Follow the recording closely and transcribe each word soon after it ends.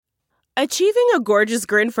Achieving a gorgeous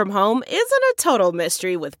grin from home isn't a total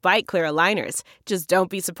mystery with Bite Clear aligners. Just don't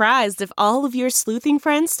be surprised if all of your sleuthing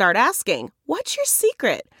friends start asking, "What's your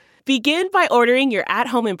secret?" Begin by ordering your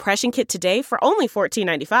at-home impression kit today for only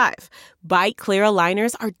 $14.95. Bite Clear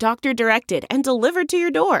aligners are doctor-directed and delivered to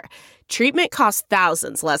your door. Treatment costs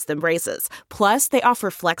thousands less than braces. Plus, they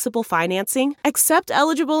offer flexible financing, accept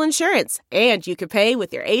eligible insurance, and you can pay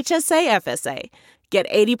with your HSA FSA. Get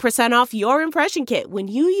 80% off your impression kit when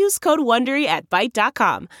you use code WONDERY at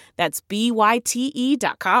Byte.com. That's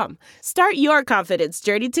BYTE.com. Start your confidence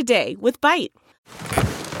journey today with Byte.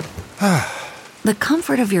 The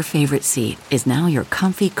comfort of your favorite seat is now your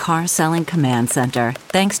comfy car-selling command center,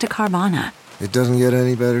 thanks to Carvana. It doesn't get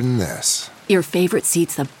any better than this. Your favorite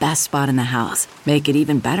seat's the best spot in the house. Make it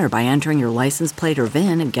even better by entering your license plate or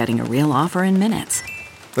VIN and getting a real offer in minutes.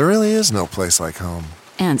 There really is no place like home.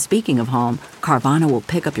 And speaking of home, Carvana will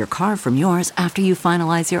pick up your car from yours after you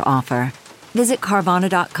finalize your offer. Visit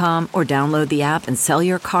Carvana.com or download the app and sell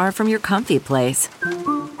your car from your comfy place.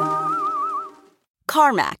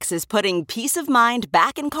 CarMax is putting peace of mind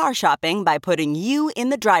back in car shopping by putting you in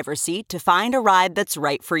the driver's seat to find a ride that's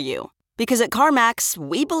right for you. Because at CarMax,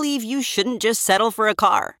 we believe you shouldn't just settle for a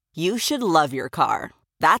car. You should love your car.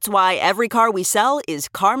 That's why every car we sell is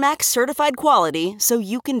CarMax certified quality, so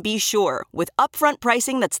you can be sure with upfront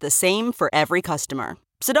pricing that's the same for every customer.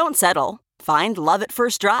 So don't settle. Find love at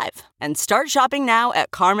first drive and start shopping now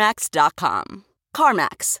at CarMax.com.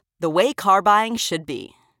 CarMax, the way car buying should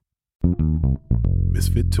be.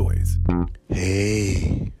 Misfit Toys.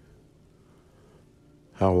 Hey.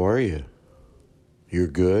 How are you? You're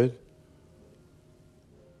good?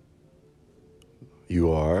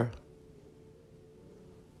 You are?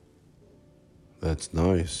 That's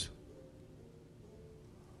nice.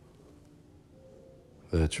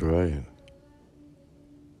 That's right.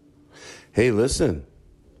 Hey, listen.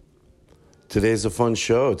 Today's a fun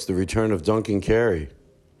show. It's the return of Duncan Carey.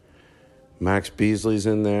 Max Beasley's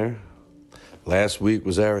in there. Last week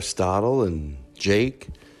was Aristotle and Jake.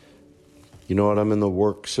 You know what I'm in the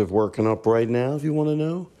works of working up right now, if you want to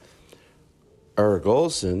know? Eric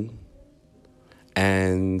Olson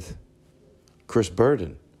and Chris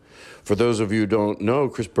Burden. For those of you who don't know,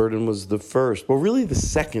 Chris Burden was the first, well, really the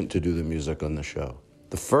second to do the music on the show.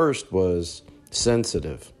 The first was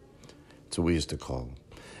Sensitive. That's what we used to call him.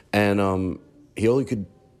 And he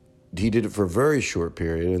did it for a very short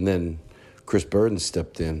period, and then Chris Burden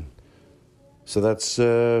stepped in. So that's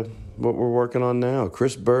what we're working on now.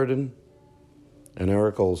 Chris Burden and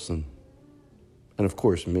Eric Olson. And, of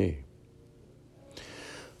course, me.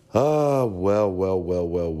 Oh, well.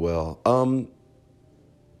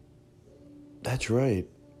 That's right.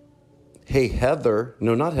 Hey, Heather.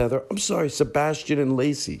 No, not Heather. I'm sorry, Sebastian and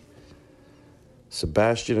Lacey.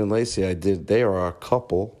 Sebastian and Lacey, they are a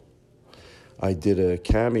couple. I did a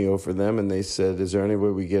cameo for them, and they said, is there any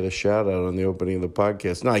way we get a shout-out on the opening of the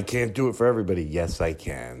podcast? No, I can't do it for everybody. Yes, I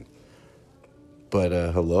can. But,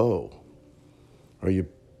 hello. Are you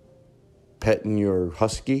petting your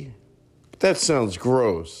husky? That sounds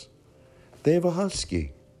gross. They have a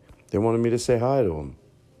husky. They wanted me to say hi to him.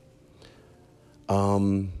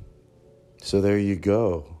 So there you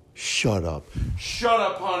go. Shut up. Shut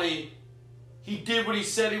up, honey. He did what he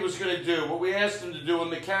said he was going to do, what we asked him to do in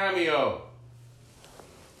the cameo.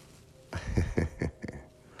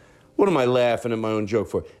 What am I laughing at my own joke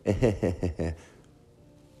for?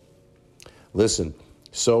 Listen,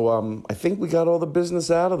 so I think we got all the business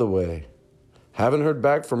out of the way. Haven't heard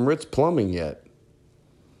back from Ritz Plumbing yet.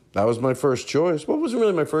 That was my first choice. Well, it wasn't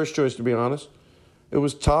really my first choice, to be honest. It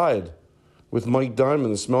was tied with Mike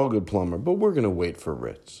Diamond, the Smell Good plumber. But we're going to wait for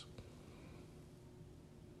Ritz.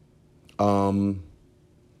 Two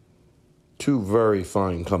very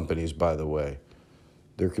fine companies, by the way.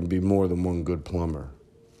 There can be more than one good plumber.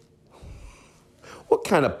 What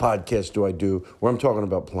kind of podcast do I do where I'm talking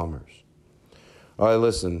about plumbers? All right,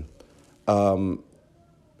 listen.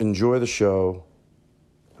 Enjoy the show.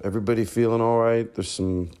 Everybody feeling all right? There's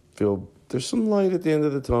some light at the end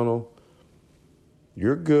of the tunnel.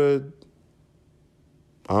 You're good.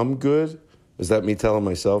 I'm good. Is that me telling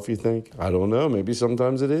myself, you think? I don't know. Maybe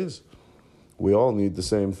sometimes it is. We all need the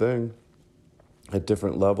same thing at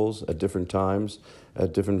different levels, at different times,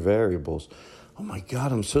 at different variables. Oh, my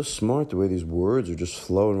God, I'm so smart the way these words are just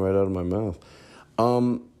flowing right out of my mouth.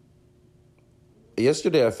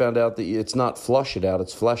 Yesterday I found out that it's not flush it out,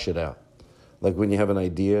 it's flesh it out. Like when you have an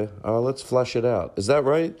idea, let's flesh it out. Is that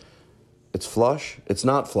right? It's flush? It's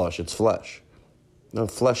not flush, it's flesh. No,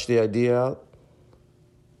 flesh the idea out?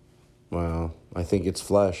 Well, I think it's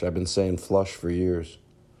flesh. I've been saying flush for years.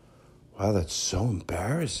 Wow, that's so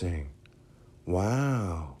embarrassing.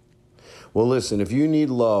 Wow. Well, listen, if you need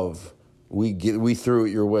love, we threw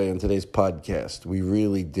it your way on today's podcast. We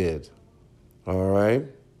really did. All right?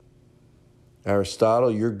 Aristotle,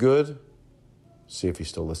 you're good? See if he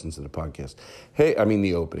still listens to the podcast. Hey, I mean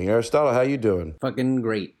the opening. Aristotle, how you doing? Fucking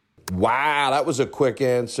great. Wow, that was a quick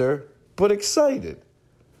answer, but excited.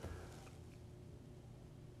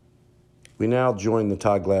 We now join the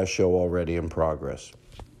Todd Glass Show already in progress.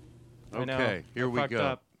 Okay, here we go.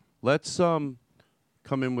 Up. Let's come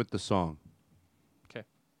in with the song. Okay.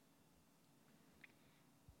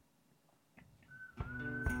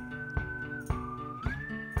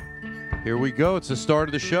 Here we go. It's the start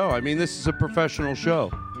of the show. I mean, this is a professional show.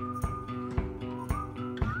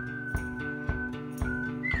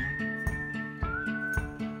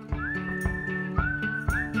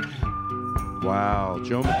 Wow,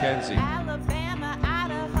 Joe McKenzie. Alabama,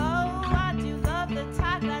 Idaho, I do love the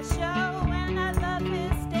Todd Glass Show, and I love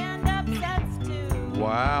his stand-up sets too.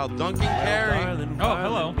 Wow, Duncan Carey. Oh,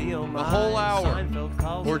 hello. A whole hour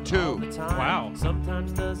or two. Wow.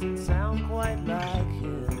 Sometimes doesn't sound quite like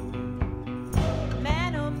him.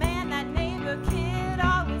 Man, oh man, that neighbor kid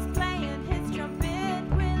always playing his trumpet.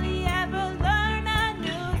 Will he ever learn a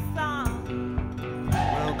new song?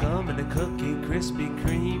 Welcome to Cookie Krispy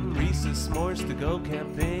Kreme, Reese's S'mores to go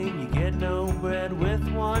camping. You get no bread with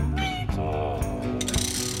one.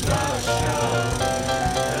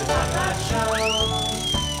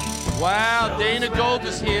 Wow, Dana Gold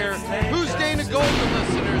is here. Who's Dana Gold, the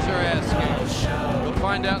listeners are asking? We'll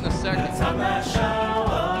find out in a second.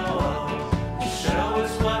 Show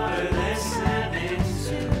us what we're listening to.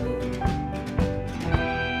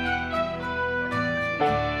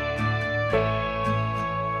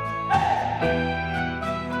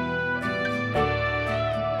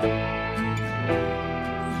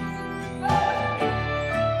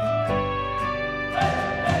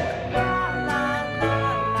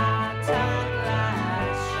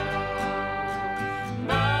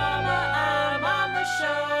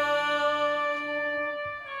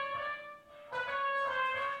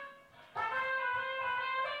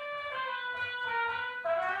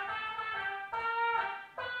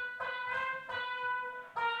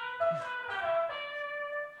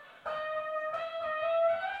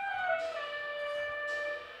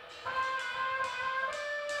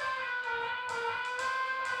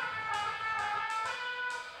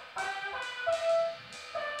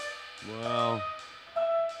 Well,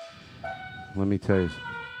 let me tell you,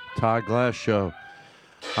 Todd Glass Show.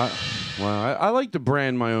 I like to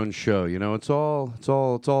brand my own show. You know, it's all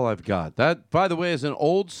I've got. That, by the way, is an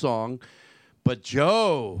old song. But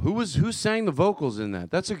Joe, who sang the vocals in that?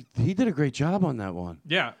 He did a great job on that one.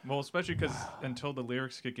 Yeah, well, especially because until the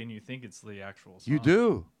lyrics kick in, you think it's the actual song. You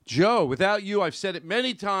do, Joe. Without you, I've said it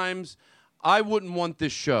many times. I wouldn't want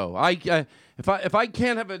this show. If I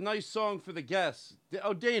can't have a nice song for the guests.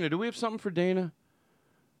 Oh, Dana, do we have something for Dana?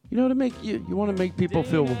 You know, to make you want to make people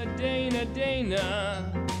feel. Dana.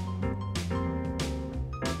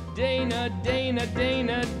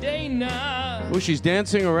 Oh, she's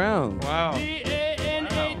dancing around. Wow.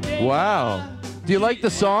 Wow. Do you like the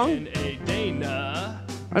song?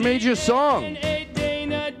 I made you a song.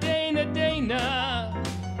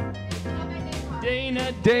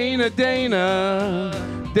 Dana.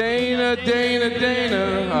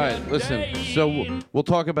 All right, listen. So we'll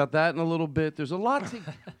talk about that in a little bit.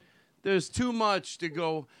 There's too much to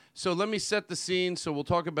go. So let me set the scene. So we'll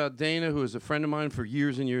talk about Dana, who is a friend of mine for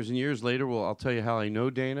years and years and years. Later, I'll tell you how I know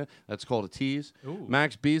Dana. That's called a tease. Ooh.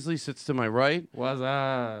 Max Beasley sits to my right. What's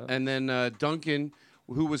up? And then Duncan,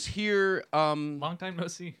 who was here. Long time no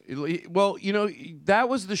see. Well, you know, that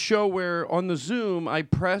was the show where on the Zoom I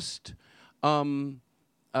pressed the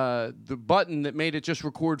button that made it just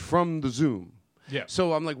record from the Zoom. Yeah.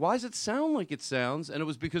 So I'm like, why does it sound like it sounds? And it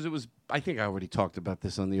was because I think I already talked about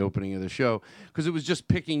this on the opening of the show, because it was just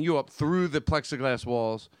picking you up through the plexiglass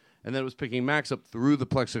walls, and then it was picking Max up through the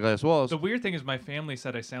plexiglass walls. The weird thing is my family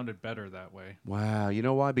said I sounded better that way. Wow. You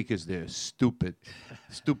know why? Because they're stupid.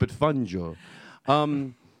 Stupid funjo.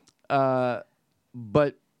 But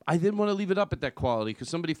I didn't want to leave it up at that quality, because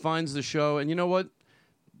somebody finds the show, and you know what?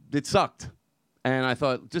 It sucked. And I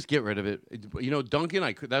thought, just get rid of it. You know,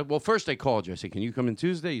 Duncan, first I called you. I said, can you come in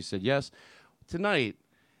Tuesday? You said yes. Tonight,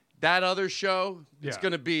 that other show, it's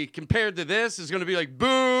going to be, compared to this, is going to be like, boo,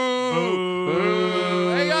 boo, boo.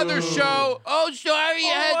 Hey, other show. Oh, sorry.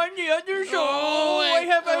 On the other other show. I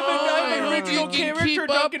have an original character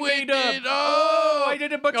Duncan made up. I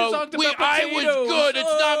did a bunch of songs about potatoes. I was good.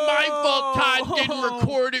 It's not my fault Todd didn't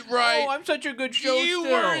record it right. Oh, I'm such a good show You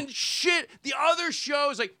still. weren't shit. The other show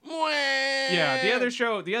is like, mwah. Yeah, the other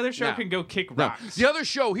show No. can go kick rocks. The other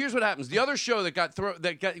show, here's what happens. The other show that got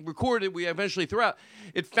recorded, we eventually threw out,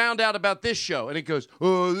 it found out about this show, and it goes,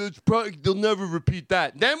 they'll never repeat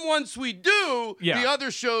that. Then once we do, the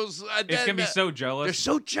other shows... it's going to be so jealous. They're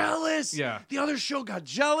so jealous. Yeah. The other show got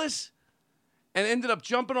jealous and ended up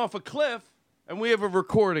jumping off a cliff, and we have a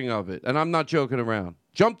recording of it, and I'm not joking around.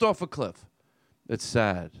 Jumped off a cliff. It's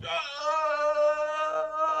sad.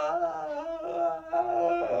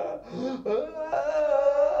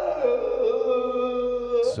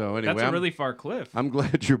 So anyway, that's a really far cliff. I'm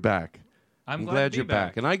glad you're back. I'm glad to be you're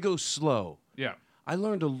back. And I go slow. Yeah. I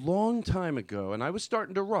learned a long time ago, and I was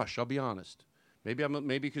starting to rush, I'll be honest.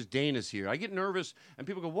 Maybe because Dana's here. I get nervous, and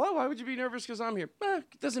people go, "Well, why would you be nervous because I'm here?"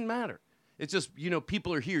 It doesn't matter. It's just,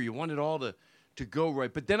 people are here. You want it all to go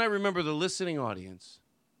right. But then I remember the listening audience.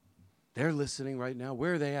 They're listening right now.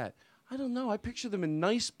 Where are they at? I don't know. I picture them in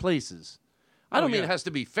nice places. I don't mean it has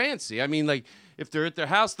to be fancy. I mean, like, if they're at their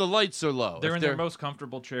house, the lights are low. They're in their most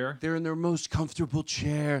comfortable chair. They're in their most comfortable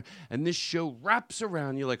chair. And this show wraps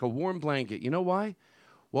around you like a warm blanket. You know why?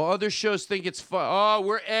 Well, other shows think it's fun. Oh,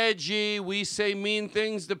 we're edgy. We say mean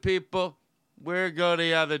things to people. We go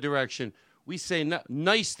the other direction. We say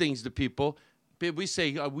nice things to people. We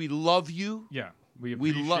say we love you. Yeah. We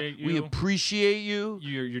appreciate you. We appreciate you.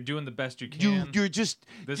 You're doing the best you can. You're just...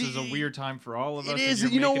 This is a weird time for all of us. It is.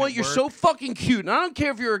 You know what? You're so fucking cute. And I don't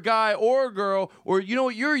care if you're a guy or a girl or, you know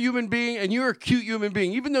what? You're a human being and you're a cute human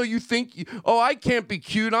being. Even though you think, I can't be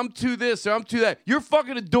cute. I'm too this or I'm too that. You're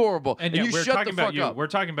fucking adorable. And you shut the fuck up. We're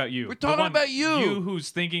talking about you. We're talking about you. You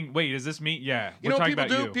who's thinking, wait, is this me? Yeah. You know what people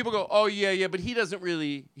do? People go, oh, yeah, but he doesn't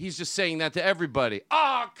really. He's just saying that to everybody.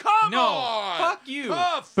 Oh, come on. Fuck you.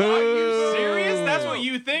 Oh, fuck you. Serious? That's what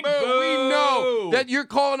you think? We know that you're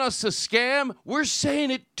calling us a scam. We're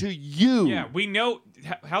saying it to you. Yeah, we know.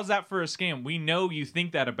 How's that for a scam? We know you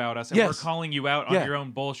think that about us, and we're calling you out on your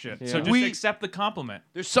own bullshit. Yeah. So just accept the compliment.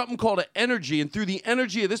 There's something called an energy, and through the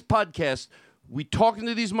energy of this podcast, we talk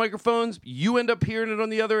into these microphones. You end up hearing it on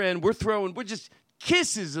the other end. We're just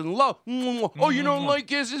kisses and love. Oh, you don't like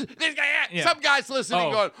kisses? This guy, some guy's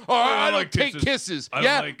listening going, I don't take kisses. I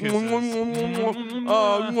don't like kisses.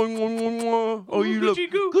 Oh, you look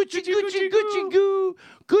Gucci goo. Gucci goo.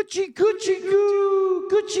 Gucci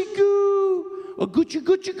goo. Oh, Gucci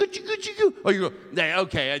goo. Oh, you go,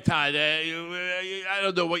 okay, Todd, I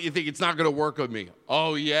don't know what you think. It's not going to work on me.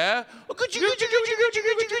 Oh, yeah? Oh, Gucci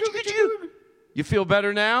goo. You feel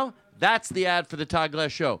better now? That's the ad for the Todd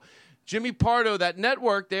Glass Show. Jimmy Pardo, that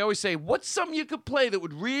network, they always say, what's something you could play that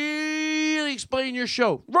would really explain your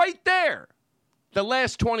show? Right there. The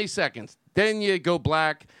last 20 seconds. Then you go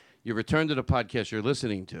black. You return to the podcast you're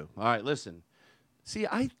listening to. All right, listen. See,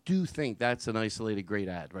 I do think that's an isolated great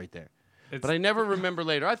ad right there. But I never remember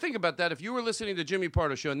later. I think about that. If you were listening to Jimmy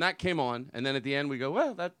Pardo Show and that came on, and then at the end we go,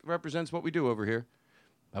 well, that represents what we do over here.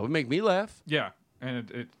 That would make me laugh. Yeah, and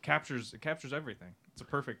it captures everything. It's a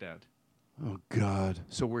perfect ad. Oh, God.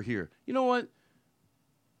 So we're here. You know what?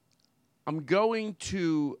 I'm going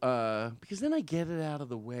to, because then I get it out of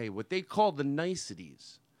the way, what they call the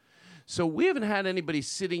niceties. So we haven't had anybody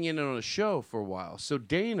sitting in on a show for a while. So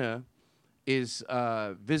Dana is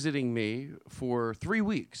visiting me for 3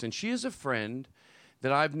 weeks, and she is a friend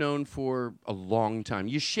that I've known for a long time.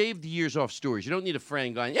 You shave the years off stories. You don't need a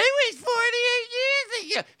friend going, it was 48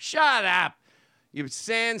 years ago. Shut up. You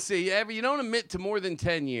you don't admit to more than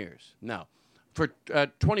 10 years. No, for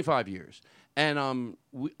 25 years. And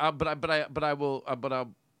but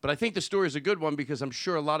I think the story is a good one because I'm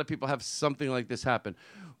sure a lot of people have something like this happen.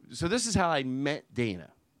 So this is how I met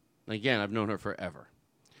Dana. And again, I've known her forever.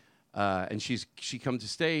 And she come to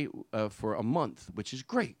stay for a month, which is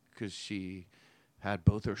great because she had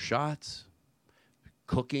both her shots,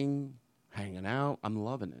 cooking, hanging out. I'm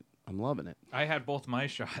loving it. I had both my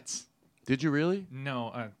shots. Did you really?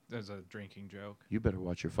 No, there's a drinking joke. You better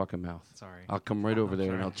watch your fucking mouth. Sorry. I'll come right over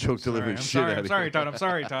there and I'll choke the living shit out of you. I'm sorry, Todd. I'm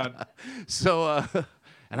sorry, Todd. So,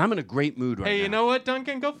 and I'm in a great mood right now. Hey, you know what,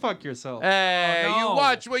 Duncan? Go fuck yourself. Hey, no. You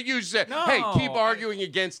watch what you say. No. Hey, keep arguing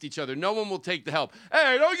against each other. No one will take the help.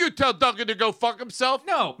 Hey, don't you tell Duncan to go fuck himself.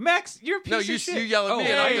 No, Max, you're a piece of shit. You yell at me.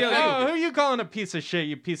 Who are you calling a piece of shit,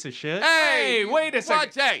 you piece of shit? Hey, wait a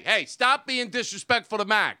second. Hey, stop being disrespectful to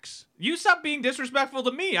Max. You stop being disrespectful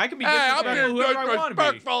to me. I can be disrespectful to whoever I want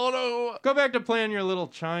to be. Go back to playing your little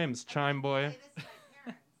chimes, chime boy.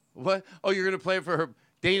 What? Oh, you're going to play it for her.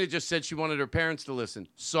 Dana just said she wanted her parents to listen.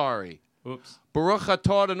 Sorry. Oops. Baruch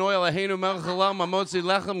atah Adonai Eloheinu melech haolam hamotzi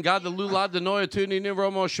lechem gad lulad Adonai atuni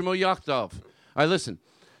nivromo shemo yachdav. All right, listen.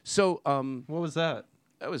 So, what was that?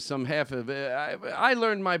 That was some half of it. I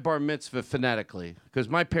learned my bar mitzvah phonetically because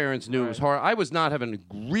my parents knew it was hard. I was not having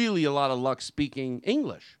really a lot of luck speaking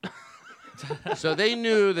English. So they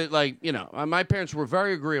knew that, like, you know, my parents were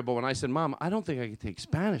very agreeable when I said, Mom, I don't think I could take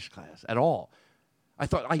Spanish class at all. I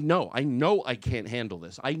thought, I know I can't handle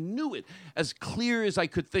this. I knew it as clear as I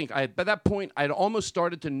could think. By that point, I'd almost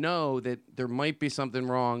started to know that there might be something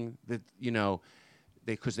wrong, that, you know,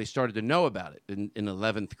 because they started to know about it in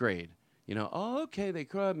 11th grade. You know, oh, okay, they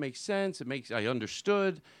could, makes sense. I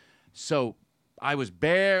understood. So I was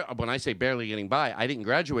when I say barely getting by, I didn't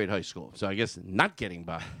graduate high school. So I guess not getting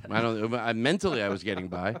by. Mentally I was getting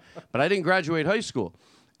by, but I didn't graduate high school.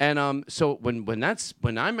 And so when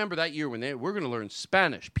I remember that year when we're going to learn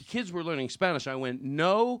Spanish, kids were learning Spanish, I went,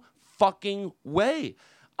 no fucking way.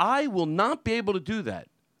 I will not be able to do that.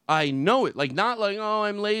 I know it. Like, not like, oh,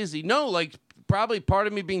 I'm lazy. No, like, probably part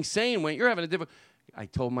of me being sane went, you're having a difficult... I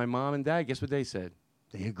told my mom and dad, guess what they said?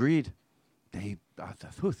 They agreed. I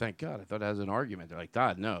thought, thank God. I thought it was an argument. They're like,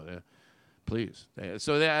 God, no, please.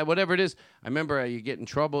 So whatever it is, I remember you get in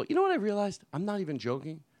trouble. You know what I realized? I'm not even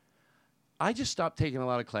joking. I just stopped taking a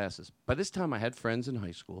lot of classes. By this time, I had friends in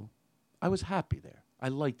high school. I was happy there. I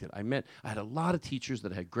liked it. I had a lot of teachers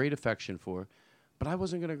that I had great affection for, but I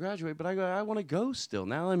wasn't going to graduate. But I want to go still.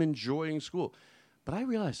 Now I'm enjoying school. But I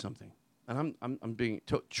realized something, and I'm being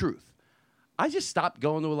truth. I just stopped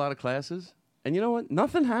going to a lot of classes, and you know what?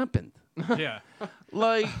 Nothing happened. Yeah.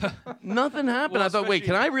 Like, nothing happened. Well, I thought, wait,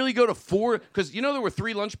 can I really go to 4? Because, you know, there were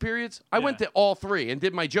 3 lunch periods. I went to all 3 and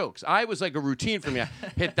did my jokes. I was like a routine for me. I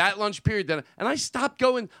hit that lunch period, and I stopped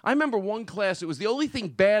going. I remember one class. It was the only thing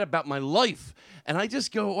bad about my life. And I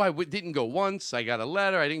just go, I didn't go once. I got a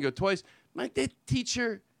letter. I didn't go twice. That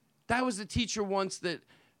was the teacher once that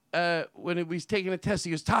when he was taking a test,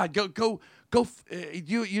 he goes, Todd, go.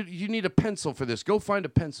 You need a pencil for this. Go find a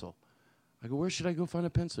pencil. I go, where should I go find a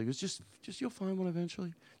pencil? He goes, just you'll find one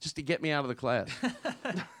eventually, just to get me out of the class.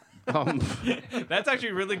 That's actually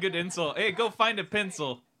a really good insult. Hey, go find a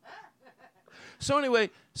pencil. So anyway,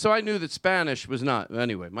 I knew that Spanish was not.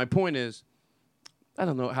 Anyway, my point is, I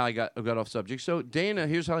don't know how I got off subject. So Dana,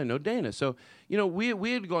 here's how I know Dana. So, you know,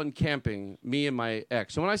 we had gone camping, me and my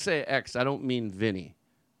ex. So when I say ex, I don't mean Vinny.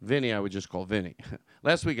 Vinny, I would just call Vinny.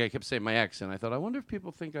 Last week I kept saying my ex, and I thought, I wonder if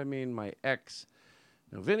people think I mean my ex.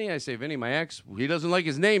 No, Vinny, I say Vinny, my ex. He doesn't like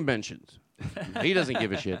his name mentioned. He doesn't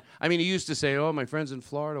give a shit. I mean, he used to say, oh, my friends in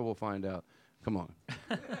Florida will find out. Come on.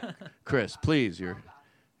 Chris, please,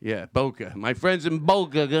 Boca. My friends in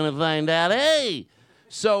Boca are going to find out. Hey!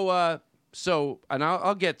 So, and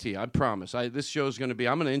I'll get to you, I promise. This show's going to be,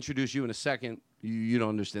 I'm going to introduce you in a second. You don't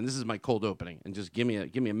understand. This is my cold opening. And just give me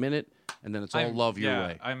a minute, and then it's all love your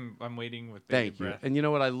way. I'm waiting with bated breath. Thank you. And you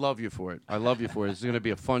know what? I love you for it. It's going to be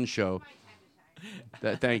a fun show.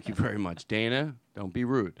 Thank you very much. Dana, don't be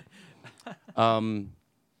rude. What's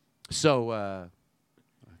the...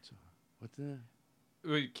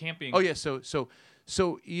 Camping. Oh, yeah,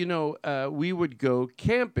 so you know, we would go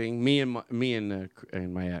camping, me and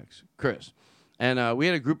my ex, Chris. And we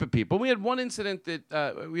had a group of people. We had one incident that,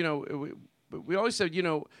 you know, we always said, you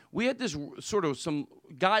know, we had this sort of some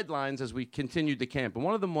guidelines as we continued to camp. And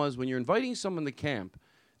one of them was when you're inviting someone to camp,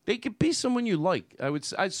 they could be someone you like.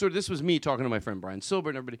 This was me talking to my friend Brian Silber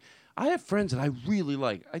and everybody. I have friends that I really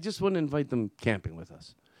like. I just wouldn't invite them camping with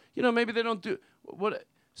us. You know, maybe they don't do what.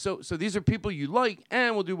 So these are people you like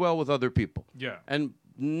and will do well with other people. Yeah. And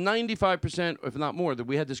 95%, if not more, that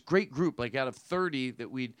we had this great group, like out of 30, that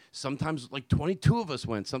we'd sometimes like 22 of us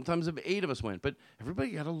went, sometimes 8 of us went, but everybody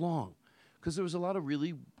got along because there was a lot of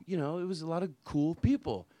really, you know, it was a lot of cool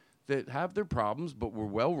people that have their problems but were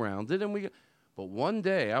well-rounded, and But one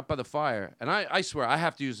day out by the fire, and I swear I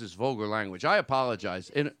have to use this vulgar language. I apologize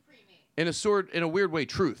in a weird way,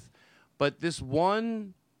 truth. But this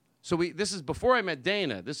one, this is before I met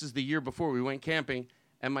Dana. This is the year before we went camping,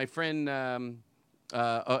 and my friend, who?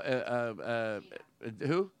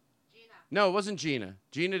 Gina. No, it wasn't Gina.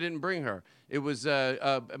 Gina didn't bring her. It was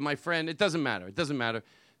my friend. It doesn't matter.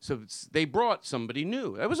 So they brought somebody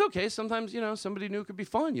new. It was okay. Sometimes, you know, somebody new could be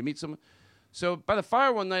fun. You meet someone. So by the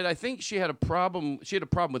fire one night, I think she had a problem. She had a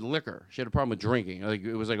problem with liquor. She had a problem with drinking. Like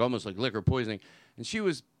it was like almost like liquor poisoning. And she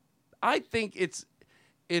was, I think it's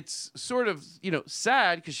sort of, you know,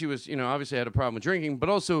 sad because she was, you know, obviously had a problem with drinking, but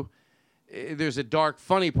also there's a dark,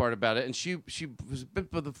 funny part about it. And she was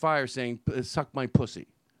bit by the fire saying, "Suck my pussy,"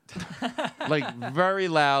 like very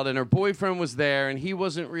loud. And her boyfriend was there, and he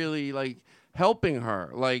wasn't really like helping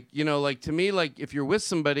her. Like, you know, like to me, like if you're with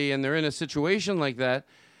somebody and they're in a situation like that.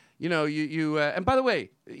 and by the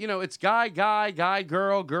way, it's guy,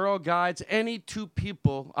 girl, guy. It's any two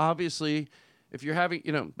people, obviously, if you're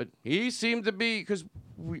having, but he seemed to be, because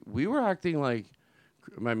we were acting like,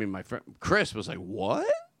 my friend Chris was like, what?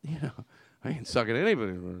 I ain't sucking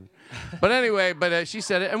anybody. But anyway, she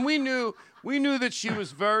said it, and we knew that she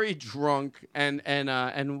was very drunk,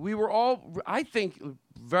 and we were all, I think,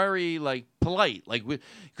 very like polite, like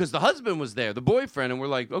because the husband was there, the boyfriend, and we're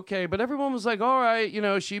like, okay, but everyone was like, all right,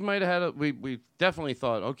 she might have had we definitely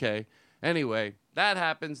thought, okay. Anyway, that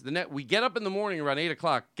happens. We get up in the morning around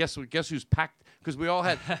 8:00. Guess who's packed? Because we all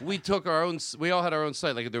had our own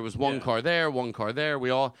site. Like there was one car there,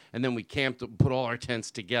 and then we camped, put all our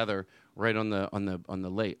tents together right on the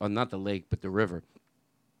lake, not the lake, but the river.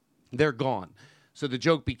 They're gone. So the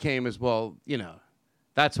joke became as well,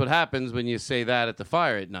 that's what happens when you say that at the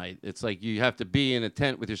fire at night. It's like you have to be in a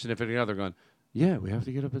tent with your significant other going, yeah, we have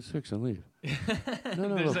to get up at 6 and leave.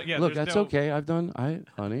 No, look, that's okay.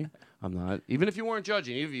 Honey, I'm not. Even if you weren't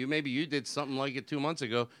judging, maybe you did something like it 2 months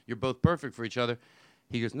ago. You're both perfect for each other.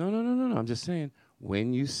 He goes, no. I'm just saying,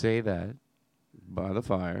 when you say that by the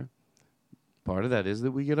fire, part of that is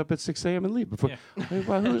that we get up at 6 a.m. and leave.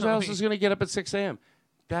 Well, who else is going to get up at 6 a.m.?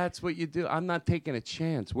 That's what you do. I'm not taking a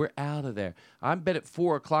chance. We're out of there. I'm bed at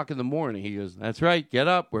 4:00 in the morning. He goes, that's right. Get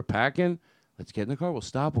up. We're packing. Let's get in the car. We'll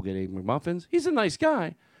stop. We'll get egg McMuffins. He's a nice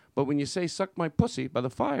guy. But when you say suck my pussy by the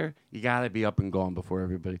fire, you got to be up and gone before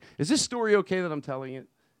everybody. Is this story okay that I'm telling it?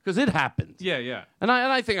 Because it happened. Yeah. And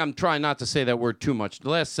I think I'm trying not to say that word too much. The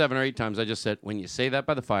last 7 or 8 times I just said, when you say that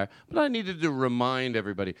by the fire. But I needed to remind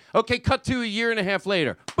everybody. Okay, cut to a year and a half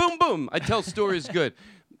later. Boom, boom. I tell stories good.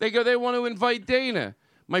 They want to invite Dana.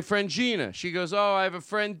 My friend Gina, she goes, oh, I have a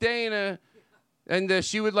friend Dana, and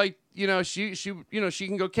she would like, she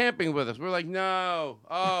can go camping with us. We're like, no.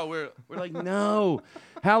 Oh, we're like, no.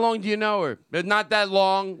 How long do you know her? Not that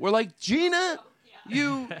long. We're like, Gina,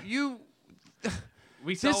 you.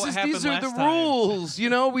 We saw what happened these are last the time. rules,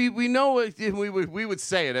 we know it. And we would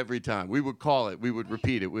say it every time. We would call it. We would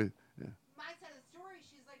repeat it. My side of the story,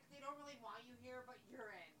 she's like, they don't really want you here, but you're in.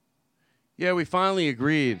 Yeah, we finally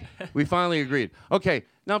agreed. Okay,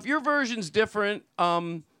 now if your version's different,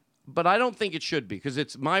 but I don't think it should be, because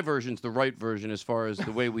it's my version's the right version as far as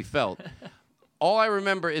the way we felt. All I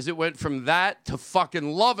remember is it went from that to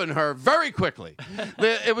fucking loving her very quickly.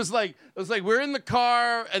 It was like we're in the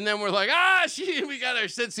car, and then we're like, we got our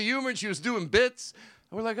sense of humor, and she was doing bits.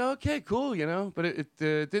 And we're like, okay, cool, But it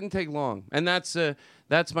didn't take long. And that's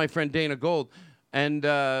my friend Dana Gold. And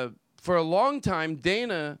for a long time,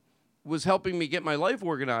 Dana was helping me get my life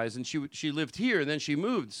organized, and she lived here, and then she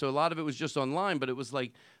moved. So a lot of it was just online, but it was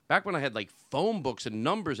like back when I had like phone books and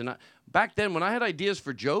numbers. And back then, when I had ideas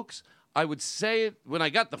for jokes, I would say it when I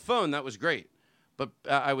got the phone. That was great. But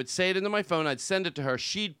I would say it into my phone. I'd send it to her.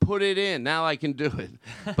 She'd put it in. Now I can do it.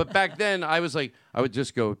 But back then, I was like, I would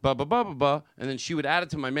just go, ba, ba, ba, ba, ba, and then she would add it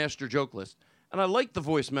to my master joke list. And I liked the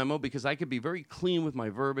voice memo because I could be very clean with my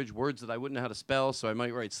verbiage, words that I wouldn't know how to spell, so I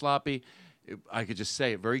might write sloppy. I could just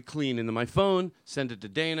say it very clean into my phone, send it to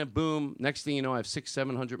Dana, boom. Next thing you know, I have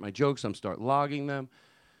 600-700 my jokes. I'm start logging them.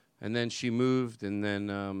 And then she moved, and then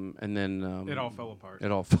it all fell apart.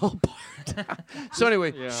 So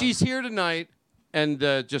anyway, she's here tonight, and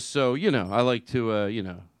just so I like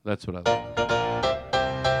to, that's what I like.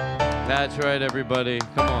 That's right, everybody.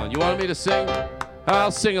 Come on, you want me to sing?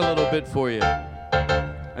 I'll sing a little bit for you,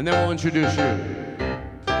 and then we'll introduce you.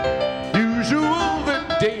 Usual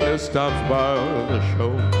that Dana stops by the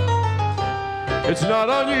show. It's not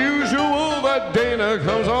unusual that Dana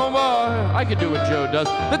comes on by. I could do what Joe does.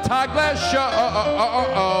 The Todd Glass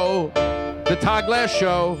Show. The Todd Glass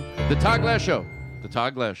Show. The Todd Glass Show. The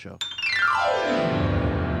Todd Glass Show.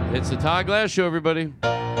 It's the Todd Glass Show, everybody. All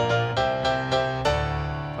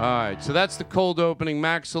right, so that's the cold opening.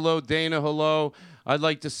 Max, hello. Dana, hello. I'd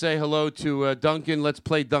like to say hello to Duncan. Let's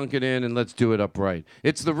play Duncan in and let's do it upright.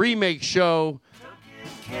 It's the remake show.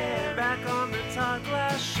 Duncan Carey back on the Todd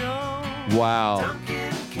Glass Show. Wow.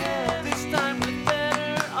 Duncan Carey, this time with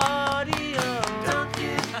better audio.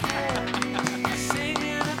 Duncan Carey,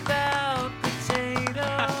 singing about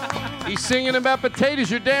potatoes. He's singing about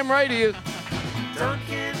potatoes. You're damn right he is.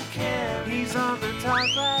 Duncan Carey, he's on the Todd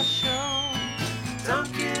Glass Show.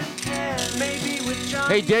 Duncan Carey, maybe with John.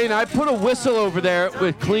 Hey, Dana, I put a whistle over there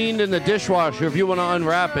with cleaned in the dishwasher if you want to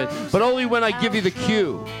unwrap it, but only when I give you the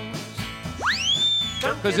cue.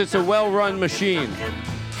 Because it's a well-run machine.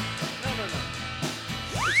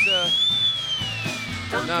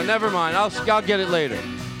 No, never mind. I'll get it later.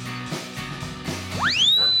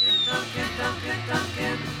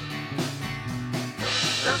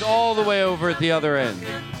 It's all the way over at the other end.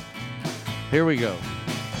 Here we go.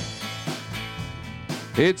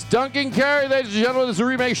 It's Duncan Carey, ladies and gentlemen. This is a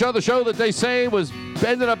remake show. The show that they say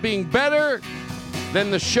ended up being better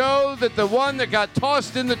than the show the one that got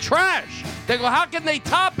tossed in the trash. They go, how can they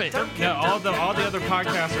top it? Yeah, all the other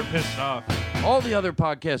podcasts are pissed off. All the other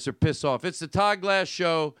podcasts are pissed off. It's the Todd Glass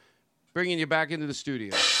Show, bringing you back into the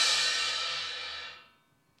studio. There's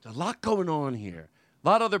a lot going on here. A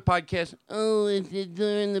lot of other podcasts. Oh, it's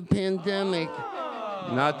during the pandemic.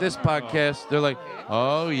 Not this podcast. They're like,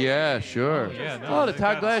 oh, yeah, sure. The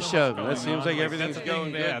Todd Glass Show. That seems like everything's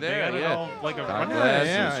going good there. Yeah. Todd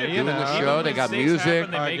Glass is doing the show. They got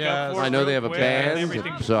music. I know they have a band.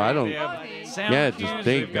 So I don't. Yeah, just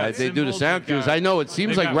think. They do the sound cues. I know. It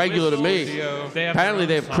seems like regular to me. Apparently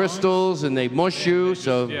they have crystals and they mush you.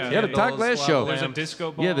 So, yeah, the Todd Glass Show. There's a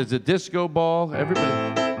disco ball. Yeah, there's a disco ball.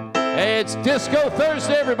 Everybody. Hey, it's Disco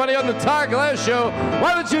Thursday, everybody, on the Todd Glass Show.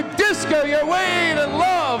 Why don't you disco your way to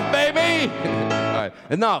love, baby? All right,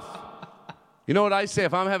 enough. You know what I say?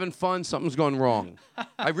 If I'm having fun, something's going wrong.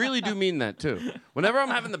 I really do mean that, too. Whenever I'm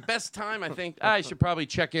having the best time, I think I should probably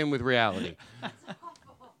check in with reality.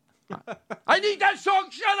 I need that song,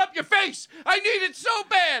 Shut Up Your Face. I need it so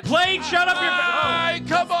bad. Play Shut Up Your Face. Right,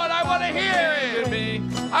 come on, I want to hear it.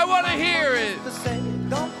 I want to hear it.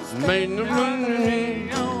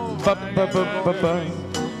 What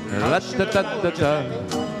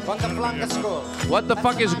the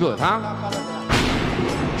fuck is good, huh?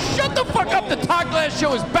 Shut the fuck up! The Todd Glass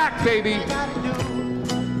Show is back, baby.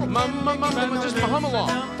 Just hum along.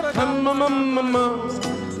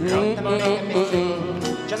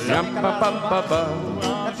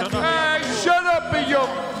 Hey, shut up in your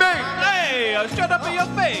face! Hey, shut up in your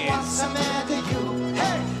face!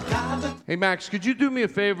 Hey, Max, could you do me a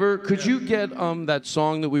favor? Could you get that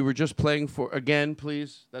song that we were just playing for again,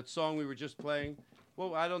 please? That song we were just playing.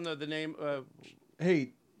 Well, I don't know the name.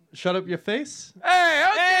 Hey, shut up your face? Hey,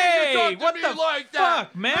 how dare you talk to what me the like that?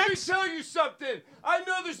 fuck, Max? Let me tell you something. I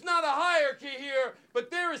know there's not a hierarchy here,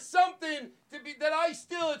 but there is something that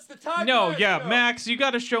it's the time. No, yeah, show. Max, you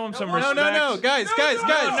got to show him some respect. No, guys. No,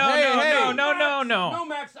 hey. No,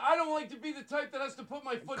 Max, I don't like to be the type that has to put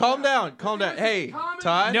my foot Calm down. Hey,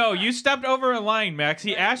 Todd. No, you stepped over a line, Max.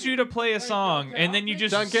 He asked you to play a song, and then you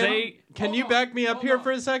just Duncan, say... Can you back me up here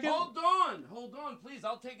for a second? Hold on, please.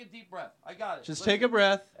 I'll take a deep breath. I got it. Just take a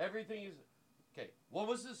breath. Everything is... Okay, what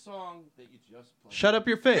was the song that you just played? Shut up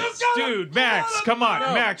your face. Dude, Max, come on.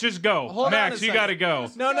 No. Max, just go. Max, you got to go.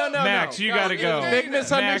 No. Max, you got to go. Big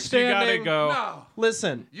misunderstanding. Max, you got to go. No.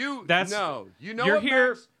 Listen. You know you're what,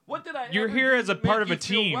 here. Max? What did I You're here as a part of a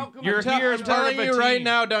team. You're here as part of a team. I'm telling you right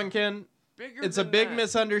now, Duncan. It's a big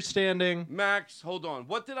misunderstanding. Max, hold on.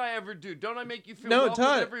 What did I ever do? Don't I make you feel welcome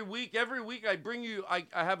Todd. every week? Every week I bring you, I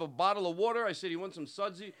have a bottle of water. I say, do you want some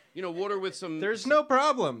sudsy? Water with some... There's no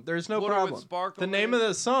problem. Water with sparkle. The name of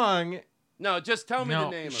the song... No, just tell me the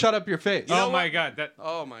name. Shut up your face. Oh my God!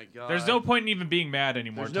 Oh my God! There's no point in even being mad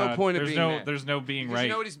anymore. There's no point in being mad. There's no being right. You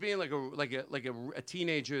know what he's being like a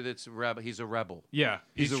teenager that's a rebel. He's a rebel. Yeah,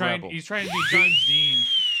 he's a rebel. He's trying to be James Dean.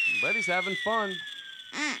 But he's having fun.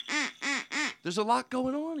 There's a lot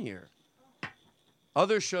going on here.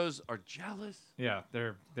 Other shows are jealous. Yeah,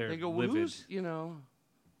 they go, well, livid. who's,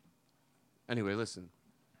 Anyway, listen.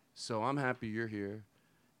 So I'm happy you're here.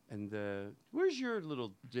 And where's your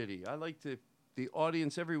little ditty? I like the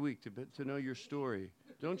audience every week to know your story.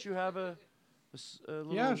 Don't you have a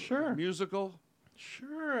little musical?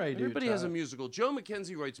 Sure, I do. Everybody has a musical. Joe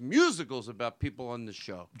McKenzie writes musicals about people on the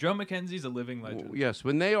show. Joe McKenzie's a living legend. Well, yes,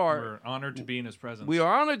 when they are... We're honored to be in his presence. We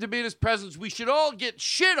are honored to be in his presence. We should all get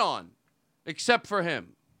shit on, except for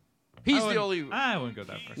him. He's the only... I wouldn't go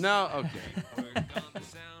that far. No, okay.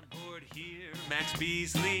 Max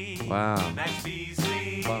Beasley. Wow. Max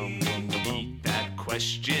Beasley. Beat That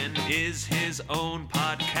Question is his own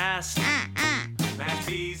podcast. Max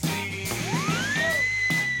Beasley.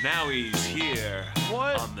 Now he's here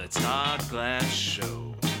on the Todd Glass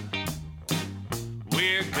Show.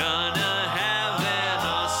 We're gonna have an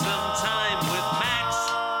awesome time with Max.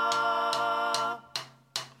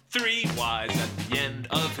 3 Y's at the end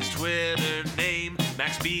of his Twitter name.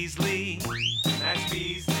 Max Beasley. Max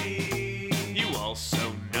Beasley. You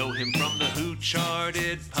also know him from the Who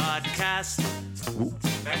Charted podcast.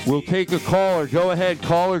 We'll take a caller. Go ahead,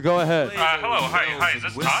 caller. Go ahead. Hello. Hi. Is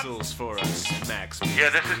this Todd? Whistles for us, Max.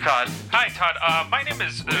 Yeah, this is Todd. Hi, Todd. My name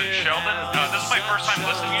is Sheldon. This is my first time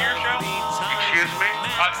listening to your show. Excuse me?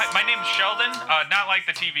 My name's Sheldon. Not like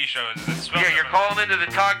the TV show. Yeah, you're calling into the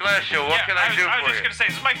Todd Glass Show. What can I do for you? I was just going to say,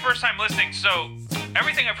 this is my first time listening, so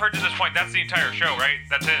everything I've heard to this point, that's the entire show, right?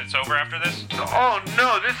 That's it? It's over after this? Oh,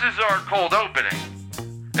 no, this is our cold opening.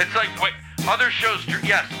 It's like, wait, other shows,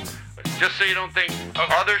 yes. Just so you don't think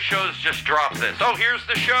other shows just drop this. Oh, here's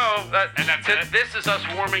the show. And that's it? This is us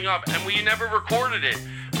warming up, and we never recorded it.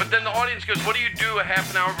 But then the audience goes, what do you do a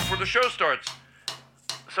half an hour before the show starts?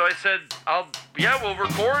 So I said, we'll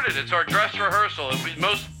record it. It's our dress rehearsal.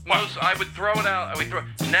 Most I would throw it out.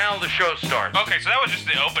 Now the show starts. Okay, so that was just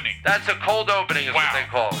the opening. That's a cold opening is what they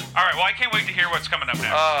call it. All right, well, I can't wait to hear what's coming up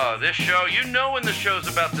next. This show, you know when the show's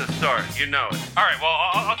about to start. You know it. All right, well,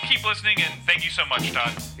 I'll keep listening, and thank you so much,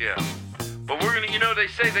 Todd. Yeah. But we're going to, they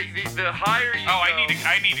say that the higher you go. I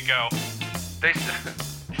need to go. They say.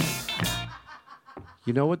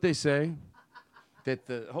 You know what they say?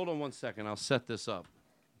 Hold on 1 second. I'll set this up.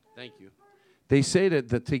 Thank you. They say that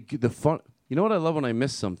the fun. You know what I love when I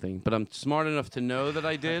miss something, but I'm smart enough to know that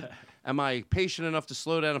I did. Am I patient enough to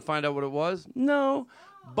slow down and find out what it was? No,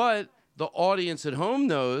 but the audience at home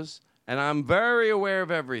knows, and I'm very aware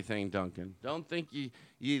of everything. Duncan, don't think you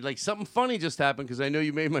like something funny just happened because I know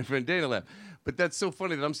you made my friend Dana laugh. But that's so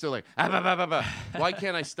funny that I'm still like, why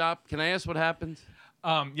can't I stop? Can I ask what happened?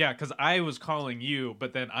 Yeah, because I was calling you,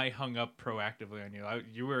 but then I hung up proactively on you.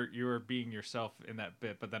 You were being yourself in that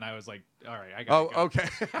bit, but then I was like, all right, I got. Oh, okay.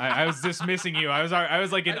 I was dismissing you. I was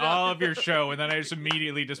like in awe of your show, and then I just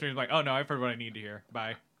immediately dismissed, like, oh no, I've heard what I need to hear.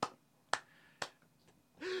 Bye.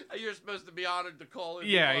 You're supposed to be honored to call in.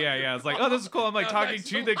 Yeah. It's like, oh, this is cool. I'm like talking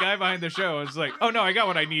to the guy behind the show. It's like, oh no, I got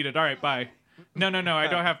what I needed. All right, bye. No, I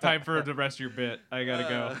don't have time for the rest of your bit. I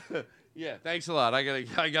gotta go. Yeah, thanks a lot. I got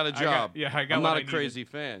a job. I'm not a crazy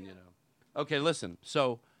fan, Okay, listen.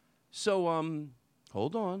 So,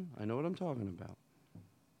 hold on. I know what I'm talking about.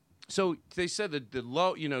 So they said that the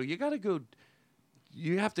low, you got to go.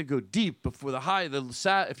 You have to go deep before the high. The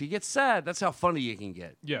sad. If you get sad, that's how funny you can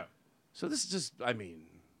get. Yeah. So this is just. I mean,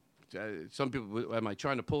 some people. Am I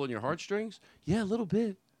trying to pull on your heartstrings? Yeah, a little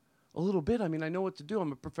bit. A little bit. I mean, I know what to do.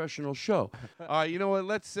 I'm a professional show. All right, you know what?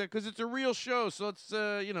 Let's, because it's a real show. So let's,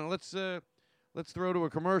 let's throw to a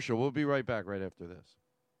commercial. We'll be right back right after this.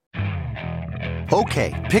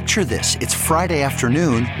 Okay, picture this. It's Friday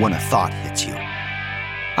afternoon when a thought hits you.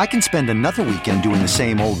 I can spend another weekend doing the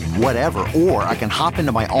same old whatever, or I can hop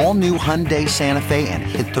into my all-new Hyundai Santa Fe and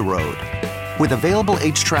hit the road. With available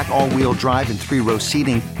H-Track all-wheel drive and 3-row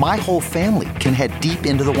seating, my whole family can head deep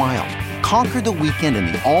into the wild. Conquer the weekend in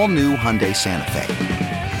the all-new Hyundai Santa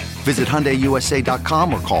Fe. Visit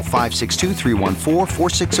HyundaiUSA.com or call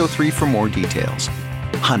 562-314-4603 for more details.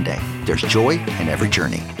 Hyundai, there's joy in every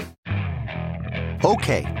journey.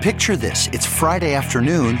 Okay, picture this. It's Friday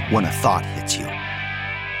afternoon when a thought hits you.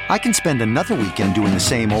 I can spend another weekend doing the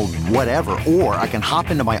same old whatever, or I can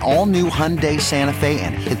hop into my all-new Hyundai Santa Fe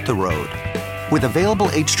and hit the road. With available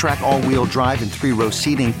H-Track all-wheel drive and 3-row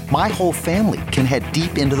seating, my whole family can head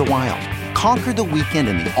deep into the wild. Conquer the weekend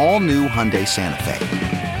in the all-new Hyundai Santa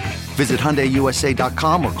Fe. Visit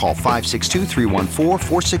HyundaiUSA.com or call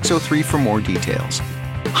 562-314-4603 for more details.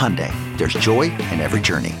 Hyundai, there's joy in every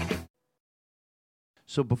journey.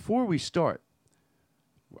 So before we start,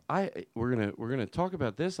 we're gonna talk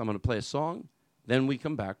about this. I'm gonna play a song, then we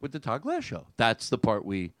come back with the Todd Glass Show. That's the part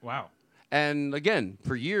we. Wow. And again,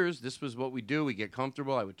 for years, this was what we do. We get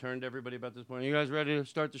comfortable. I would turn to everybody about this point. Are you guys ready to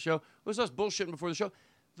start the show? It was us bullshitting before the show.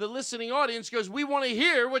 The listening audience goes, we want to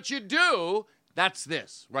hear what you do. That's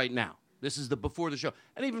this right now. This is the before the show.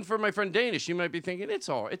 And even for my friend Dana, she might be thinking, it's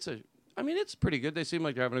pretty good. They seem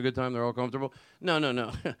like they're having a good time. They're all comfortable.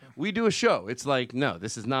 No. We do a show. It's like, no,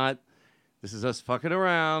 this is not. This is us fucking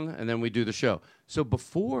around, and then we do the show. So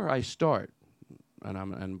before I start,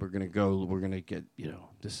 and we're gonna get,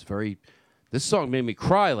 this song made me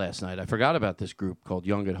cry last night. I forgot about this group called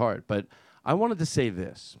Young at Heart, but I wanted to say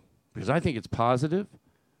this because I think it's positive,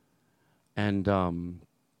 and I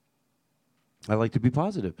like to be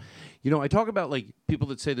positive. I talk about like people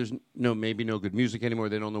that say there's maybe no good music anymore.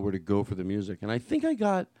 They don't know where to go for the music, and I think I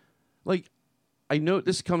got, I know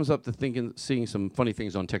this comes up to seeing some funny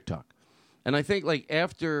things on TikTok. And I think,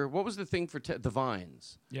 after, what was the thing for the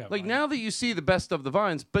Vines? Yeah. Now that you see the best of the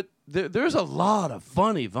Vines, but there's a lot of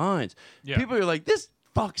funny Vines. Yeah. People are like, this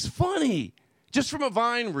fuck's funny. Just from a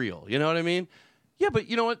Vine reel, you know what I mean? Yeah, but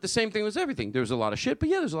you know what? The same thing was everything. There was a lot of shit, but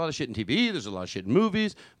there's a lot of shit in TV. There's a lot of shit in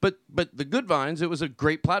movies. But the good Vines, it was a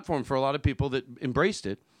great platform for a lot of people that embraced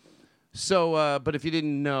it. So, but if you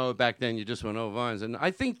didn't know back then, you just went, oh, Vines. And I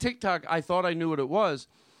think TikTok, I thought I knew what it was,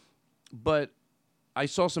 but I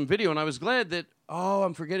saw some video, and I was glad that,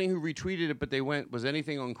 I'm forgetting who retweeted it, but they went, was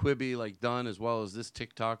anything on Quibi, done as well as this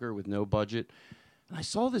TikToker with no budget? And I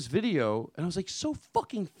saw this video, and I was like, so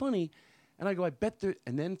fucking funny. And I go, I bet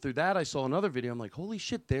and then through that, I saw another video. I'm like, holy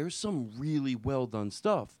shit, there's some really well-done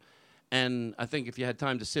stuff. And I think if you had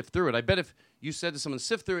time to sift through it, I bet if you said to someone,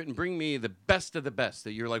 sift through it and bring me the best of the best,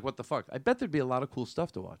 that you're like, what the fuck? I bet there'd be a lot of cool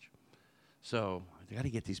stuff to watch. So I got to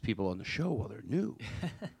get these people on the show while they're new.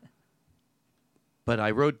 But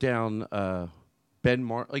I wrote down Ben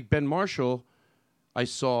Marshall. I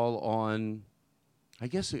saw on, I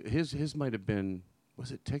guess his might have been,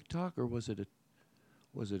 was it TikTok or was it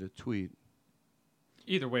a tweet?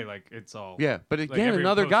 Either way, like it's all. Yeah, but like again, every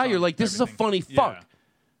another post guy. on You're like, this is a everything. funny fuck.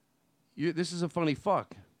 Yeah. This is a funny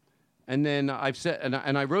fuck. And then I've said,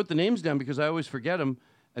 and I wrote the names down because I always forget them.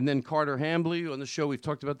 And then Carter Hambley on the show, we've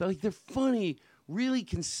talked about that. Like, they're funny, really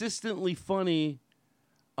consistently funny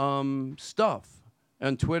stuff.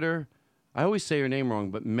 On Twitter, I always say her name wrong,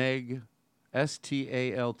 but Meg,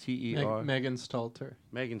 Stalter. Megan Stalter.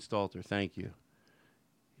 Megan Stalter, thank you.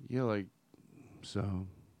 You're like, so,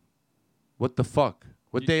 what the fuck?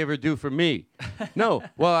 What'd they ever do for me? No,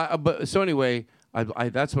 well, so anyway,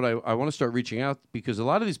 that's what I want to start reaching out, because a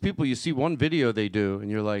lot of these people, you see one video they do, and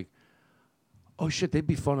you're like, oh shit, they'd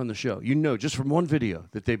be fun on the show. You know, just from one video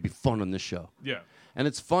that they'd be fun on this show. Yeah. And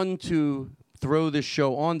it's fun to throw this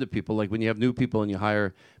show on to people, like when you have new people and you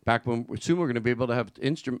hire, back when, soon we're going to be able to have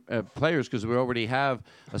players, because we already have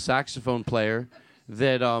a saxophone player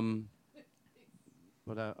that,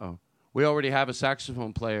 we already have a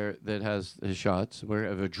saxophone player that has his shots. We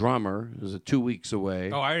have a drummer who's 2 weeks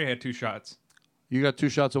away. Oh, I already had 2 shots. You got 2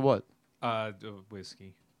 shots of what?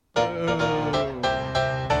 Whiskey. All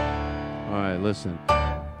right, listen.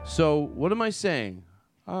 So what am I saying?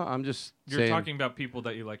 I'm just You're saying. talking about people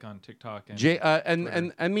that you like on TikTok and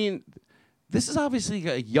and I mean, this is obviously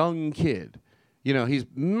a young kid. You know, he's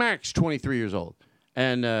max 23 years old.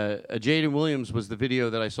 And Jaden Williams was the video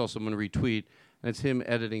that I saw someone retweet, and it's him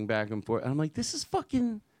editing back and forth. And I'm like, this is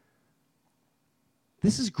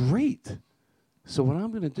great. So what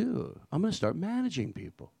I'm going to do, I'm going to start managing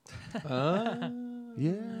people. Yeah.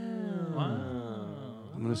 Wow.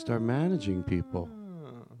 I'm going to start managing people.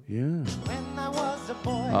 Yeah.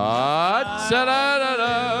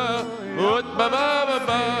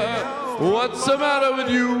 What's the matter with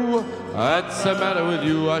you? What's the matter with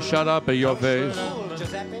you? I shut up in your face.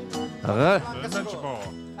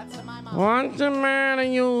 What's the matter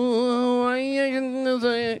with you?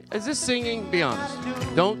 Is this singing? Be honest.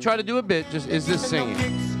 Don't try to do a bit. Just, is this singing?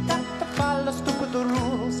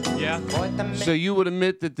 Yeah. So you would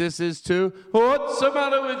admit that this is too? What's the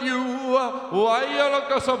matter with you? Why you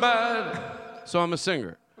look so bad? So I'm a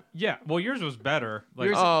singer. Yeah. Well, yours was better.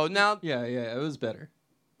 Like, now. Yeah, it was better.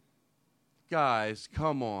 Guys,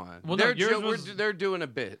 come on. Well, no, they're doing a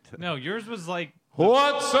bit. No, yours was like.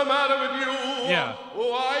 What's the matter with you? Yeah.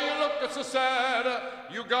 Why you look so sad?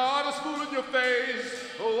 You got a spoon in your face.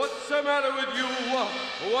 What's the matter with you?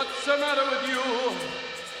 What's the matter with you?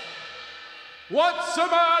 What's the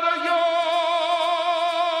matter, yo?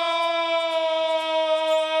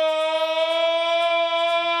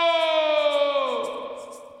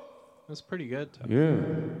 That's pretty good. Yeah.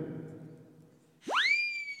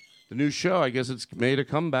 The new show, I guess it's made a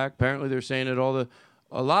comeback. Apparently, they're saying it a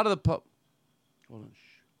lot of the Hold on.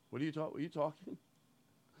 What are you talking? Are you talking?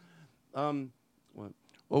 What?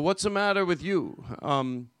 Well, what's the matter with you?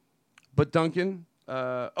 But Duncan.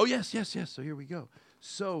 Oh yes. So here we go.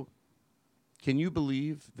 So, can you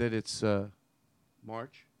believe that it's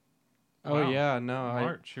March? Oh Wow. yeah, no.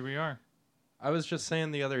 March. Here we are. I was just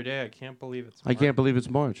saying the other day, I can't believe it's March. I can't believe it's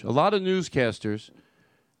March. A lot of newscasters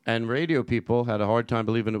and radio people had a hard time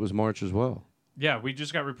believing it was March as well. Yeah, we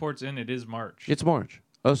just got reports in. It is March. It's March.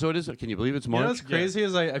 Oh, so it is. Can you believe it's March? You know what's crazy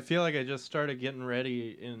is I feel like I just started getting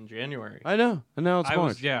ready in January. I know. And now it's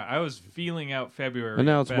March. I was feeling out February. And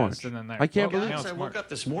now it's best, March. And then I can't believe it. I woke up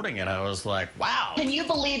this morning and I was like, wow. Can you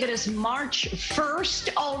believe it is March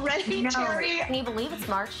 1st already, Terry? Can you believe it's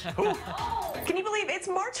March? Can you believe it's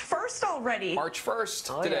March 1st already? March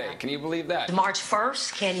 1st today. Yeah. Can you believe that? March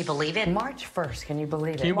 1st, can you believe it? March 1st, can you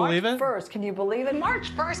believe it? Can you believe it? March 1st, can you believe it?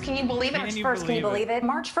 March 1st, can you believe it? March 1st, can you believe it?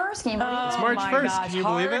 March 1st, can you believe it? It's March 1st. Can you believe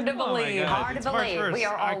it? Hard to believe. Hard to believe. We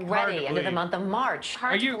are already into the month of March.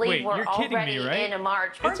 Hard to believe we're you're kidding already me, right? in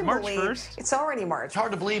March. It's March 1st. It's already March. It's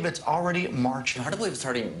hard to believe it's already March. Hard to believe it's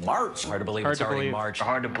already March. Hard to believe it's already March.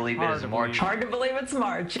 Hard to believe it is March. Hard to believe it's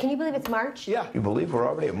March. Can you believe it's March? Yeah. You believe we're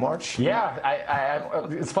already at March? Yeah.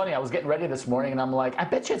 It's funny. I was getting ready this morning and I'm like, I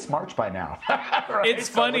bet you it's March by now. Right? It's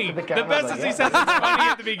So I looked funny. at the The camera, best like, is he says it's funny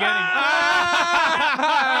at the beginning.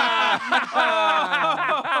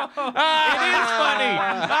 It is funny.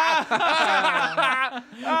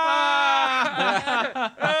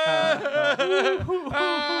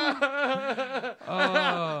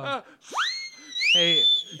 Hey,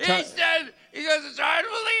 He said, he goes, it's hard to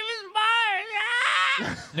believe it's March.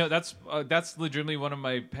 No, that's legitimately one of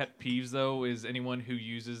my pet peeves, though, is anyone who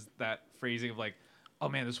uses that phrasing of like, oh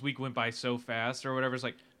man, this week went by so fast or whatever. It's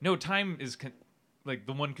like, no, time is like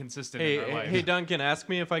the one consistent in our life. Hey, Duncan, ask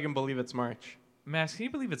me if I can believe it's March. Max, can you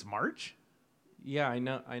believe it's March? Yeah, I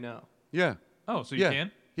know. Yeah. Oh, so you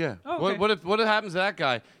can? Yeah. Oh, okay. What if happens to that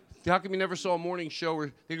guy? How come you never saw a morning show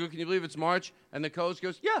where they go, can you believe it's March? And the co-host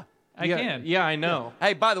goes, yeah. I can. Yeah, I know. Yeah.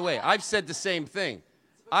 Hey, by the way, I've said the same thing.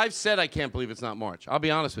 I've said I can't believe it's not March. I'll be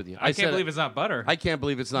honest with you. I can't believe it's not butter. I can't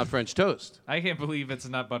believe it's not French toast. I can't believe it's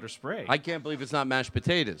not butter spray. I can't believe it's not mashed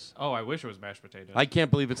potatoes. Oh, I wish it was mashed potatoes. I can't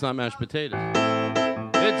believe it's not mashed potatoes.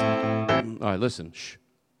 All right, listen. Shh.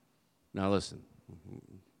 Now listen.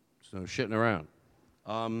 There's no shitting around.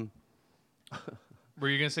 Were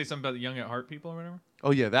you going to say something about the Young at Heart people or whatever?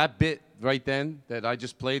 Oh, yeah, that bit right then that I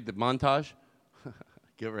just played, the montage.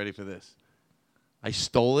 Get ready for this. I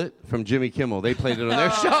stole it from Jimmy Kimmel. They played it on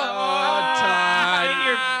their show. In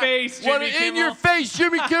your face, Jimmy Kimmel. In your face,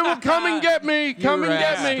 Jimmy Kimmel. Come and get me. Come and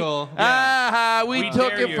get me. Yeah. We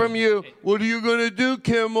took it from you. What are you going to do,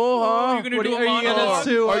 Kimmel? Huh? Are you going to do a monologue?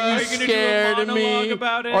 Are you scared of me?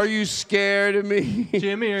 About it? Are you scared of me?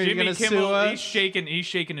 Jimmy, are you going to sue us? He's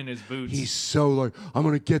shaking in his boots. He's so like, I'm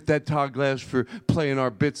going to get that Todd Glass for playing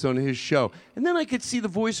our bits on his show. And then I could see the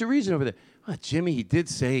voice of reason over there. Oh, Jimmy, he did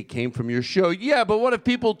say it came from your show. Yeah, but what if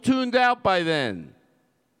people tuned out by then?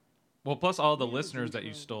 Well, plus all the listeners that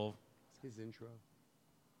you stole. His intro.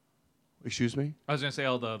 Excuse me? I was going to say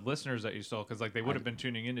all the listeners that you stole, because like they would have been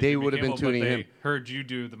tuning in to They Jimmy would have been Kimmel, tuning but they in. heard you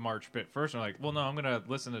do the March bit first, and they're like, well, no, I'm going to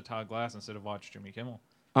listen to Todd Glass instead of watch Jimmy Kimmel.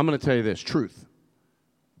 I'm going to tell you this, truth.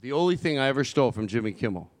 The only thing I ever stole from Jimmy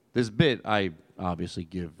Kimmel, this bit I obviously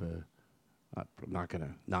give, I'm not going to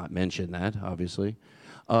not mention that, obviously.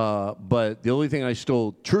 But the only thing I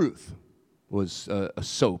stole, truth, was a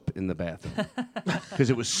soap in the bathroom. Because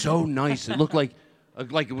it was so nice. It looked like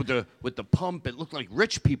with the pump, it looked like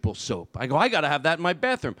rich people's soap. I go, I got to have that in my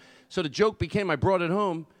bathroom. So the joke became I brought it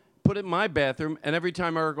home, put it in my bathroom, and every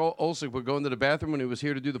time Eric Olsik would go into the bathroom when he was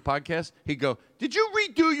here to do the podcast, he'd go, did you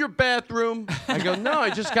redo your bathroom? I go, no, I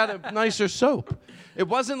just got a nicer soap. It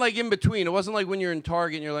wasn't like in between. It wasn't like when you're in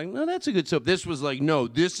Target and you're like, no, that's a good soap. This was like, no,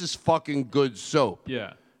 this is fucking good soap.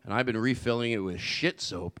 Yeah. And I've been refilling it with shit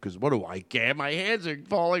soap because what do I care? My hands are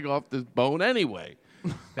falling off this bone anyway.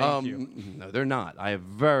 Thank you. No, they're not.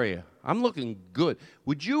 I'm looking good.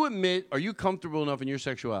 Would you admit, are you comfortable enough in your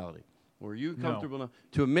sexuality? Or are you comfortable enough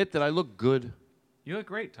to admit that I look good? You look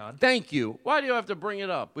great, Todd. Thank you. Why do you have to bring it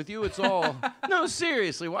up? With you, it's all... No,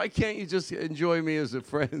 seriously, why can't you just enjoy me as a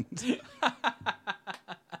friend?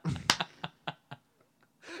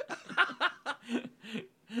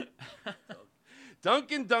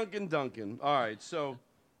 Duncan. All right, so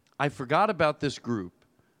I forgot about this group,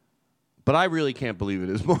 but I really can't believe it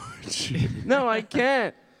is March. No, I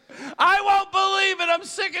can't. I won't believe it. I'm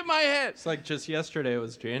sick in my head. It's like just yesterday it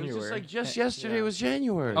was January. It was just like yesterday it was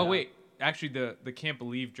January. Oh, wait. Actually, the can't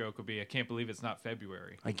believe joke would be, I can't believe it's not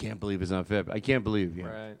February. I can't believe it's not February. I can't believe, yeah.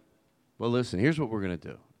 Right. Well, listen, here's what we're going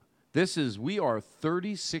to do. We are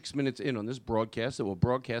 36 minutes in on this broadcast that will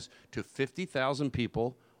broadcast to 50,000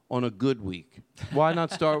 people on a good week. Why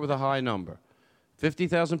not start with a high number?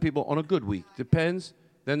 50,000 people on a good week. Depends.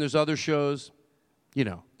 Then there's other shows.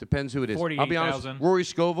 Depends who it is. I'll be honest. 48,000. Rory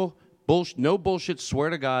Scovel, no bullshit,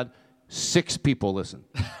 swear to God, 6 people listen.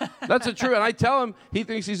 That's the truth. And I tell him he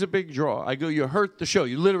thinks he's a big draw. I go, you hurt the show.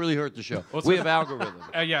 You literally hurt the show. We have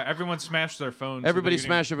algorithms. Yeah, everyone smashed their phones. Everybody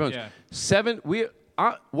smashed their phones. Yeah. 7.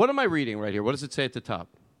 What am I reading right here? What does it say at the top?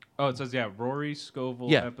 Oh, it says, Rory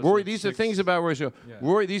Scovel. Yeah, episode Rory. These 6. are things about Rory Scovel. Yeah.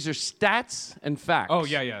 Rory, these are stats and facts. Oh,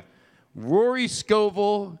 yeah. Rory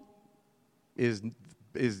Scovel is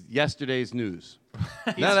yesterday's news.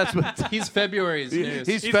 No, that's what he's February's news.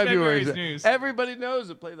 He's February's news. Everybody knows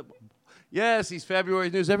it. Play the ball. Yes, he's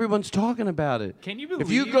February's news. Everyone's talking about it. Can you believe?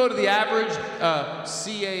 If you go to the average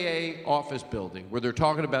CAA office building where they're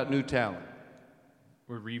talking about new talent,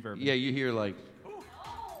 we're reverbing. Yeah, you hear like.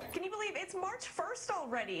 Can you believe it's March 1st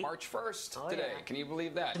already? March 1st today. Can you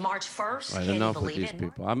believe that? March 1st? Right, Can enough you with believe these it?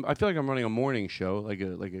 people. I feel like I'm running a morning show, like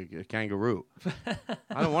a kangaroo.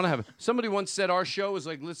 I don't want to have it. Somebody once said our show is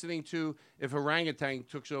like listening to if orangutan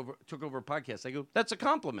took over a podcast. I go, that's a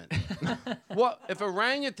compliment. What if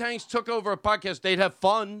orangutans took over a podcast? They'd have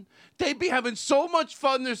fun. They'd be having so much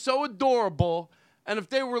fun. They're so adorable. And if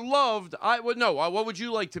they were loved, I would know. What would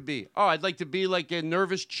you like to be? Oh, I'd like to be like a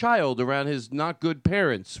nervous child around his not good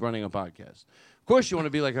parents running a podcast. Of course you want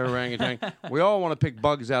to be like an orangutan. We all want to pick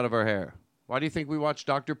bugs out of our hair. Why do you think we watch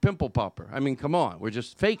Dr. Pimple Popper? I mean, come on. We're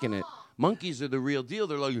just faking it. Monkeys are the real deal.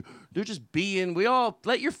 They're just being. We all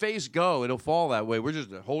let your face go. It'll fall that way. We're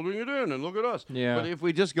just holding it in and look at us. Yeah. But if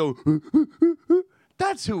we just go,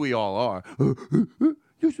 that's who we all are.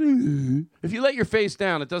 If you let your face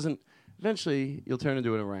down, it doesn't. Eventually, you'll turn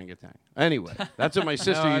into an orangutan. Anyway, that's what my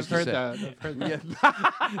sister No, used to say. I've heard that. Yeah.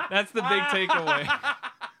 That's the big takeaway.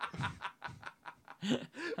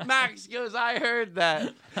 Max goes, I heard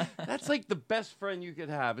that. That's like the best friend you could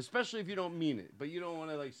have, especially if you don't mean it. But you don't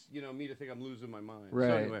want to, me to think I'm losing my mind.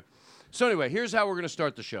 Right. So anyway, here's how we're going to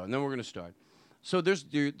start the show, and then we're going to start. So there's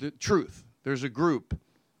the Truth. There's a group,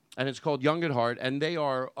 and it's called Young at Heart, and they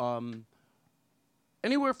are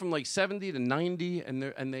anywhere from like 70 to 90,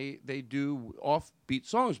 and they do offbeat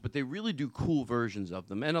songs, but they really do cool versions of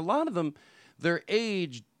them. And a lot of them, their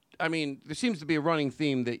age, I mean, there seems to be a running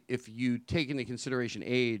theme that if you take into consideration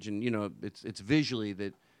age and, it's visually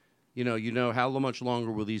that, you know how much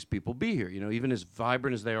longer will these people be here? Even as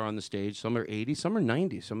vibrant as they are on the stage, some are 80, some are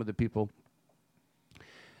 90, some of the people.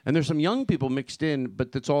 And there's some young people mixed in,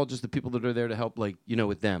 but that's all just the people that are there to help,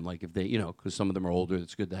 with them. Like if they, because some of them are older,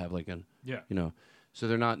 it's good to have so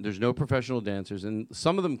there's no professional dancers, and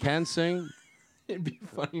some of them can sing. It'd be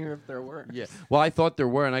funnier if there were. Yeah. Well, I thought there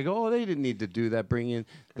were, and I go, they didn't need to do that. Bring in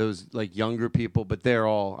those younger people, but they're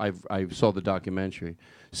all. I saw the documentary,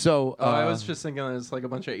 so I was just thinking it's like a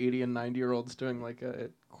bunch of 80 and 90-year-olds doing like a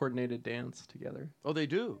coordinated dance together. Oh, they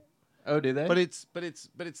do. Oh, do they? But it's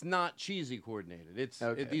not cheesy coordinated.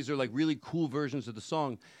 These are like really cool versions of the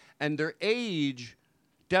song, and their age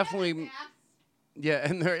definitely. Yeah,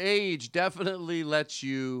 and their age definitely lets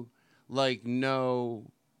you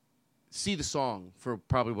see the song for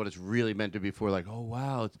probably what it's really meant to be for. Like, oh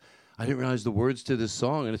wow, I didn't realize the words to this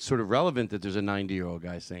song, and it's sort of relevant that there's a 90-year-old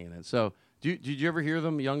guy singing it. So, did you ever hear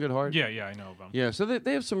them, Young at Heart? Yeah, I know of them. Yeah, so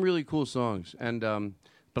they have some really cool songs, and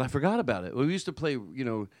but I forgot about it. We used to play,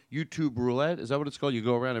 YouTube roulette. Is that what it's called? You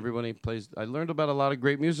go around, everybody plays. I learned about a lot of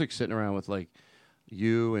great music sitting around with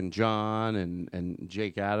you and John and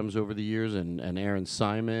Jake Adams over the years, and Aaron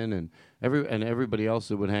Simon and everybody else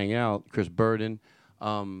that would hang out, Chris Burden,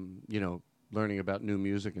 learning about new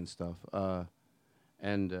music and stuff. So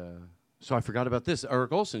I forgot about this.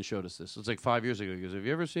 Eric Olson showed us this. It's like 5 years ago. He goes, have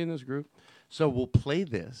you ever seen this group? So we'll play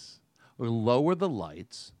this, we'll lower the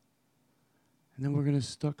lights, and then we're going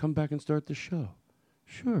to come back and start the show.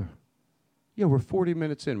 Sure. Yeah, we're 40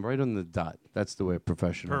 minutes in, right on the dot. That's the way a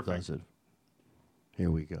professional does it. Here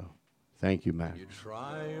we go. Thank you, Matt. You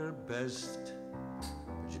try your best,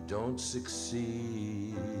 but you don't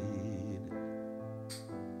succeed.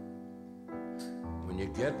 When you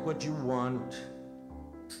get what you want,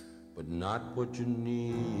 but not what you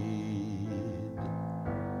need.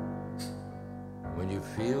 When you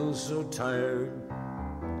feel so tired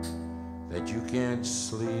that you can't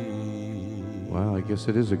sleep. Wow, I guess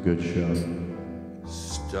it is a good show.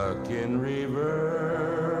 Stuck in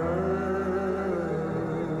reverse.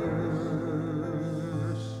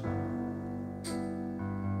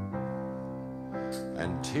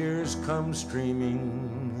 And tears come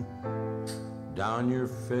streaming down your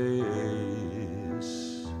face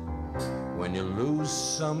when you lose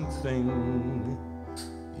something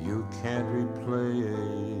you can't replace.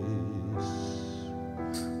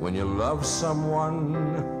 When you love someone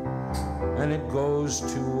and it goes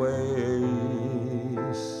to waste.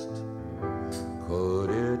 Could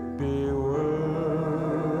it be worse?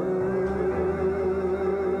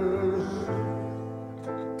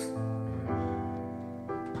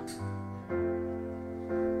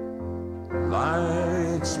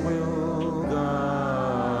 Lights will guide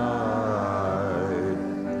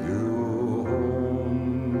you home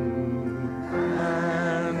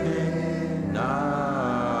and ignite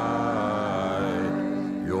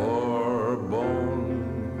your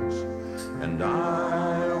bones, and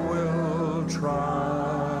I will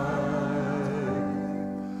try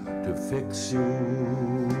to fix you.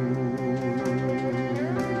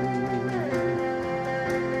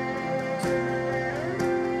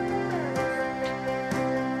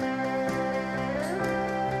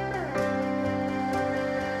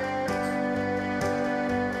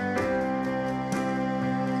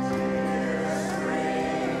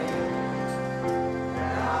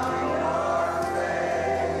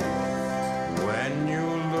 When you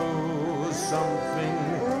lose something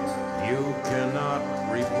you cannot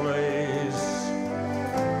replace.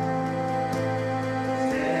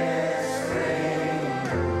 Tears stream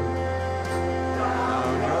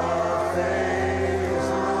down your face.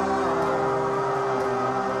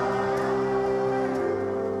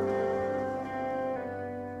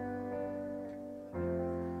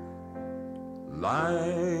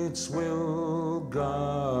 Lights will guide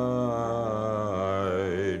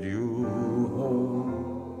you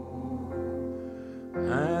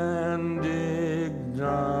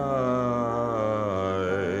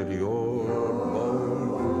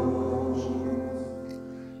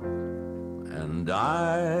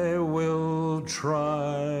I will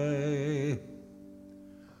try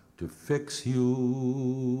to fix you.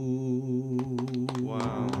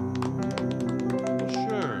 Wow. Well,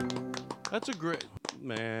 sure. That's a great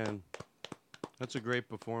man. That's a great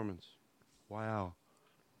performance. Wow.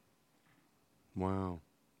 Wow.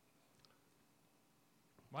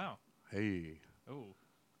 Wow. Hey. Oh.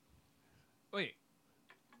 Wait.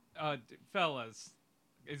 Fellas,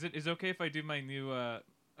 is it okay if I do my new?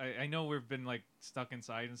 I know we've been like stuck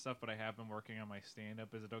inside and stuff, but I have been working on my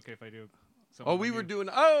stand-up. Is it okay if I do? Oh, we were doing.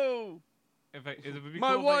 Oh. If I, it would be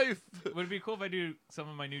My cool wife. Would it be cool if I do some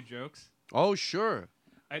of my new jokes? Oh, sure.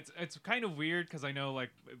 It's kind of weird because I know like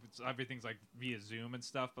everything's like via Zoom and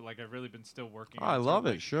stuff, but like I've really been still working. Oh, I on love sort of, it.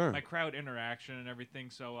 like, Sure. My crowd interaction and everything.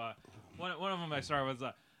 So one of them I started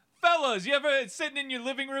was fellas, you ever sitting in your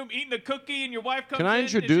living room eating a cookie and your wife comes in? Can I and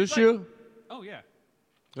she's introduce like, you? Oh yeah.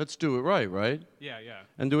 Let's do it right? Yeah, yeah.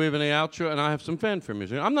 And do we have any outro? And I have some fanfare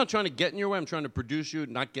music. I'm not trying to get in your way. I'm trying to produce you,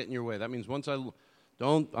 not get in your way. That means once I'm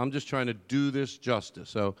just trying to do this justice.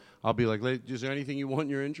 So I'll be like, is there anything you want in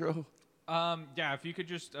your intro? Yeah, if you could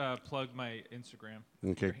just plug my Instagram.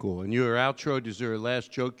 Okay, cool. And your outro, is there a last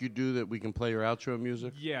joke you do that we can play your outro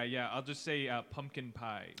music? Yeah. I'll just say pumpkin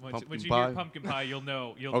pie. Once you pie? hear pumpkin pie, you'll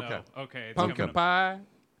know. Okay. Know. Okay. It's Pumpkin coming up. pie.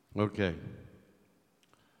 Okay.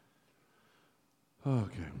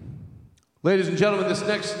 Okay. Ladies and gentlemen, this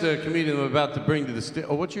next comedian I'm about to bring to the stage.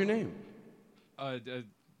 Oh, what's your name?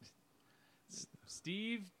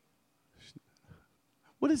 Steve.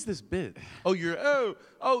 What is this bit? Oh, you're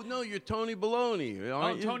you're Tony Baloney.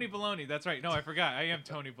 Oh, Tony Baloney. That's right. No, I forgot. I am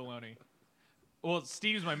Tony Baloney. Well,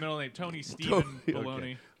 Steve's my middle name. Tony Steven Baloney.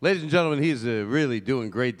 Okay. Ladies and gentlemen, he's really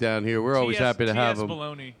doing great down here. We're always happy to have him.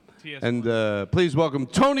 Baloney. And please welcome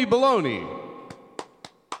Tony Baloney.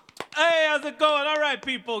 Hey, how's it going? All right,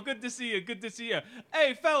 people. Good to see you.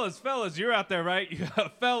 Hey, fellas, you're out there, right?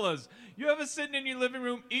 Fellas, you ever sitting in your living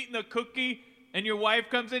room eating a cookie and your wife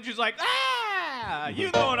comes in, she's like, ah, you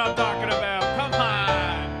know what I'm talking about. Come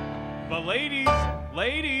on. But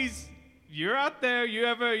ladies, you're out there. You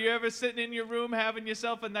ever sitting in your room having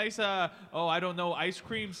yourself a nice, ice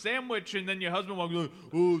cream sandwich, and then your husband walks like,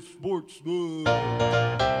 oh, sports.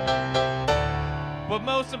 But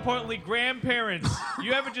most importantly, grandparents,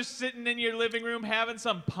 you ever just sitting in your living room having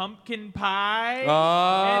some pumpkin pie?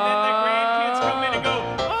 And then the grandkids come in and go,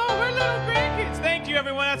 oh, we're little grandkids. Thank you,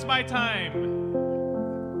 everyone. That's my time.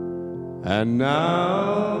 And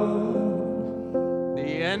now the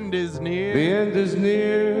end is near. The end is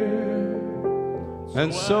near.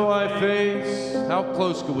 And so I face. How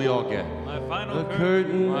close could we all get? My final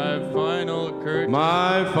curtain. My final curtain.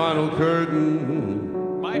 My final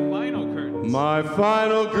curtain. My final curtain. My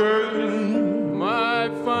final curtain. My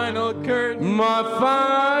final curtain. My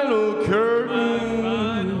final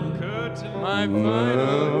curtain. My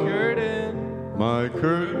final curtain. My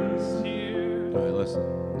curtain's here. All right, listen.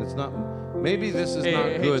 It's not. Maybe this is not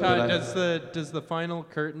Hey, good. Todd, but does the final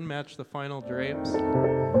curtain match the final drapes?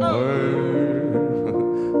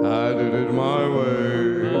 I did it my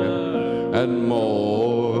way, and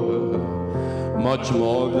more, much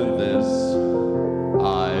more than this.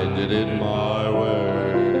 I did it my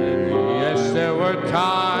way. Yes, there were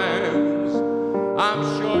times, I'm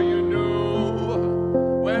sure you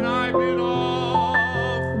knew, when I bit off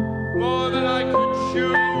more than I could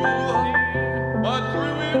chew. But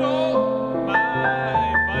through it all,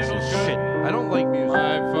 my final shit. I don't like music.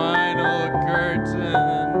 My final curtain.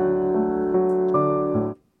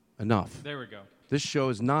 Enough. There we go. This show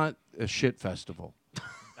is not a shit festival.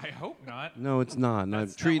 I hope not. No, it's not. And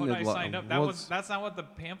I'm treating That's it not what I signed up. well, That's not what the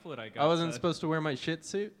pamphlet I got I wasn't said. supposed to wear my shit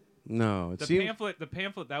suit? No, The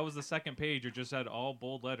pamphlet, that was the second page. It just had all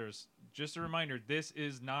bold letters. Just a reminder, this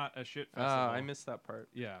is not a shit festival. I missed that part.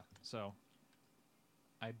 Yeah, so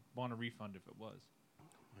I want a refund if it was. Oh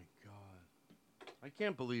my God, I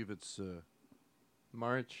can't believe it's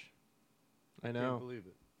March. I know. Can't believe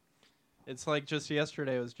it. It's like just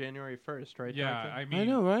yesterday. It was January 1st, right? Yeah, Duncan? I mean, I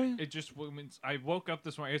know, right? It just I woke up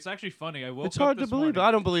this morning. It's actually funny. I woke It's up hard this to believe. morning.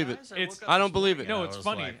 I don't believe it. I don't believe it. No, it's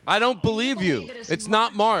funny. I don't believe you. It's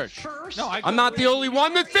not March. No, I'm not the only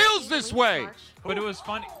one that feels this way. But it was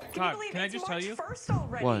funny. Todd, can I just tell you?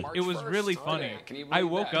 What? It was really funny. I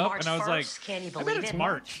woke up and I was like, I bet it's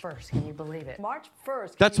March. March 1st, can you believe it? March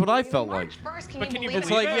 1st. That's what I felt like. But can you It's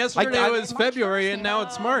believe like it? yesterday was February and now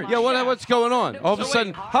it's March. Yeah, what's going on? All of a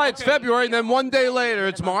sudden, hi, it's February, and then one day later,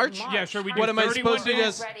 it's March. Yeah, sure. We do What am I 31 supposed to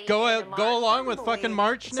days? just go along with fucking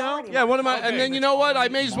March now? Yeah, what am I? And then you know what? I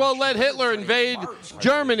may as well let Hitler invade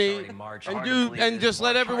Germany and just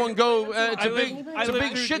let everyone go. It's a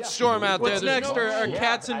big shitstorm out there. What's next? Are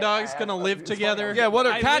cats and dogs gonna live together? Yeah, what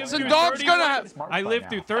are I cats lived and through dogs 31 gonna have? I lived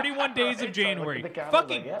through 31 days of January.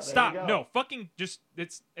 Fucking stop. No, fucking just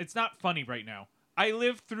it's not funny right now. I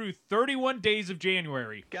lived through 31 days of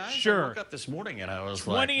January. Guys, sure. I woke up this morning and I was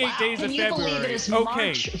 28 like, days Can of you believe February. it is Okay,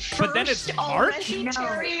 March but then it's 1st March. already,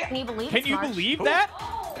 Terry? Can you believe Can it's you March? believe that?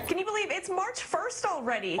 Can you believe it's March 1st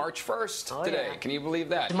already? March 1st today. Can you believe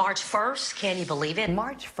that? March 1st, can you believe it?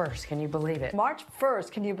 March 1st, can you believe it? March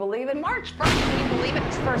 1st, can you believe it? March 1st, can you believe it?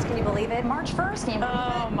 March 1st, can you believe it? March 1st, can you believe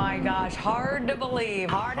it? Oh my gosh, hard to believe.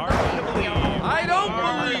 Hard to believe. I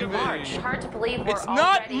don't believe March. it. Hard to believe It's we're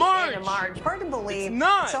not already March. into March. Hard to believe. It's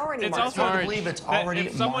not. It's already It's March. also hard to believe it's already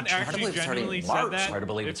if someone March. Hard to actually believe it's already genuinely March. said that, Hard to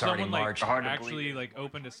believe if it's already someone like March. Hard to believe actually like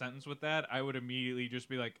opened a sentence with that, I would immediately just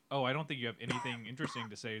be like, "Oh, I don't think you have anything interesting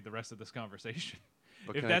to say the rest of this conversation."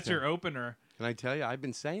 But If can I that's tell- your opener, Can I tell you? I've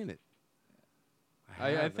been saying it. I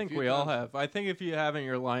have a think few we all times. have. I think if you haven't,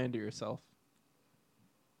 you're lying to yourself.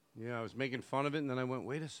 Yeah, I was making fun of it, and then I went,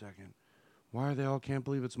 wait a second. Why are they all can't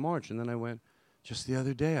believe it's March? And then I went, just the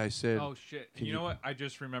other day I said, oh shit! Can You know what? I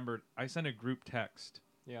just remembered. I sent a group text.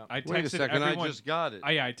 Yeah. I texted Wait a second, everyone. I just got it.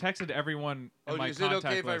 Yeah, I texted everyone. Oh, in my is it okay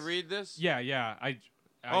contact if I list. read this? Yeah.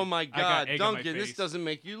 Oh my I got God, egg on my Duncan, this face. doesn't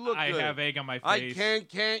make you look I good. have egg on my I face. can't,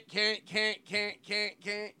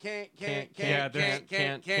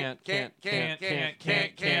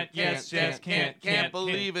 yes, can't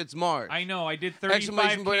believe it's March. I know, I did 35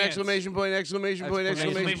 Exclamation point, can'ts. exclamation point, exclamation point,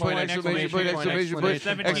 exclamation point, exclamation point, exclamation point,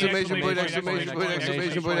 exclamation exclamation point, exclamation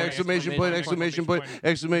point, exclamation point, exclamation point,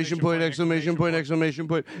 exclamation point, exclamation point, exclamation point, exclamation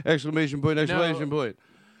point, exclamation point, exclamation point.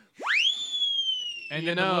 And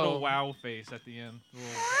then a little wow face at the end.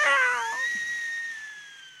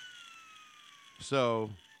 So,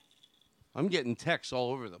 I'm getting texts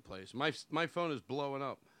all over the place. My phone is blowing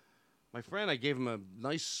up. My friend, I gave him a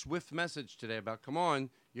nice, swift message today about, come on,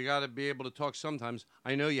 you got to be able to talk sometimes.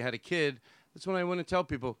 I know you had a kid. That's when I want to tell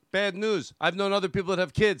people, bad news. I've known other people that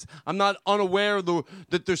have kids. I'm not unaware of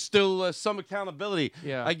that there's still some accountability.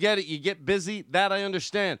 Yeah. I get it. You get busy. That I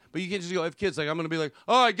understand. But you can't just go, I have kids. Like, I'm going to be like,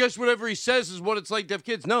 oh, I guess whatever he says is what it's like to have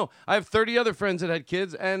kids. No, I have 30 other friends that had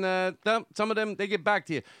kids, and some of them, they get back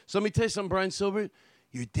to you. So let me tell you something, Brian Silbert.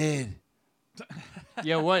 You're dead.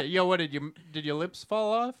 What did your lips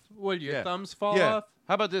fall off? What did your thumbs fall off?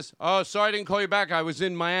 How about this? Oh, sorry I didn't call you back. I was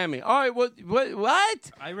in Miami. All right, what?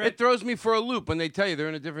 It throws me for a loop when they tell you they're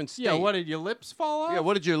in a different state. Yeah, what did your lips fall off? Yeah,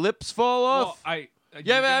 what did your lips fall off? Well,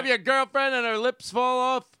 you ever have your girlfriend and her lips fall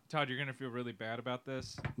off? Todd, you're gonna feel really bad about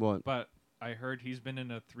this. What? But I heard he's been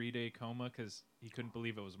in a 3-day coma because he couldn't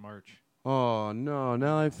believe it was March. Oh no!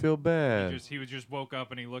 Now I feel bad. He was just woke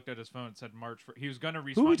up and he looked at his phone and said March. He was gonna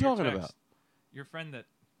respond. Who are we to your talking text. about? Your friend that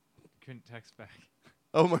couldn't text back.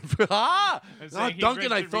 Oh my! I'm saying he Duncan,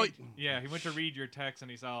 went I to thought. he went to read your text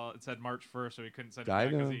and he saw it said March 1st, so he couldn't send it I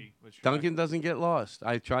back because know. he was shocked. Duncan doesn't get lost.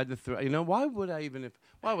 I tried to throw. You know, why would I even if?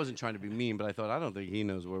 Well, I wasn't trying to be mean, but I thought I don't think he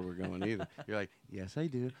knows where we're going either. You're like, yes, I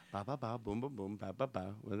do. Ba ba ba, boom boom boom, ba ba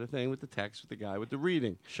ba. With the thing with the text with the guy with the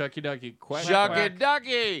reading. Shucky ducky quack. Shucky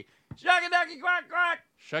ducky. Shucky ducky quack quack.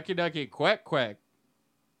 Shucky ducky quack quack.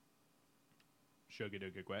 Shucky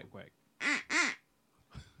ducky quack quack.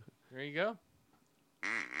 There you go.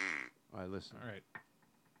 All right, listen. All right.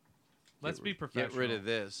 Let's be professional. Get rid of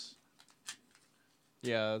this.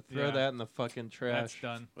 Yeah, throw that in the fucking trash. That's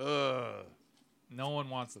done. Ugh. No one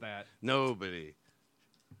wants that. Nobody.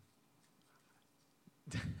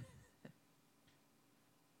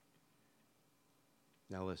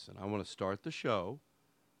 Now listen, I want to start the show.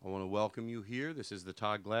 I want to welcome you here. This is the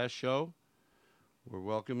Todd Glass Show. We're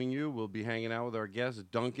welcoming you. We'll be hanging out with our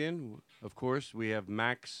guest, Duncan. Of course, we have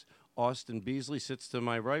Max Austin Beasley sits to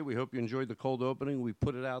my right. We hope you enjoyed the cold opening. We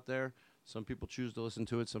put it out there. Some people choose to listen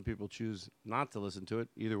to it. Some people choose not to listen to it.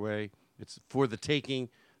 Either way, it's for the taking.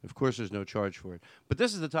 Of course, there's no charge for it. But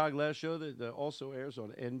this is the Todd Glass Show that also airs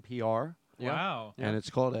on NPR. Yeah. Wow. And it's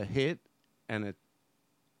called A Hit and a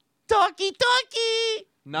Talkie Talkie.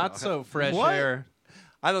 Not so fresh What? air.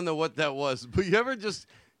 I don't know what that was, but you ever just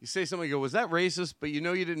you say something, you go, was that racist? But you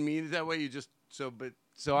know you didn't mean it that way. You just so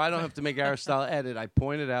I don't have to make our style edit. I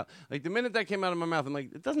pointed out like the minute that came out of my mouth, I'm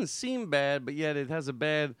like, it doesn't seem bad, but yet it has a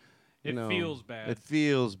bad. It feels bad. It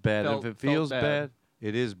feels bad. Felt- If it felt feels bad. bad,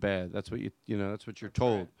 it is bad. That's what that's what you're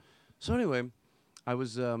told. right. So anyway, I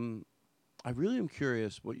was I really am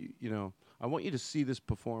curious what I want you to see this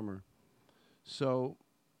performer. So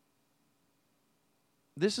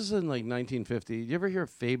this is in like 1950. You ever hear of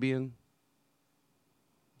Fabian?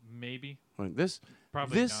 Maybe. Right. This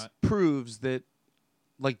Probably not. proves that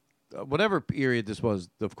like whatever period this was,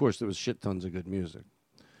 of course there was shit tons of good music.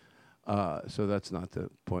 So that's not the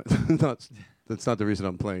point. That's That's not the reason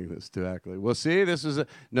I'm playing this to act like. Well, see, this was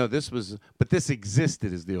but this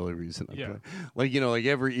existed is the only reason I'm playing. Like, like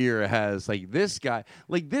every era has this guy.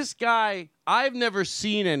 Like this guy, I've never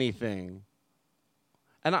seen anything.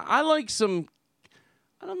 And I like some,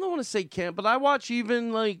 I don't want to say camp, but I watch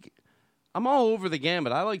even I'm all over the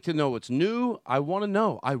gamut. I like to know what's new. I want to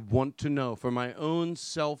know. I want to know for my own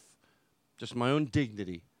self, just my own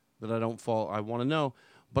dignity that I don't fall. I want to know.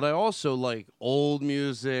 But I also like old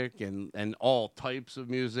music and all types of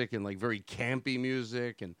music and very campy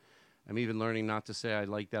music. And I'm even learning not to say I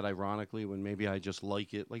like that ironically when maybe I just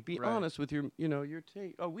like it. Like, be honest with your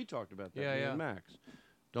take. Oh, we talked about that. Yeah. Max.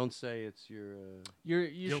 Don't say it's your...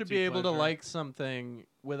 You should be able to like something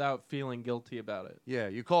without feeling guilty about it. Yeah,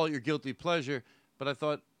 you call it your guilty pleasure. But I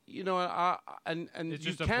thought, and it's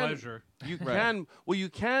just a pleasure. You can you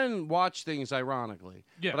can watch things ironically.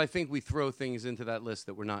 Yeah. But I think we throw things into that list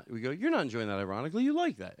that we're not. We go, you're not enjoying that ironically. You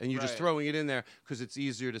like that, and you're just throwing it in there because it's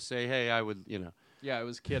easier to say, hey, I would, Yeah, I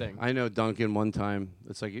was kidding. I know Duncan one time.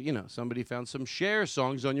 It's like somebody found some Cher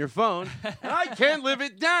songs on your phone, and I can't live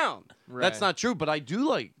it down. Right. That's not true, but I do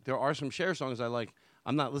like. There are some Cher songs I like.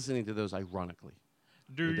 I'm not listening to those ironically.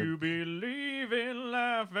 Do you believe in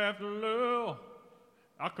life after love?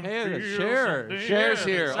 I can feel Cher. something Cher's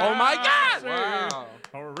here. Oh my God! Wow.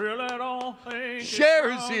 I really don't think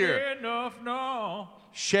Cher is here. Enough now.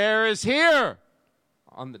 Cher is here.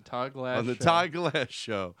 On the Todd Glass show. On the Todd Glass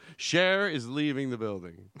show. Cher is leaving the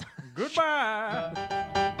building. Goodbye.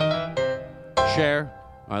 Cher.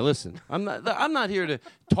 All right, listen. I'm not here to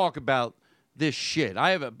talk about this shit.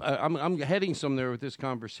 I'm heading somewhere with this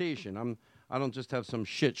conversation. I don't just have some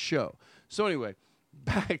shit show. So anyway,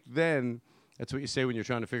 back then, that's what you say when you're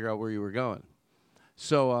trying to figure out where you were going.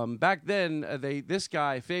 So back then, this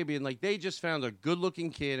guy Fabian, they just found a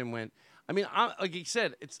good-looking kid and went. I mean, like he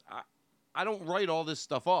said, I don't write all this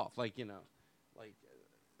stuff off.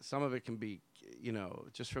 Some of it can be,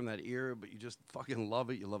 just from that era, but you just fucking love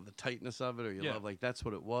it. You love the tightness of it, or you love that's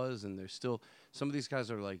what it was. And there's still some of these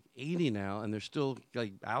guys are 80 now, and they're still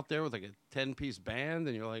out there with a 10-piece band,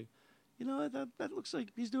 and you're like, that looks like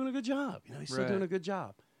he's doing a good job. He's still doing a good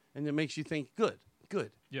job, and it makes you think good.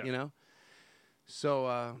 Yeah.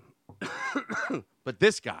 So, but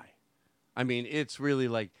this guy, I mean, it's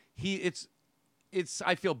really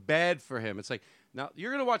I feel bad for him. It's like, now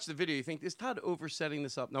you're going to watch the video. You think, is Todd oversetting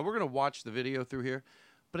this up? Now we're going to watch the video through here,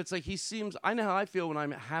 but it's like he seems, I know how I feel when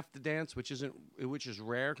I have to dance, which is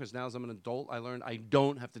rare because now as I'm an adult, I learned I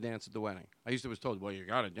don't have to dance at the wedding. I used to was told, well, you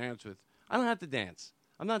got to dance with. I don't have to dance.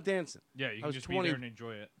 I'm not dancing. Yeah, you can just be there and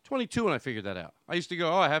enjoy it. 22 when I figured that out. I used to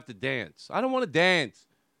go, I have to dance. I don't want to dance.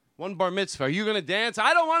 One bar mitzvah. Are you going to dance?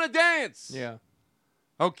 I don't want to dance. Yeah.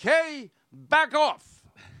 Okay, back off.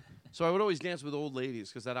 So I would always dance with old ladies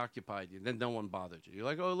because that occupied you. Then no one bothered you. You're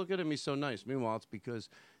like, oh, look at him. He's so nice. Meanwhile, it's because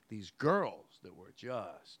these girls that were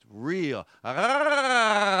just real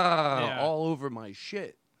all over my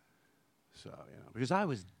shit. So, because I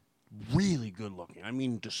was really good looking. I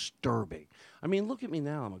mean, disturbing. I mean, look at me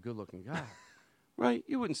now. I'm a good looking guy. Right?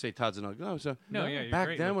 You wouldn't say Todd's an ugly guy. So no, yeah, you're back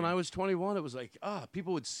great then looking. when I was 21, it was like,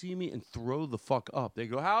 people would see me and throw the fuck up. They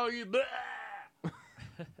go, how are you?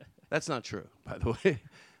 That's not true, by the way.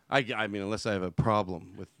 I mean, unless I have a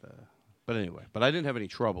problem with, but anyway. But I didn't have any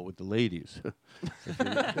trouble with the ladies,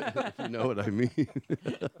 if you know what I mean.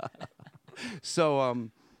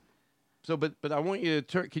 But I want you to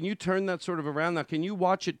turn. Can you turn that sort of around now? Can you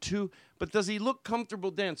watch it too? But does he look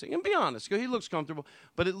comfortable dancing? And be honest, he looks comfortable.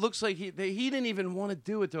 But it looks like he didn't even want to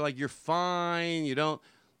do it. They're like, you're fine.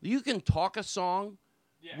 You can talk a song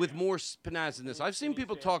with more panache than this. I've seen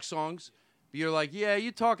people talk songs. But you're like, yeah,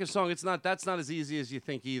 you talk a song. That's not as easy as you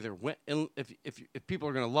think either. If people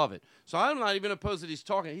are gonna love it. So I'm not even opposed that he's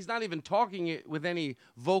talking. He's not even talking it with any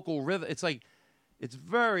vocal rhythm. It's like. It's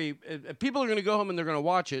very people are going to go home and they're going to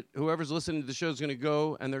watch it. Whoever's listening to the show is going to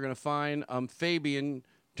go and they're going to find Fabian,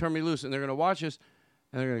 Turn Me Loose, and they're going to watch this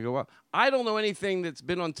and they're going to go, wow. I don't know anything that's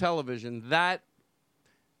been on television that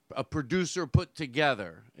a producer put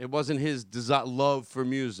together. It wasn't his love for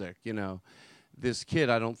music, This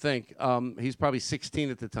kid, I don't think. He's probably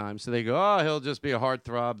 16 at the time, so they go, oh, he'll just be a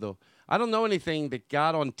heartthrob, though. I don't know anything that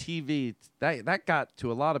got on TV. That got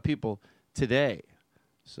to a lot of people today.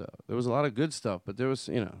 So there was a lot of good stuff, but there was,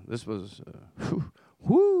 this was,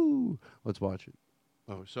 whoo. Let's watch it.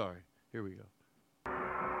 Oh, sorry. Here we go.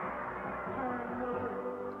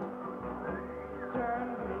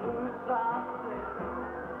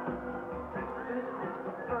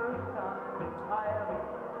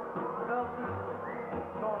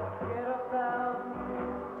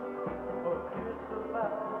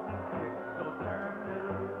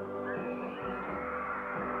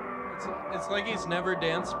 It's like he's never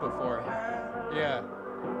danced before. Yeah.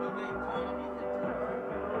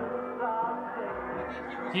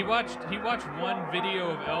 He watched one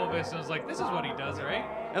video of Elvis and was like, this is what he does, right?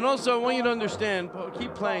 And also, I want you to understand,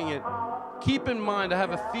 keep playing it. Keep in mind, I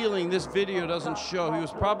have a feeling this video doesn't show. He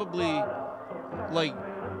was probably, like,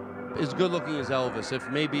 as good looking as Elvis, if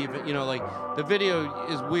maybe even, like, the video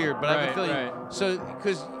is weird, but I have a feeling. Right. So,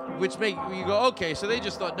 which make you go, okay, so they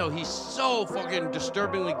just thought, no, he's so fucking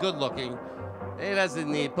disturbingly good looking. It doesn't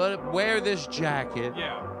need, but wear this jacket.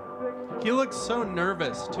 Yeah. He looks so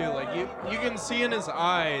nervous, too. Like, you can see in his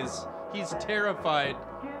eyes, he's terrified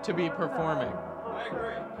to be performing. I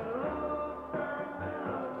agree.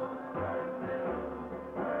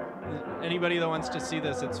 Anybody that wants to see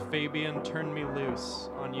this, it's Fabian Turn Me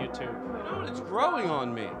Loose on YouTube. You know what? It's growing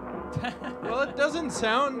on me. Well, it doesn't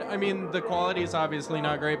sound, I mean, the quality is obviously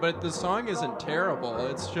not great, but the song isn't terrible.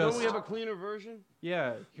 It's just... Don't we have a cleaner version?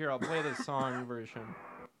 Yeah, here, I'll play the song version.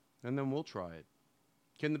 And then we'll try it.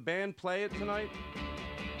 Can the band play it tonight?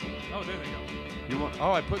 Oh, there they go.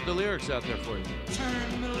 I put the lyrics out there for you.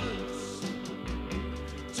 Turn me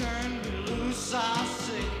loose, I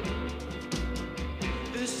say.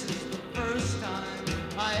 This is the first time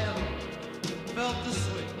I ever felt this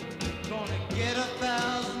way. Gonna get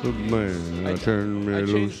 1,000. Man, I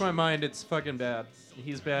loose. changed my mind. It's fucking bad.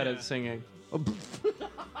 He's bad at singing.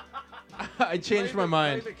 I changed my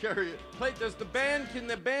mind. Can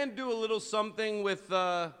the band do a little something with?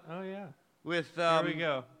 Oh yeah. With here we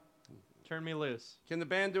go. Turn Me Loose. Can the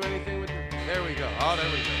band do anything with it? There we go. Oh,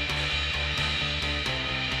 there we go.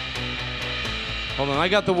 Hold on, I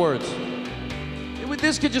got the words.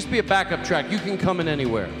 This could just be a backup track. You can come in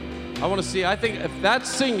anywhere. I want to see. I think if that's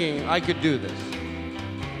singing, I could do this.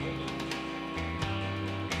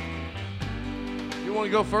 You want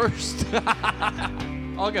to go first?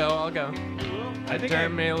 I'll go.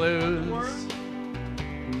 Turn me loose.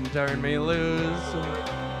 Turn me loose.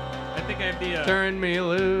 I think I have the... Turn me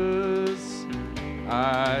loose.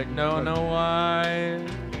 I don't know why.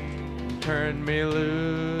 Turn me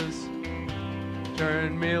loose.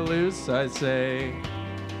 Turn me loose, I say.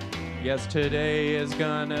 Yes, today is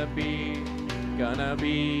gonna be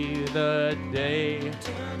the day.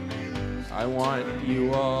 I want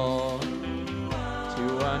you all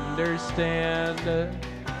to understand.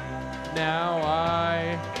 Now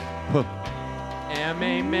I am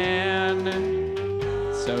a man.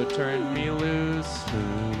 So turn me loose.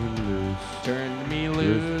 Turn me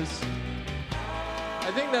loose.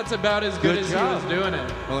 I think that's about as good as he was doing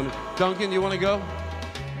it. Well, Duncan, you want to go?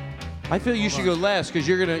 I feel you should go last because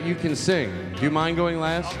you can sing. Do you mind going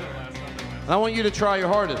last? I want you to try your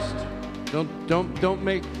hardest. Don't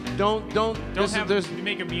make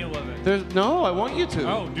a meal of it. No, I want you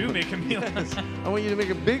to. Oh, do make a meal of it. I want you to make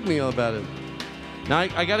a big meal about it. Now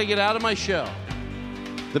I got to get out of my shell.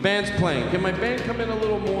 The band's playing. Can my band come in a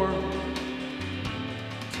little more?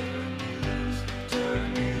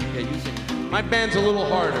 Yeah, you can. My band's a little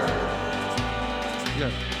harder.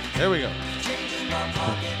 Yeah, there we go.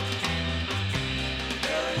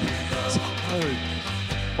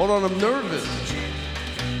 Hold on, I'm nervous.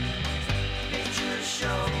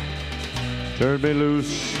 Turn me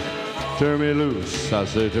loose, turn me loose. I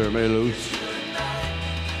say turn me loose.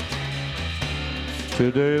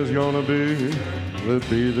 Today is gonna be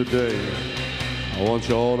the day. I want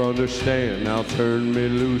you all to understand. Now turn me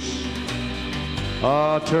loose.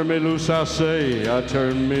 Turn me loose, I say.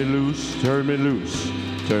 Turn me loose, turn me loose,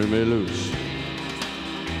 turn me loose.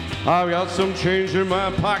 I've got some change in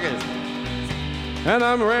my pocket, and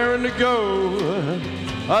I'm raring to go.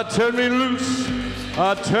 Turn me loose,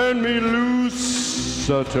 turn me loose,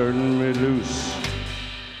 turn me loose.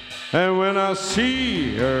 And when I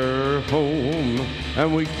see her home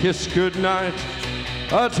and we kiss goodnight,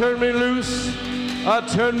 turn me loose,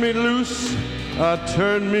 turn me loose,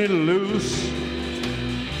 turn me loose.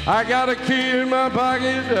 I got a key in my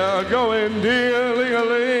pocket, going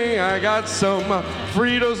ding-a-ling-a-ling. I got some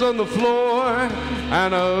Fritos on the floor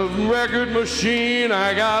and a record machine.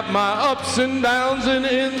 I got my ups and downs and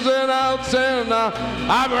ins and outs, and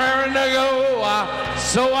I'm raring to go.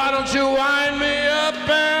 So why don't you wind me up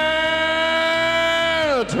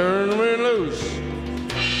and turn me loose?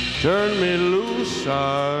 Turn me loose,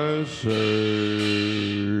 I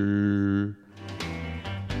say.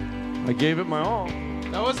 I gave it my all.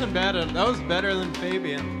 That wasn't bad. That was better than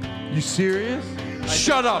Fabian. You serious?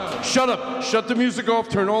 Shut up! Shut up! Shut the music off.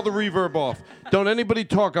 Turn all the reverb off. Don't anybody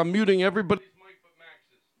talk. I'm muting everybody's mic but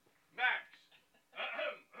Max's. Max!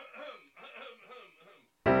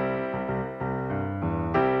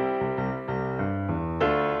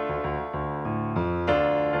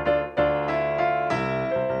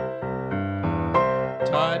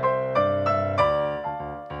 Todd,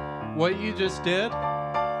 what you just did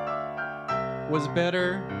was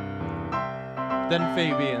better than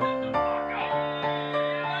Fabian.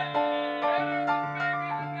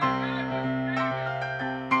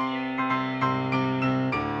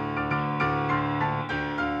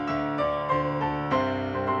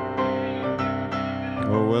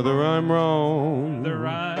 Or whether I'm wrong,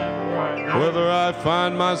 whether I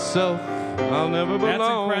find myself, I'll never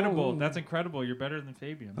belong. That's incredible. That's incredible. You're better than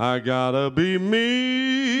Fabian. I gotta be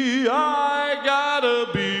me. I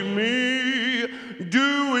gotta be me.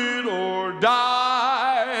 Do it or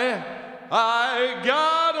die. I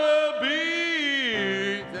gotta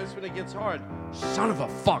be. That's when it gets hard. Son of a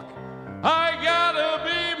fuck. I gotta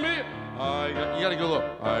be me. You gotta go low.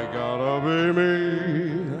 I gotta be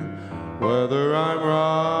me. Whether I'm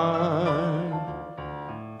right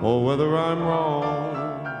or whether I'm wrong.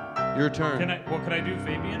 Your turn. Can I do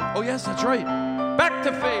Fabian? Oh, yes, that's right. Back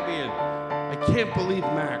to Fabian. I can't believe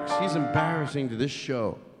Max. He's embarrassing to this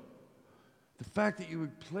show. The fact that you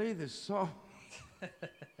would play this song.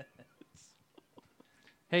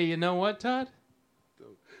 Hey, you know what, Todd?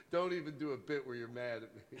 Don't even do a bit where you're mad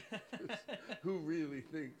at me. Who really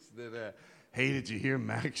thinks that, hey, did you hear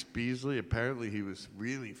Max Beasley? Apparently he was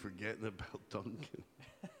really forgetting about Duncan.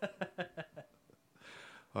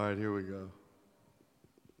 All right, here we go.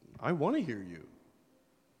 I want to hear you.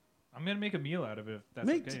 I'm going to make a meal out of it, if that's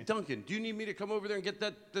okay. Duncan, do you need me to come over there and get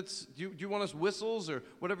that? Do you want us whistles or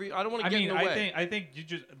whatever? I don't want to get in the way. I think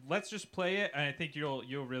let's just play it, and I think you'll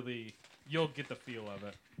get the feel of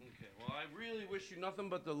it. Okay. Well, I really wish you nothing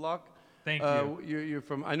but the luck. Thank you.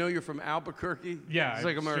 I know you're from Albuquerque. Yeah. It's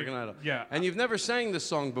like American Idol. Yeah. And you've never sang this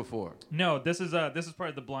song before. No, this is part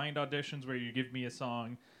of the blind auditions where you give me a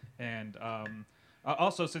song, and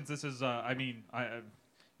also since this is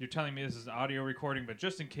you're telling me this is an audio recording, but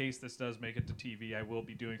just in case this does make it to TV, I will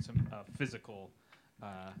be doing some physical.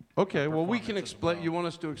 Okay, well, we can explain. Well. You want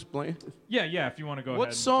us to explain? Yeah, if you want to go ahead.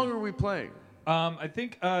 What song are we playing? I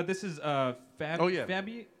think this is Fabian.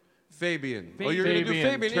 Oh, you're going to do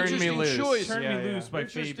Fabian. Turn Me Loose. Choice. Turn Me Loose by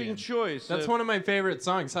Interesting Fabian. choice. That's one of my favorite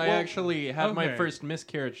songs. I actually had my first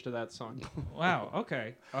miscarriage to that song. Wow,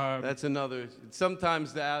 okay. That's another.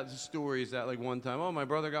 Sometimes the stories that, like one time, oh, my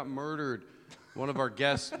brother got murdered. One of our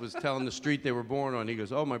guests was telling the street they were born on. He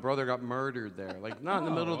goes, oh, my brother got murdered there. Like, not in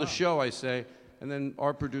the middle of the show, I say. And then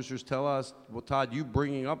our producers tell us, well, Todd, you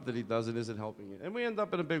bringing up that he does it isn't helping it. And we end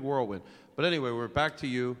up in a big whirlwind. But anyway, we're back to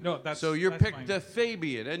you. No, that's So you're picked fine.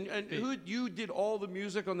 Fabian. And who you did all the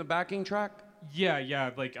music on the backing track?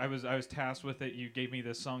 Yeah. Like I was tasked with it. You gave me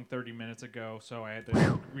this song 30 minutes ago, so I had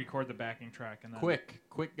to record the backing track. And then Quick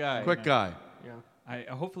guy. Quick guy. Yeah.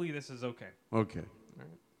 Hopefully this is okay. Okay.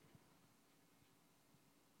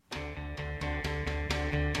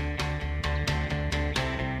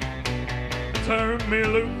 Turn me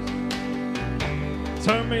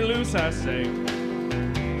loose, I say.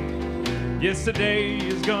 Yes, today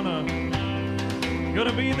is gonna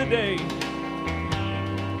be the day.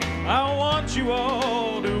 I want you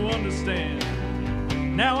all to understand.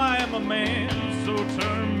 Now I am a man, so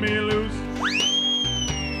turn me loose.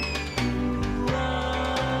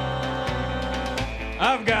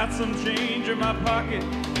 I've got some change in my pocket,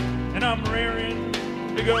 and I'm raring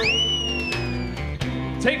to go.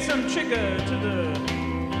 Take some chicka to the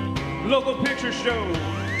local picture show.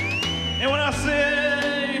 And when I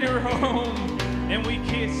send her home and we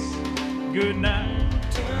kiss goodnight,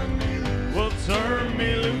 well, turn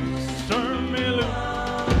me loose, turn me loose.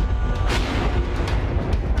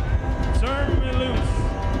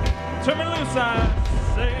 Turn me loose, I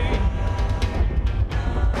say.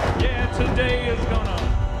 Yeah, today is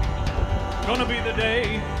gonna be the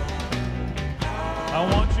day. I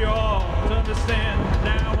want you all to understand,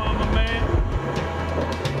 now I'm a man.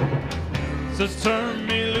 So turn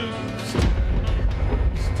me loose.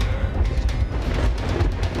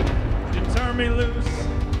 You turn me loose.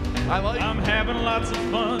 I'm having lots of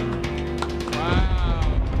fun. Wow.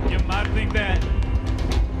 You might think that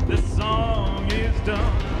this song is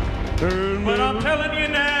done. But I'm telling you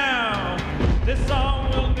now, this song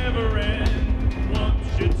will never end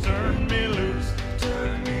once you turn me loose.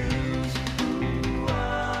 Turn me loose.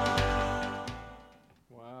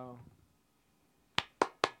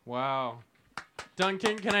 Wow.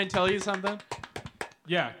 Duncan, can I tell you something?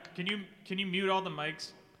 Yeah. Can you mute all the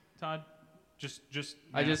mics, Todd? Just.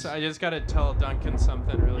 I just gotta tell Duncan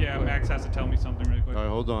something really quick. Yeah, Max has to tell me something really quick. All right,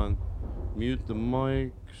 hold on. Mute the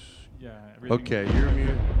mics. Yeah. Okay, you're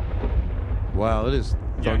mute. Wow, it is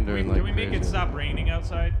thundering like Can we make crazy. it stop raining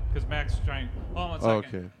outside? Because Max is trying. Hold on 1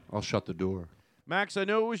 second. Okay, I'll shut the door. Max, I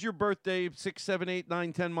know it was your birthday 6, 7, 8,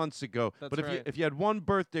 9, 10 months ago. That's but right. if you had one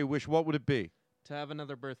birthday wish, what would it be? To have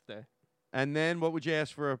another birthday. And then what would you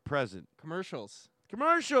ask for a present? Commercials.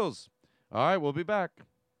 Commercials. All right, we'll be back.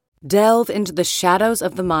 Delve into the shadows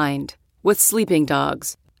of the mind with Sleeping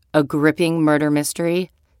Dogs, a gripping murder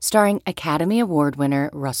mystery starring Academy Award winner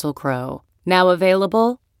Russell Crowe. Now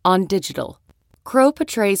available on digital. Crowe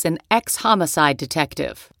portrays an ex-homicide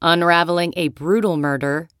detective unraveling a brutal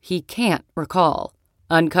murder he can't recall.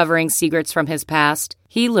 Uncovering secrets from his past,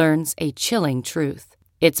 he learns a chilling truth.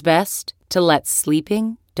 It's best to let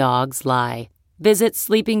sleeping dogs lie. Visit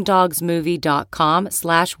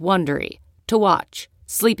sleepingdogsmovie.com/Wondery to watch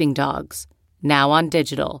Sleeping Dogs, now on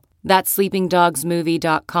digital. That's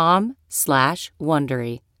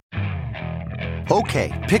sleepingdogsmovie.com/Wondery.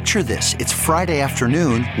 Okay, picture this. It's Friday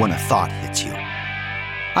afternoon when a thought hits you.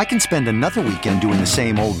 I can spend another weekend doing the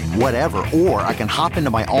same old whatever, or I can hop into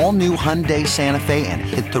my all-new Hyundai Santa Fe and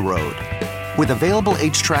hit the road. With available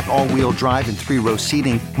H-Track all-wheel drive and 3-row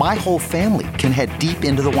seating, my whole family can head deep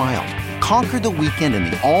into the wild. Conquer the weekend in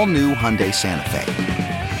the all-new Hyundai Santa Fe.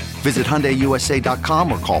 Visit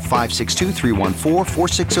HyundaiUSA.com or call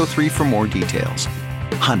 562-314-4603 for more details.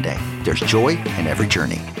 Hyundai, there's joy in every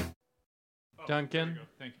journey. Duncan.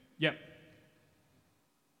 Thank you. Yep.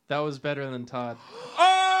 That was better than Todd.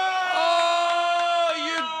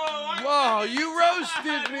 Whoa, you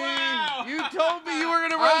roasted me. Wow. You told me you were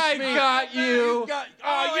going to roast me. I got you.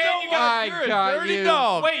 I got you.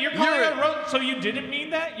 Dog. Wait, you're calling it a roast? So you didn't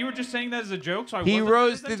mean that? You were just saying that as a joke? So He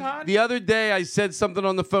roasted. The other day, I said something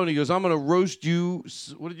on the phone. He goes, I'm going to roast you.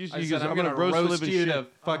 What did you say? I He said, goes, I'm going to roast you to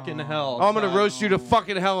fucking hell. I'm going to roast you to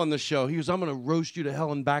fucking hell on the show. He goes, I'm going to roast you to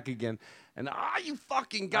hell and back again. And you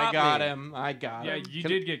fucking got me. I got him. Yeah, you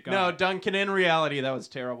did get got. No, Duncan, in reality, that was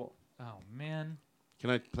terrible. Oh, man. Can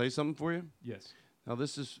I play something for you? Yes. Now,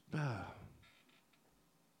 this is...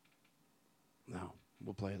 No,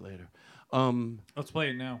 we'll play it later. Let's play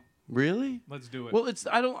it now. Really? Let's do it. Well,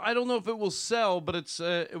 I don't know if it will sell, but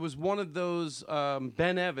it was one of those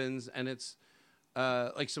Ben Evans, and it's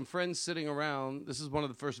like some friends sitting around. This is one of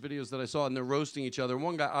the first videos that I saw, and they're roasting each other.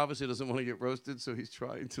 One guy obviously doesn't want to get roasted, so he's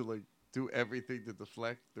trying to like do everything to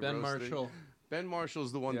deflect the Ben roasting. Marshall. Ben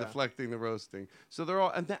Marshall's the one deflecting the roasting. So they're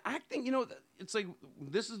all, and the acting, it's like,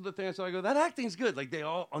 this is the thing I saw. I go, that acting's good. Like, they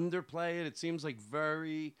all underplay it. It seems like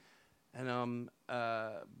very, and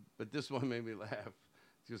but this one made me laugh,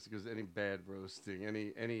 just because any bad roasting,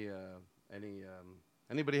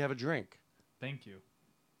 anybody have a drink? Thank you.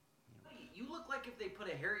 You look like if they put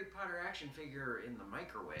a Harry Potter action figure in the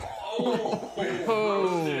microwave.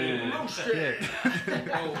 Roasted.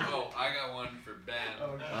 I got one for Ben.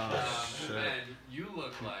 Ben, you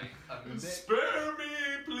look like a spare me,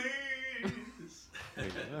 please.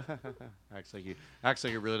 Acts like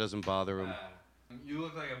it really doesn't bother him. You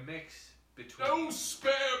look like a mix between. Don't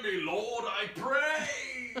spare me, Lord, I pray.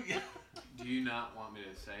 Do you not want me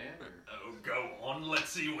to say it? Or? Oh, go on. Let's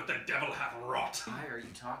see what the devil hath wrought. Why are you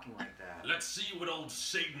talking like that? Let's see what old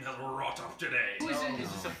Satan hath wrought up today. Is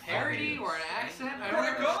this a parody or an accent?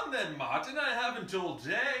 Crack on then, Martin. I haven't all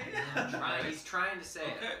day. He's trying to say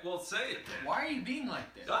it. Okay, well, say it then. Why are you being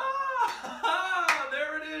like this?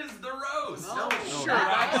 There it is, the roast. No,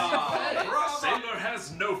 Sailor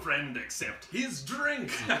has no friend except his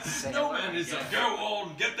drink. No man is a go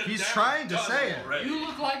on, get the He's damn trying to done say it. already. You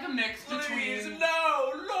look like a mix Please, between.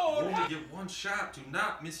 no, Lord. Only get one shot. Do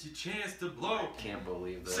not miss your chance to blow. Can't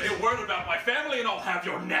believe this. Say a word about my family and I'll have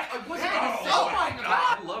your neck. Oh my God.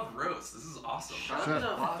 I love roast. This is awesome. Shut the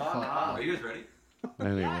fuck up. Are you guys ready?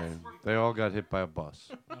 Anyway, they all got hit by a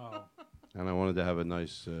bus. Oh. And I wanted to have a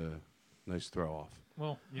nice throw off.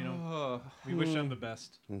 Well, we wish them the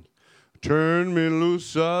best. Turn me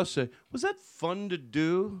loose, I say. Was that fun to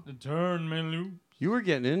do? Turn me loose. You were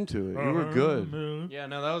getting into it. You were good. Yeah,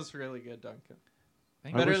 no, that was really good, Duncan.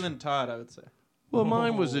 Thank Better you. than Todd, I would say. Well,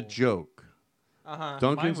 mine was a joke.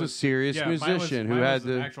 Duncan's a serious musician who had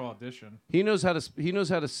an actual audition. He knows how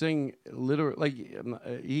to sing. Literally,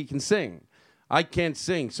 like he can sing. I can't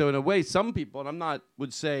sing. So in a way, some people, and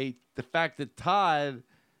would say the fact that Todd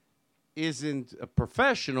isn't a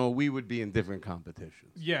professional, we would be in different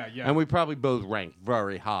competitions. Yeah. And we probably both ranked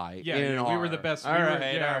very high. Yeah, we were the best. We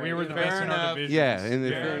were the best in our divisions. Yeah, in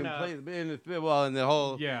the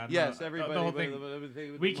whole. Yeah, yes, everybody. The whole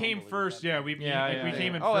thing. We came first. Yeah, we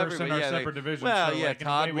came in first in our separate divisions. Well, so yeah, like,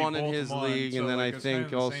 Todd in a way, won in his league, and then I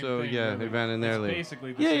think also, they ran in their league.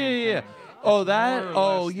 Basically, the yeah. same thing. Oh, that? More or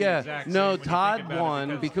Oh, less the yeah. exact No, same when you Todd think about it,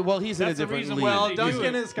 won because well, he's in a that's the different reason league. why Well, they Duncan do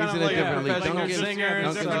it. is kind He's of in a like different a league. professional Duncan- singer.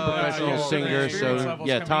 Duncan's a so, professional yeah, singer, so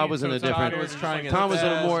yeah, Todd was in a different. Todd was trying his Tom was in a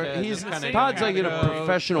best more. to He's just kinda Todd's like in a go.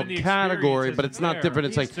 professional When the category, experience but it's isn't not there. different.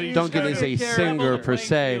 It's like So you Duncan just is a gotta singer level per the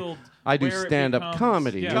se. playing I do field stand-up where it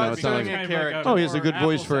comedy. becomes- You know, yeah, it's not it's like, kind of like oh, he has a good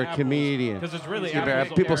voice apples for a to apples. comedian. 'Cause it's really Yeah, apples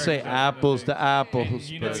to people say oranges, apples to apples.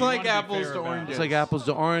 you know, but- It's you like wanna be apples fair to about it. oranges. It's like apples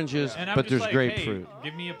to oranges, And I'm but just there's like, grapefruit. Hey,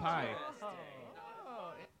 give me a pie.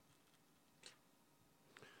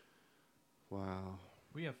 Wow.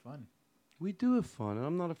 We have fun. We do have fun, and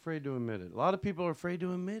I'm not afraid to admit it. A lot of people are afraid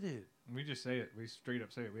to admit it. We just say it. We straight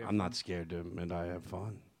up say it. We have I'm fun. not scared to admit I have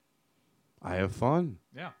fun. I have fun.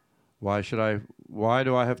 Yeah. Why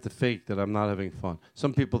do I have to fake that I'm not having fun?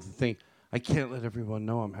 Some people think I can't let everyone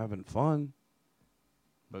know I'm having fun,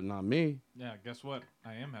 but not me. Yeah, guess what?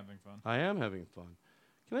 I am having fun. I am having fun.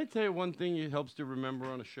 Can I tell you one thing it helps to remember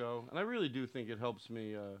on a show? And I really do think it helps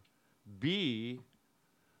me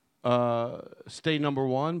stay number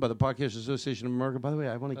one by the Podcast Association of America. By the way,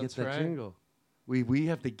 I want to get That's that right. jingle. We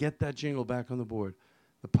have to get that jingle back on the board.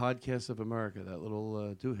 The Podcast of America, that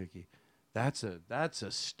little doohickey. That's a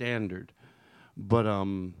standard. But Well,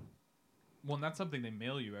 and that's something they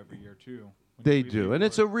mail you every year too. when they you leave do, the and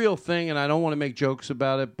it's a real thing. And I don't want to make jokes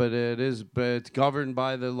about it, but it is. But it's governed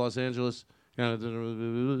by the Los Angeles. Yes, the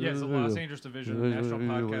Los Angeles Division of the National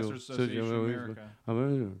Podcasters Association of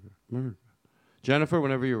America. Jennifer,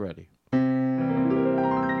 whenever you're ready.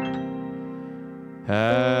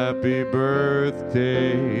 Happy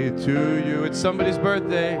birthday to you. It's somebody's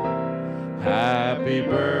birthday. Happy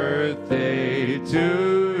birthday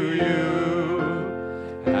to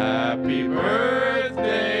you. Happy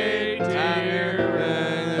birthday, dear.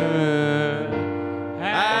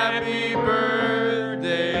 Happy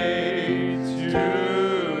birthday to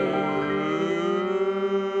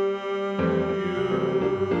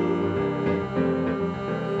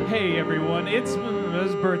you. Hey everyone, it's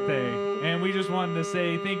his birthday, and we just wanted to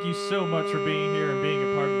say thank you so much for being here and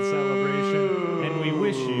being a part of the celebration, and we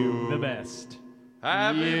wish you the best.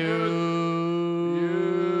 Happy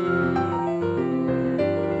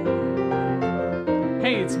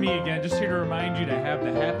Hey, it's me again, just here to remind you to have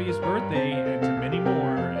the happiest birthday and to many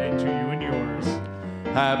more, and to you and yours.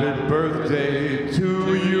 Happy birthday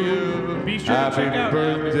to you. Be sure to Happy check out.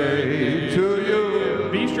 birthday to you.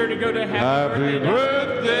 Be sure to go to Happy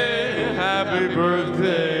birthday. Happy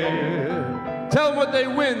birthday. Tell them what they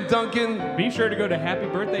win, Duncan. Be sure to go to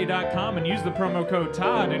happybirthday.com and use the promo code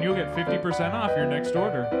Todd, and you'll get 50% off your next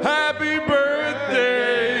order. Happy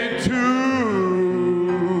birthday to you.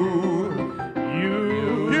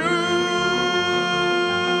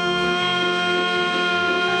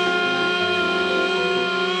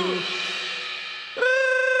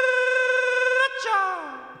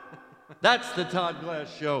 That's the Todd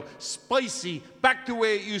Glass Show. Spicy, back to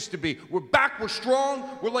where it used to be. We're back, we're strong,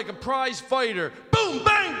 we're like a prize fighter. Boom,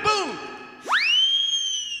 bang, boom!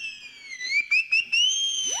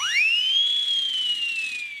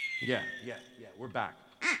 Yeah, we're back.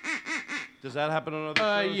 Does that happen on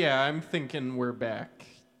other shows? Yeah, I'm thinking we're back.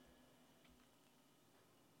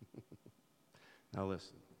 Now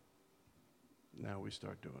listen. Now we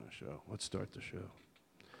start doing a show. Let's start the show.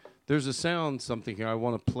 There's a sound something here I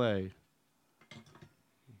want to play.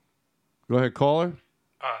 Go ahead, caller.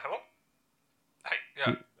 Hello? Hi,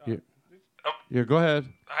 yeah. Yeah, go ahead.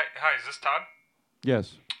 Hi, is this Todd?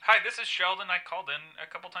 Yes. Hi, this is Sheldon. I called in a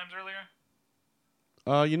couple times earlier.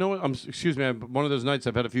 You know what? Excuse me. One of those nights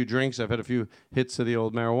I've had a few drinks. I've had a few hits of the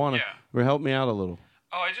old marijuana. Yeah. Will help me out a little.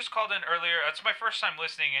 Oh, I just called in earlier. It's my first time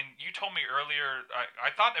listening, and you told me earlier. I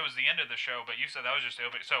thought it was the end of the show, but you said that was just the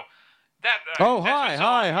opening. So that. Oh, that's hi, been so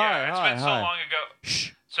hi, long, hi, yeah, It's hi, been so hi. long ago.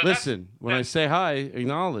 Shh. So Listen, when I say hi,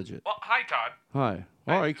 acknowledge it. Well, hi, Todd. Hi.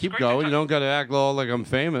 All right, keep great to going. talk- You don't got to act all like I'm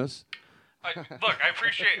famous. Look, I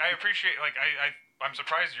appreciate. Like, I'm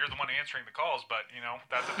surprised you're the one answering the calls, but you know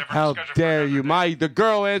that's a different How discussion. dare you? The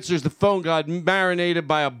girl answers the phone got marinated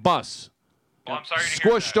by a bus. Well, I'm sorry to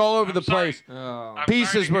hear Squished all over the place.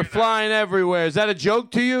 Pieces were flying everywhere. Is that a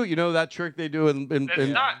joke to you? You know that trick they do in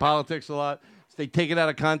not. politics a lot? They take it out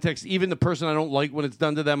of context. Even the person I don't like when it's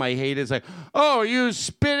done to them, I hate it. It's like, oh, are you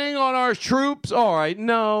spitting on our troops? All right.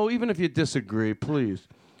 No, even if you disagree, please.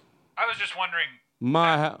 I was just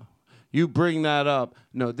wondering. You bring that up.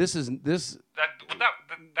 No, this.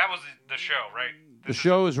 That was the show, right? The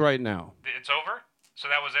show is right now. It's over. So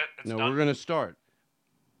that was it. It's No, done. we're going to start.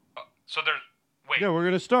 So there's. Wait. Yeah, we're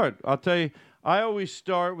going to start. I'll tell you, I always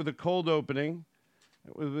start with a cold opening.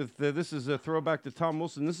 This is a throwback to Tom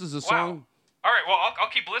Wilson. This is a song. All right. Well, I'll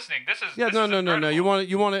keep listening. This is. Yeah, this no. is incredible. You want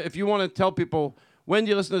to if you want to tell people when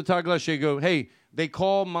you listen to the Todd Glass Show, you go, hey, they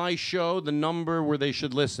call my show the number where they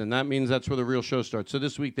should listen. That means that's where the real show starts. So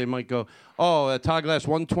this week they might go, oh, Todd Glass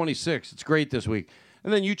 126. It's great this week.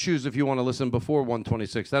 And then you choose if you want to listen before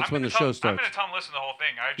 126. That's when the show starts. I'm going to tell them listen to the whole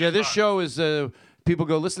thing. This show is, people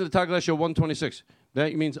go, listen to the Todd Glass Show 126.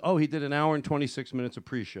 That means, oh, he did an hour and 26 minutes of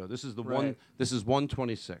pre-show. This is this is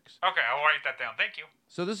 126. Okay, I'll write that down. Thank you.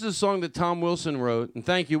 So this is a song that Tom Wilson wrote. And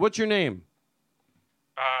thank you. What's your name?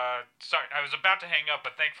 Sorry, I was about to hang up,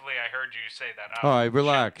 but thankfully I heard you say that. All right,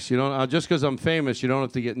 relax. You don't just because I'm famous, you don't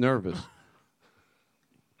have to get nervous.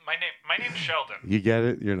 My name's Sheldon. You get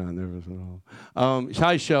it? You're not nervous at all.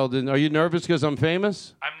 Hi, Sheldon. Are you nervous because I'm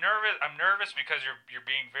famous? I'm nervous because you're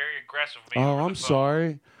being very aggressive with me. Oh, I'm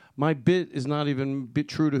sorry. My bit is not even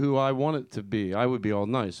true to who I want it to be. I would be all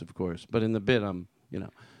nice, of course, but in the bit, I'm.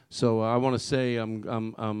 So I want to say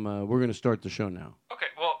we're going to start the show now. Okay.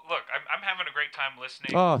 Well, look, I'm having a great time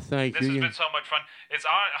listening. Oh, thank you. This has been so much fun. It's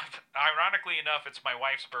ironically enough, it's my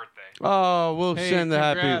wife's birthday. Oh, we'll send the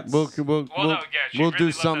happy. We'll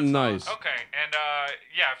do something nice. Okay, and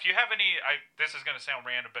if you have any, this is gonna sound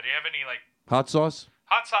random, but do you have any like hot sauce?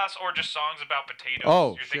 Hot sauce or just songs about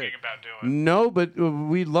potatoes you're thinking about doing? No, but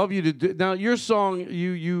we'd love you to do. Now, your song,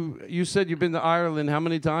 you said you've been to Ireland how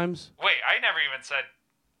many times? Wait, I never even said.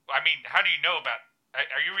 I mean, how do you know about?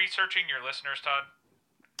 Are you researching your listeners, Todd?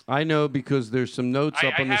 I know because there's some notes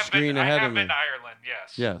up on the screen ahead of me. I have been to Ireland,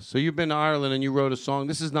 yes. Yeah, so you've been to Ireland and you wrote a song.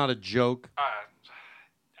 This is not a joke.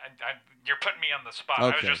 You're putting me on the spot. Okay.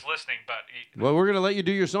 I was just listening, but... Well, we're going to let you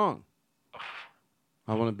do your song.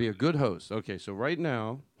 I want to be a good host. Okay, so right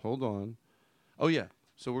now, hold on. Oh, yeah.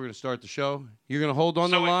 So we're going to start the show. You're going to hold on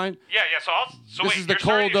the line? Yeah, so this is the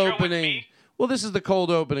cold opening. Well, this is the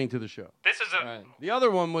cold opening to the show. This is The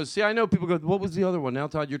other one was, I know people go, what was the other one? Now,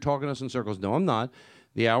 Todd, you're talking us in circles. No, I'm not.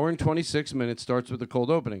 The hour and 26 minutes starts with the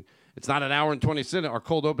cold opening. It's not an hour and 26. Our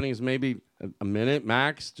cold opening is maybe a minute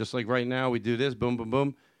max, just like right now we do this, boom, boom,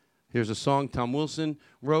 boom. Here's a song Tom Wilson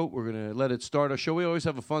wrote. We're going to let it start our show. We always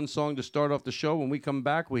have a fun song to start off the show. When we come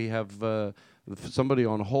back, we have somebody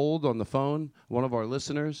on hold on the phone, one of our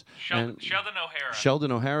listeners. Sheldon O'Hara.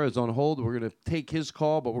 Sheldon O'Hara is on hold. We're going to take his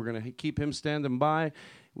call, but we're going to keep him standing by.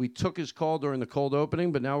 We took his call during the cold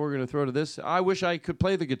opening, but now we're going to throw to this. I wish I could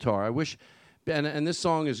play the guitar. I wish... And this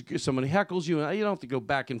song is somebody heckles you, and you don't have to go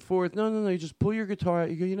back and forth. No. You just pull your guitar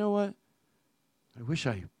out. You go, you know what? I wish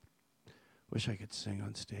I could sing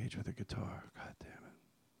on stage with a guitar. God damn it.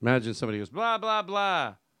 Imagine somebody goes, blah, blah,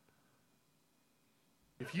 blah.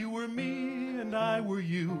 If you were me and I were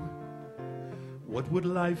you, what would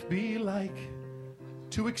life be like?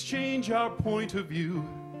 To exchange our point of view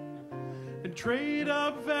and trade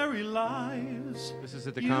our very lives. This is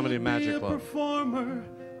at the Comedy and Magic Club. You'd be a performer,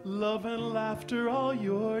 love and laughter all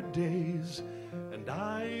your days. And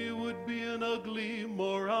I would be an ugly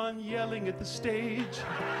moron yelling at the stage.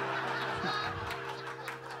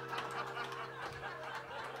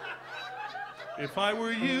 If I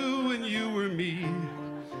were you and you were me,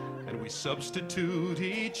 and we substitute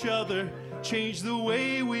each other, change the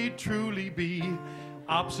way we truly be,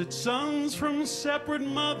 opposite sons from separate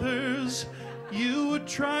mothers, you would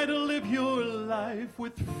try to live your life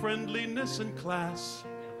with friendliness and class.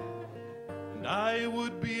 And I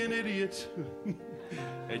would be an idiot,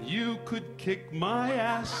 and you could kick my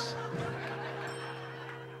ass.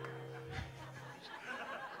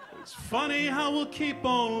 It's funny how we'll keep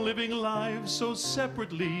on living lives so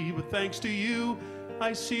separately, but thanks to you,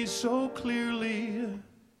 I see so clearly.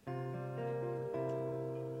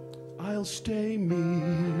 I'll stay me.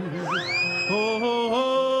 Oh,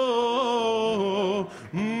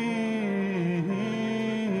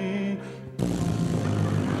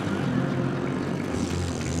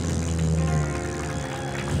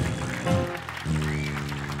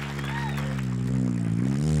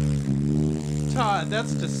 Todd,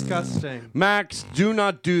 that's disgusting. Max, do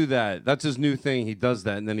not do that. That's his new thing. He does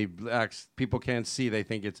that, and then he acts. People can't see. They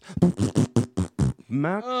think it's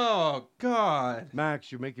Max. Oh God,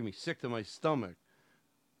 Max, you're making me sick to my stomach.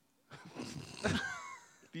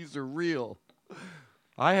 These are real.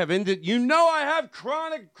 I have ended. You know I have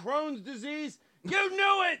chronic Crohn's disease. You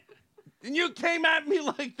knew it, and you came at me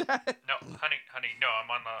like that. No, honey, no. I'm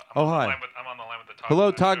on the. Hi. I'm on the line with the Todd. Hello,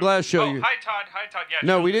 Glass Todd Glass Show. Oh, hi, Todd. Yeah.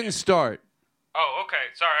 No, we didn't start. Oh, okay.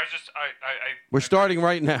 Sorry, I was just We're starting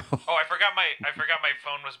right now. Oh, I forgot my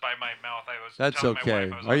phone was by my mouth. I was. That's telling okay.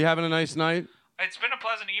 My wife Are you having a nice night? It's been a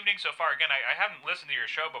pleasant evening so far. Again, I haven't listened to your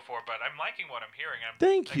show before, but I'm liking what I'm hearing.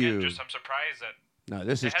 Thank you. I'm surprised that No,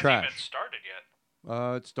 this is it trash. hasn't even started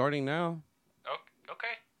yet. It's starting now.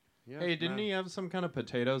 Okay. Yeah, Hey, didn't man. he have some kind of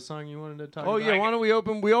potato song you wanted to talk Oh about? yeah, why don't we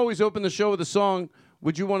open? We always open the show with a song.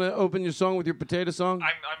 Would you want to open your song with your potato song?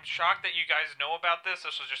 I'm shocked that you guys know about this.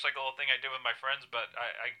 This was just like a little thing I did with my friends, but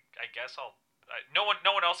I guess no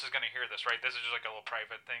one else is gonna hear this, right? This is just like a little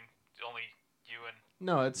private thing. Only you and.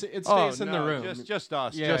 No, it stays in the room. Just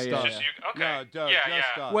us. Yeah, just yeah, us. yeah. Just you. Okay. No, Doug, yeah.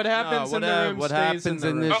 just us. What happens in the room What stays happens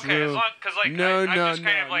in the room. this Okay, as room? long because like No, I'm no, just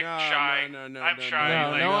kind no, of like no, shy. no, no, I'm no, shy. no,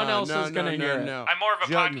 like, no one else is no, gonna no, hear it. no. I'm more of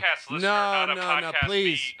a podcast listener, not a podcast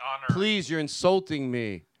please, beat honor. please, you're insulting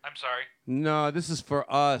me. I'm sorry. No, this is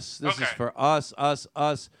for us. This is Okay. for us.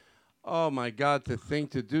 Oh my God, to think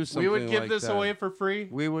to do something We would give like this that. away for free.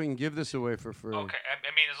 We wouldn't give this away for free. Okay,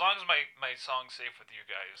 I mean, as long as my song's safe with you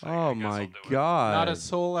guys. Oh I guess I'll my do it. God! Not a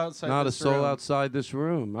soul outside. Not this a soul room. outside this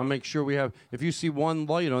room. I'll make sure we have. If you see one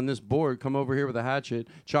light on this board, come over here with a hatchet,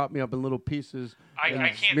 chop me up in little pieces, and I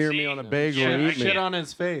can't smear see. me on a bagel Yeah, and I eat me. Shit on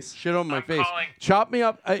his face. Shit on my I'm face. calling- Chop me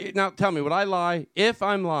up. Now tell me, would I lie? If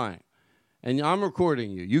I'm lying, and I'm recording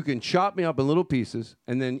you, you can chop me up in little pieces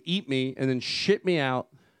and then eat me and then shit me out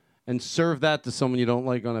and serve that to someone you don't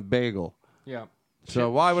like on a bagel. Yeah.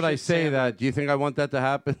 So why would I shit say sandwich. that? Do you think I want that to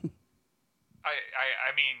happen?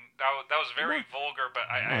 I mean, that was very vulgar, but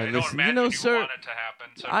I don't listen, imagine you know, you sir, want it to happen.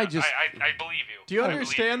 So I just- I believe you. Do you I believe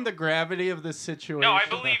understand the gravity of this situation? No, I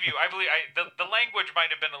believe you. I believe the language might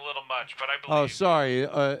have been a little much, but I believe. Oh, sorry.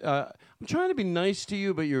 I'm trying to be nice to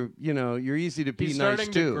you, but you're easy to be He's nice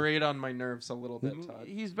starting too. to grate on my nerves a little bit, Todd.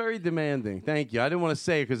 He's very demanding. Thank you. I didn't want to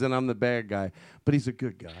say it because then I'm the bad guy, but he's a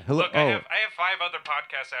good guy. Hello. Look, I have 5 other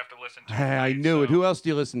podcasts I have to listen to. Hey, I tonight, knew it. so- Who else do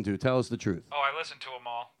you listen to? Tell us the truth. Oh, I listen to them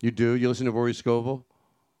all. You do? You listen to Rory Scovel?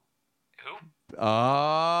 Who?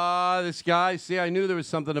 This guy. See, I knew there was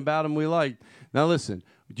something about him we liked. Now listen,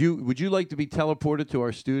 would you like to be teleported to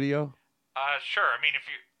our studio? Sure. I mean, if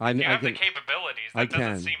you I have the can- capabilities, I that doesn't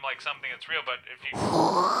can. seem like something that's real. But if you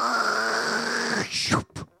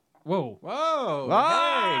Whoa. Whoa.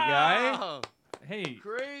 Wow. Hey.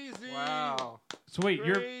 Crazy. Hey, guy. Wow. So wait,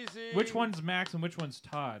 Crazy. which one's Max and which one's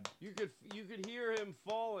Todd? You could hear him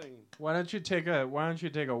falling. Why don't you take a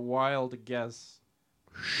wild guess?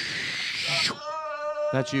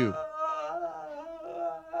 That's you.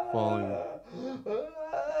 Falling.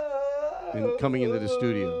 And coming into the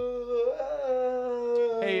studio.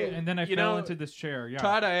 Hey, And then I you fell know, into this chair. Yeah.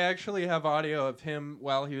 Todd, I actually have audio of him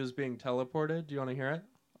while he was being teleported. Do you want to hear it?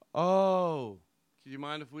 Oh. Do you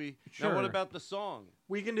mind if we... Now, what Sure. about the song?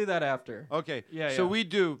 We can do that after. Okay. Yeah, So yeah. we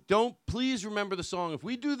do. Don't... Please remember the song. If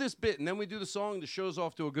we do this bit and then we do the song, the show's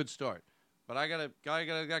off to a good start. But I got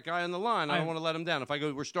that guy on the line. I don't want to let him down. If I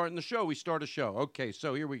go, we're starting the show, we start a show. Okay,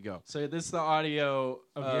 so here we go. So this is the audio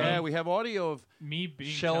of Yeah, we have audio of... Me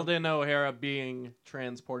being Sheldon O'Hara being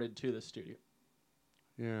transported to the studio.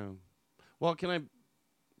 Yeah. Well, can I...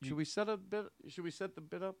 Should we set a bit? Should we set the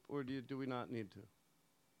bit up, or do we not need to?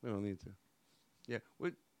 We don't need to. Yeah.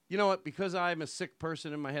 You know what? Because I'm a sick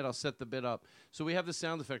person in my head, I'll set the bit up. So we have the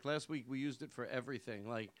sound effect. Last week we used it for everything.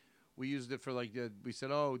 Like we used it for we said,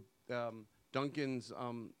 Duncan's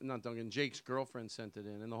not Duncan, Jake's girlfriend sent it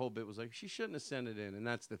in, and the whole bit was like she shouldn't have sent it in, and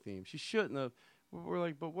that's the theme. She shouldn't have. We're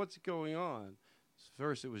like, but what's going on?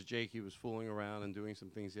 First, it was Jake. He was fooling around and doing some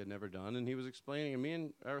things he had never done, and he was explaining. And me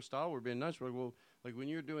and Aristotle were being nice. We're like, well, like when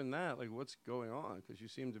you're doing that, like what's going on? Because you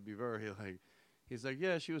seem to be very like. He's like,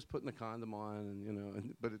 yeah, she was putting the condom on,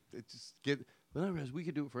 and but it just get. Then I realized we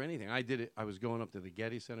could do it for anything. I did it. I was going up to the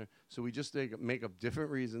Getty Center, so we just make up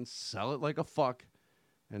different reasons, sell it like a fuck,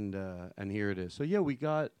 and here it is. So yeah, we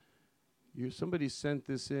got. Somebody sent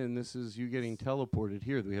this in. This is you getting teleported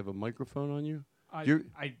here. Do we have a microphone on you? I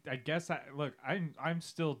guess look, I'm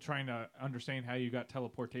still trying to understand how you got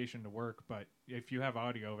teleportation to work, but if you have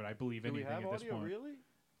audio of it, I believe anything at this point. Really?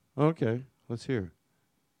 Okay, let's hear.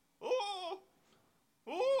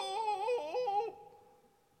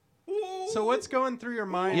 So what's going through your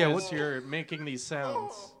mind Yeah, as you're making these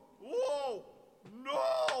sounds?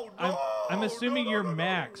 I'm assuming you're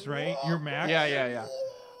Max, right? You're Max. Yeah.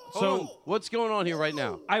 So what's going on here right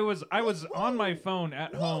now? I was on my phone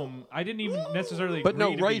at home. I didn't even necessarily. But no,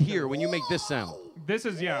 agree to right be here when you make this sound. This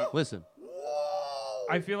is Listen.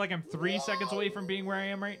 I feel like I'm 3 seconds away from being where I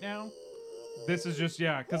am right now. This is just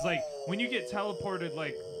because like when you get teleported,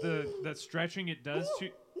 like the stretching it does to.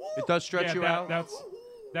 It does stretch you out.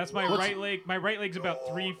 That's my right leg. My right leg's about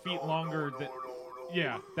 3 feet longer.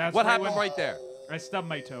 That's what right happened right there. I stubbed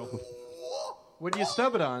my toe. What do you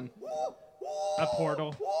stub it on? A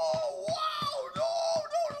portal.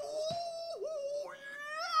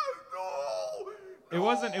 It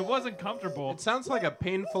wasn't comfortable. It sounds like a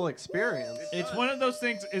painful experience. It's one of those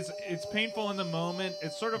things. It's painful in the moment.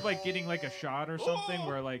 It's sort of like getting like a shot or something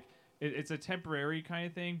where like it's a temporary kind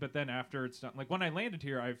of thing. But then after it's done, like when I landed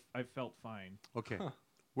here, I felt fine. Okay.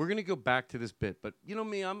 We're going to go back to this bit, but you know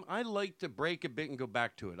me, I like to break a bit and go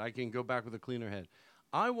back to it. I can go back with a cleaner head.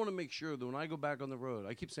 I want to make sure that when I go back on the road,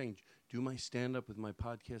 I keep saying, do my stand-up with my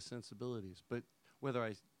podcast sensibilities. But whether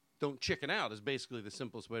I don't chicken out is basically the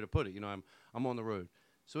simplest way to put it. You know, I'm on the road.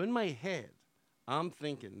 So in my head, I'm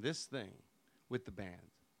thinking this thing with the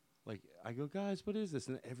band. Like, I go, guys, what is this?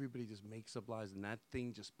 And everybody just makes up lies, and that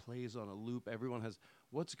thing just plays on a loop. Everyone has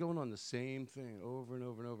what's going on, the same thing over and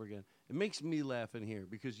over and over again. It makes me laugh in here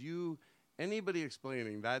because anybody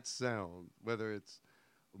explaining that sound, whether it's...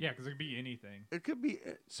 Yeah, because it could be anything. It could be...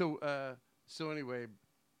 So anyway,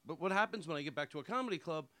 but what happens when I get back to a comedy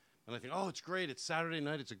club, and I think, oh, it's great, it's Saturday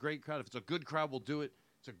night, it's a great crowd. If it's a good crowd, we'll do it.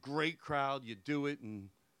 It's a great crowd, you do it, and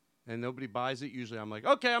nobody buys it. Usually I'm like,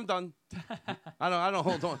 okay, I'm done. I don't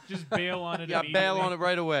hold on. Just bail on it. Yeah, bail on it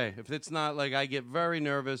right away. If it's not like I get very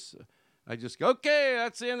nervous, I just go, okay,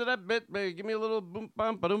 that's the end of that bit. Babe. Give me a little boom,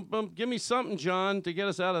 bum, ba-dum, bum. Give me something, John, to get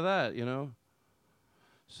us out of that, you know?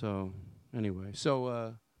 So, anyway.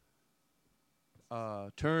 So,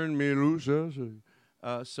 turn me loose. And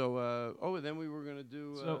then we were going to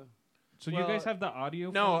do... So you guys have the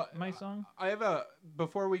audio for my song? I have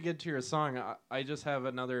before we get to your song, I just have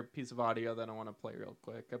another piece of audio that I want to play real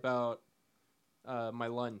quick about my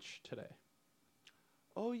lunch today.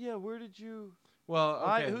 Oh, yeah, where did you...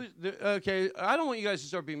 Well, okay. I don't want you guys to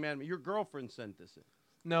start being mad at me. Your girlfriend sent this in.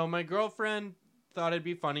 No, my girlfriend thought it'd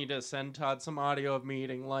be funny to send Todd some audio of me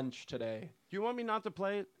eating lunch today. Do you want me not to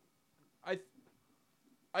play it?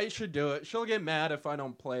 I should do it. She'll get mad if I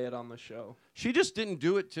don't play it on the show. She just didn't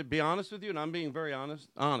do it, to be honest with you, and I'm being very honest.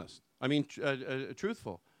 I mean,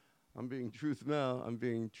 truthful. I'm being truthful. I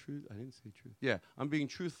didn't say truth. Yeah, I'm being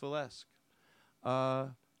truthful-esque.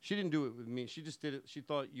 She didn't do it with me. She just did it. She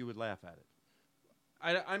thought you would laugh at it.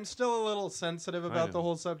 I'm still a little sensitive about the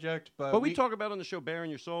whole subject, but we talk about on the show, baring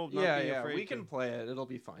your soul. Not being afraid we can play it. It'll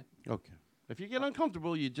be fine. Okay. If you get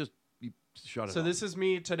uncomfortable, you shut it off. So this is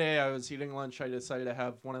me today. I was eating lunch. I decided to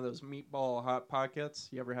have one of those meatball hot pockets.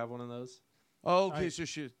 You ever have one of those? Oh, okay.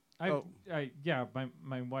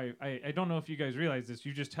 My wife. I don't know if you guys realize this.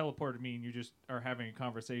 You just teleported me, and you just are having a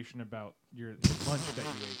conversation about your lunch that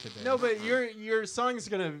you ate today. No, but your song's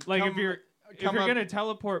gonna if you're gonna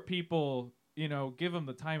teleport people. You know, give them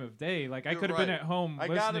the time of day. Like, I could have been at home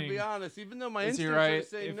listening. I gotta be honest, even though my instincts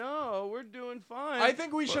say no, we're doing fine. I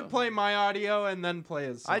think we should play my audio and then play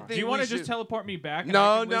his song. Do you want to just teleport me back? And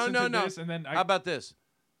No. This and then How about this?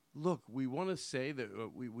 Look, we want to say that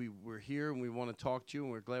we're here and we want to talk to you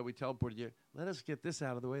and we're glad we teleported you. Let us get this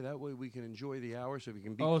out of the way. That way we can enjoy the hour so we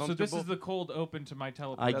can be comfortable. So this is the cold open to my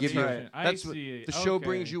teleportation. I give you. Right. I see. The show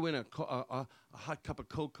brings you in a hot cup of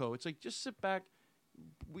cocoa. It's like, just sit back.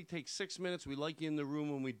 We take 6 minutes. We like you in the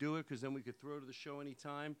room when we do it because then we could throw to the show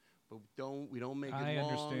anytime. But we don't make it long.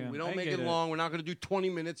 Understand. We don't make it long. We're not going to do 20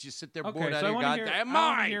 minutes. You sit there bored out so of your goddamn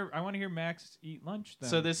mind. I want to hear Max eat lunch then.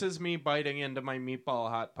 So this is me biting into my meatball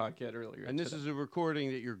hot pocket earlier. And this is a recording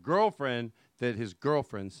that that his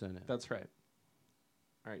girlfriend sent in. That's right.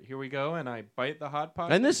 All right, here we go. And I bite the hot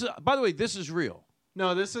pocket. And this, by the way, this is real.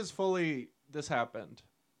 No, this happened.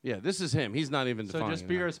 Yeah, this is him. He's not even defining. So just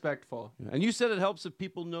be respectful. Yeah. And you said it helps if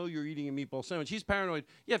people know you're eating a meatball sandwich. He's paranoid.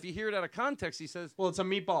 Yeah, if you hear it out of context, he says... Well, it's a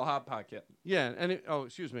meatball hot pocket. Yeah, and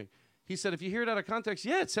excuse me. He said if you hear it out of context,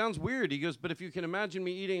 yeah, it sounds weird. He goes, but if you can imagine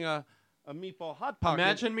me eating a meatball hot pocket...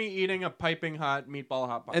 Imagine me eating a piping hot meatball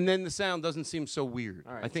hot pocket. And then the sound doesn't seem so weird.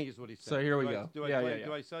 All right. I think is what he said. So here we go. Do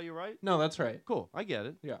I sell you right? No, that's right. Cool. I get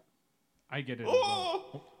it. Yeah. I get it as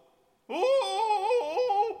well.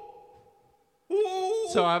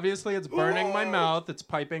 So obviously it's burning my mouth. It's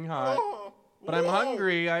piping hot. But I'm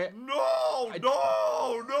hungry. I'm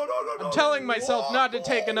telling myself not to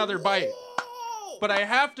take another bite. But I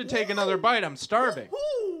have to take another bite. I'm starving.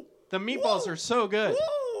 The meatballs are so good.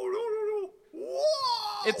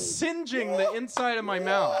 It's singeing the inside of my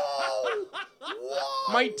mouth.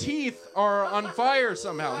 My teeth are on fire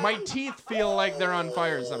somehow. My teeth feel like they're on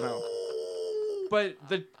fire somehow. But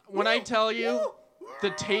when I tell you, the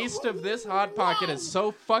taste of this hot pocket is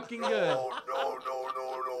so fucking good.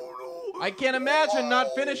 I can't imagine not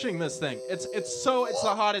finishing this thing. It's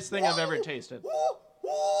the hottest thing I've ever tasted.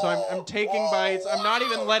 So I'm taking bites. I'm not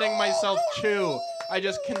even letting myself chew. I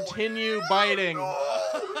just continue biting.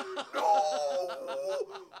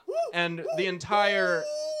 And the entire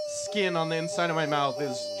skin on the inside of my mouth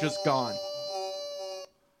is just gone.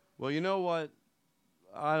 Well, you know what?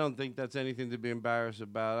 I don't think that's anything to be embarrassed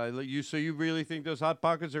about. So you really think those Hot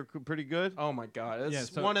Pockets are pretty good? Oh my God, it's Yeah,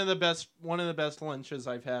 so- one of the best lunches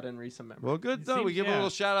I've had in recent memory. Well, good though. We give a little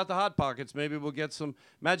shout out to Hot Pockets. Maybe we'll get some.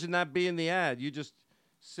 Imagine that being the ad. You just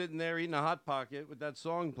sitting there eating a Hot Pocket with that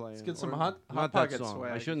song playing. Let's get some Or- Hot not Pocket that song.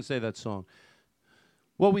 swag. I shouldn't say that song.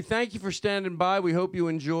 Well, we thank you for standing by. We hope you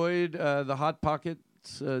enjoyed the Hot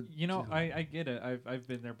Pockets. You know, I get it. I've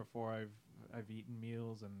been there before. I've eaten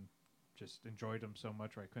meals and just enjoyed them so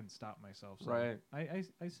much where I couldn't stop myself. So Right.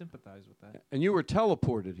 I sympathize with that. And you were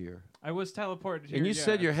teleported here. I was teleported here. And you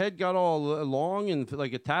said your head got all long and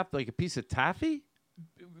like a piece of taffy.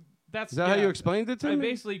 That's Is that how you explained it to I me?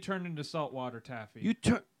 basically turned into saltwater taffy. You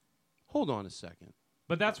Hold on a second.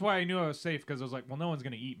 But that's why I knew I was safe because I was like, well, no one's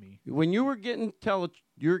gonna eat me. When you were getting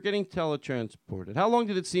teletransported, how long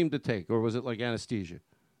did it seem to take, or was it like anesthesia?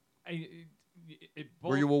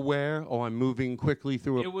 Were you aware? Oh, I'm moving quickly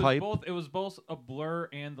through a pipe. It was both a blur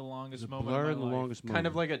and the longest moment. blur of my and the life. longest Kind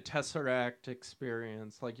of like a Tesseract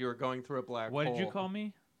experience, like you were going through a black hole. What did you call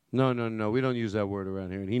me? No. We don't use that word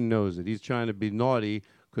around here, and he knows it. He's trying to be naughty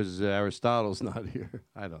because Aristotle's not here.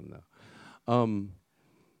 I don't know.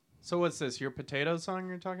 So what's this? Your potato song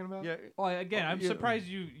you're talking about? Yeah. Well, again, I'm surprised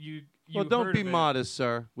you. Well, don't heard be of it. modest,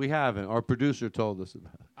 sir. We haven't. Our producer told us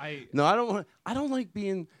about it. No, I don't. I don't like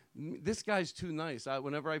being. This guy's too nice.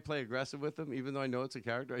 Whenever I play aggressive with him, even though I know it's a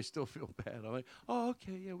character, I still feel bad. I'm like, oh,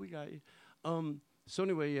 okay, yeah, we got you. So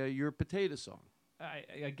anyway, your potato song.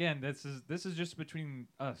 Again, this is just between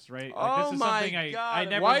us, right? Like, Oh this is my something God. I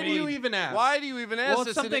never Why made. do you even ask? Why do you even ask? Well, It's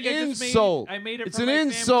it's an something I just insult. made. I made it It's for an my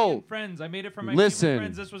family insult. and friends. I made it for my Listen. family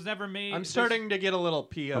and friends. This was never made. I'm starting to get a little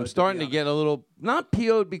PO'd. I'm starting to get a little not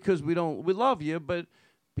PO'd because we love you, but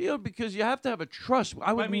PO'd because you have to have a trust.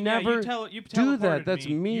 I would never you do that. teleported That's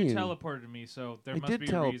me. mean. You teleported me, so there I must did be a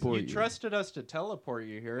teleport reason. You trusted us to teleport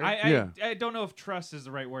you here. I don't know if trust is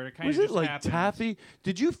the right word. It kind of Was just it like happened. taffy?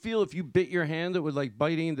 Did you feel if you bit your hand, it would like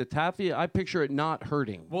biting into taffy? I picture it not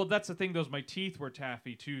hurting. Well, that's the thing. My teeth were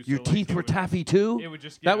taffy too. Your so, teeth it were would- taffy too? It would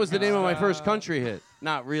just. That was the name of my first country hit.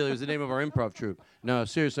 Not really. It was the name of our improv troupe. No,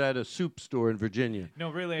 seriously, I had a soup store in Virginia. No,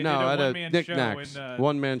 really, I no, did a I had one-man show knickknacks. in,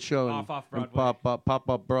 One-man show off in Broadway. Pop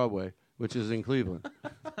Up Broadway, which is in Cleveland.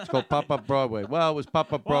 It's called Pop Up Broadway. Well, it was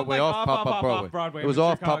Pop Up Broadway, like off Pop Up Broadway. Broadway It was in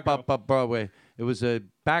off Chicago. Pop Up Broadway. It was a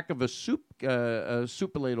back of a soup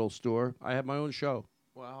ladle store. I had my own show.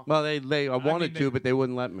 Wow. Well, I wanted to, but they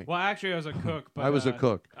wouldn't let me. Well, actually, I was a cook. But, I was a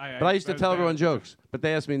cook. But I used to was tell bad. everyone jokes, but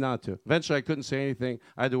they asked me not to. Eventually, I couldn't say anything.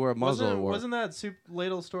 I had to wear a muzzle at work. Wasn't that soup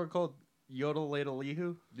ladle store called Yodel Ladle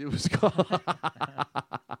Lihu? It was called.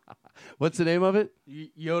 What's the name of it?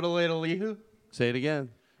 Yodel Ladle Lihu? Say it again.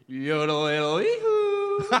 Yodel Ladle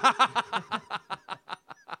Lihu.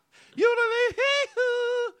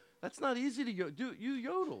 Yodel-ee-hee-hoo. That's not easy to do. You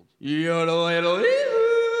yodeled. Yodel Ladle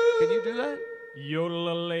Lihu. Can you do that?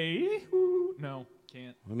 Yodel-a-lay. No,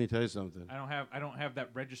 can't. Let me tell you something. I don't have that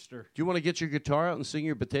register. Do you want to get your guitar out and sing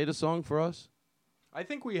your potato song for us?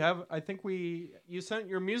 You sent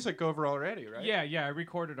your music over already, right? Yeah, I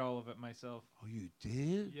recorded all of it myself. Oh, you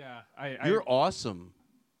did? Yeah, You're awesome.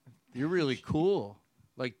 You're really cool.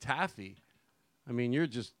 Like taffy. I mean, you're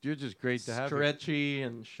just great to have. Stretchy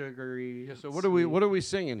and sugary. Yeah, so what are we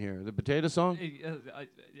singing here? The potato song?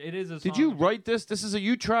 It is a song. Did you write this?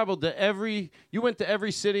 You traveled to you went to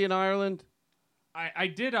every city in Ireland? I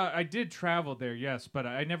did travel there, yes, but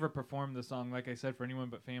I never performed the song, like I said, for anyone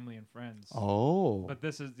but family and friends. Oh. But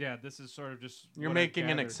this is sort of just. You're what making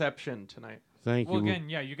I've an gathered. exception tonight. Thank you. Well, again,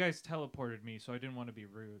 yeah, you guys teleported me, so I didn't want to be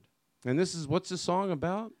rude. And what's the song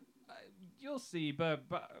about? You'll see, but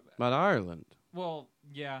About Ireland. well,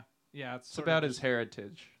 yeah, It's about his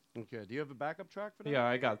heritage. Okay. Do you have a backup track for that? Yeah,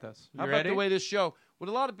 I got this. How about the way this show? Would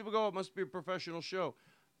a lot of people go, it must be a professional show.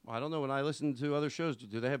 Well, I don't know. When I listen to other shows,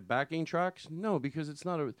 do they have backing tracks? No, because it's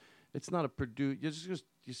not a produce. You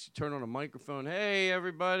just turn on a microphone. Hey,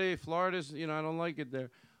 everybody, Florida's. I don't like it there.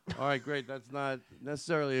 All right, great. That's not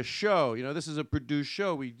necessarily a show. This is a produced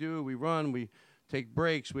show. We run, we take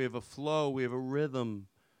breaks. We have a flow. We have a rhythm.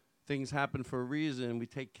 Things happen for a reason. We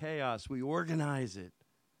take chaos. We organize it,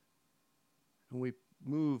 and we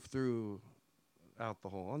move throughout the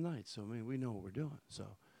whole night. So we know what we're doing. So.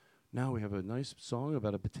 Now we have a nice song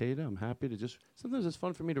about a potato. I'm happy to sometimes it's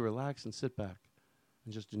fun for me to relax and sit back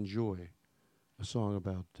and just enjoy a song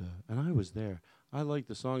about, and I was there. I like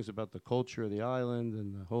the songs about the culture of the island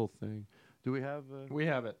and the whole thing. Do we have? We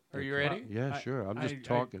have it. Are you ready? Yeah, sure. I'm just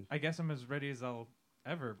talking. I guess I'm as ready as I'll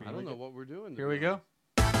ever be. I don't know what we're doing. Here we go.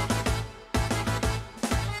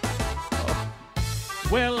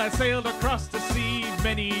 Well, I sailed across the sea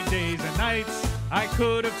many days and nights. I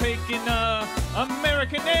could have taken a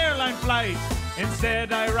American airline flight.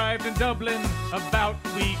 Instead, I arrived in Dublin about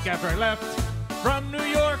a week after I left from New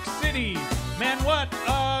York City. Man, what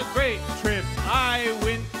a great trip. I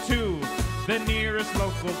went to the nearest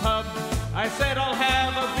local pub. I said I'll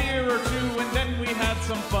have a beer or two, and then we had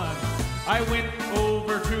some fun. I went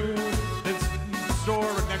over to this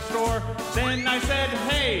store next door. Then I said,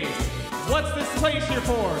 hey, what's this place here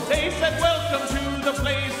for? They said, welcome to the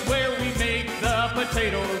place where we make the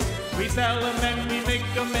potatoes. We sell them and we make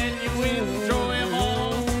them and you enjoy them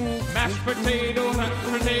all. Mashed potato,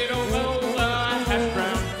 oh, hash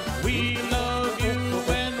brown. We love you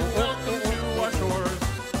and welcome to our shores.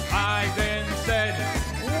 I then said,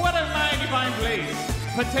 what a mighty fine place.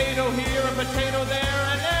 Potato here, a potato there,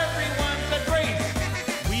 and everyone's a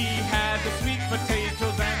grace. We had the sweet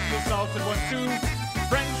potatoes and the salted ones too.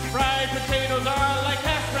 French fried potatoes are like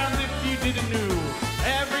hash browns if you didn't know.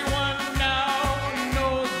 Everyone now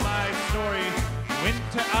knows my story. Went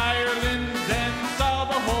to Ireland and saw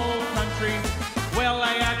the whole country. Well,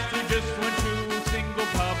 I actually just went to a single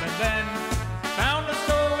pub and then found a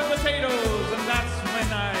store with potatoes, and that's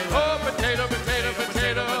when I Oh, potato, potato,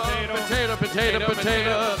 potato, potato, potato,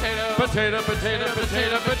 potato, potato, potato,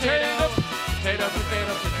 potato, potato, potato,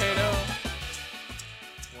 potato, potato.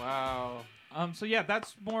 Wow. So yeah,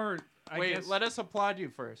 that's more. Wait, guess, let us applaud you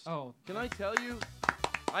first. Oh, can I tell you?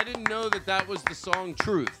 I didn't know that was the song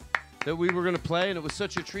 "Truth" that we were going to play, and it was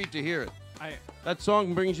such a treat to hear it. That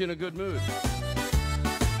song brings you in a good mood.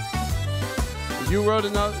 You wrote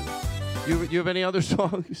another. You have any other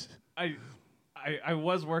songs? I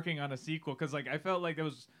was working on a sequel because like I felt like it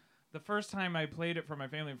was the first time I played it for my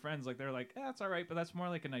family and friends. Like they're like, that's all right, but that's more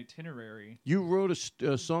like an itinerary. You wrote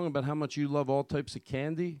a song about how much you love all types of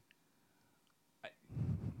candy.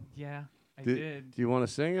 Yeah, I did. Do you want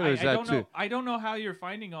to sing it, or is that too? I don't know how you're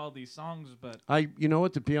finding all these songs, but you know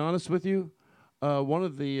what? To be honest with you, one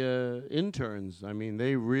of the interns. I mean,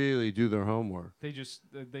 they really do their homework. They just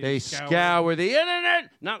they scour the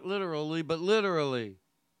internet, not literally, but literally.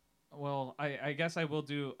 Well, I guess I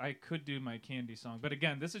could do my candy song, but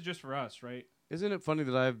again, this is just for us, right? Isn't it funny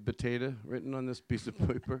that I have potato written on this piece of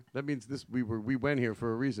paper? That means we went here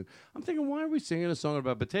for a reason. I'm thinking, why are we singing a song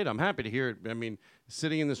about potato? I'm happy to hear it. I mean,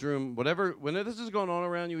 sitting in this room, when this is going on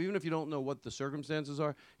around you, even if you don't know what the circumstances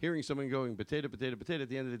are, hearing someone going potato, potato, potato, at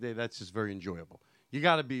the end of the day, that's just very enjoyable. You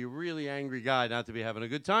got to be a really angry guy not to be having a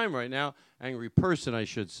good time right now. Angry person, I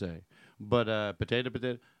should say. But potato,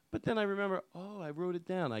 potato. But then I remember, I wrote it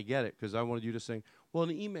down. I get it, because I wanted you to sing. Well, an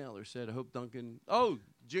emailer said, I hope Duncan...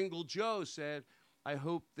 Jingle Joe said, I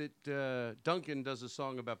hope that Duncan does a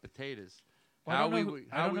song about potatoes. Well, I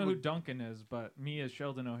don't know who Duncan is, but me as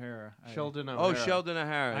Sheldon O'Hara. Sheldon O'Hara. Oh, Sheldon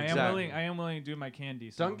O'Hara, exactly. I am willing to do my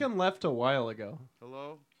candy song. Duncan left a while ago.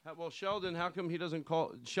 Hello? Well, Sheldon, how come he doesn't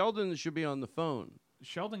call... Sheldon should be on the phone.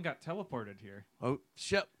 Sheldon got teleported here. Oh,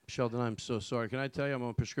 Sheldon, I'm so sorry. Can I tell you I'm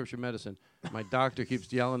on prescription medicine? My doctor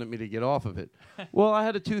keeps yelling at me to get off of it. Well, I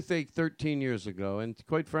had a toothache 13 years ago, and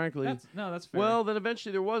quite frankly... That's fair. Well, then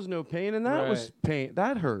eventually there was no pain, and that was pain.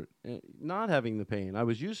 That hurt, not having the pain. I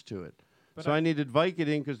was used to it. But so I needed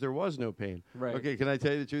Vicodin because there was no pain. Right. Okay, can I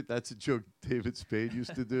tell you the truth? That's a joke David Spade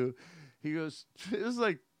used to do. He goes, it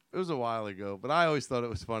was a while ago, but I always thought it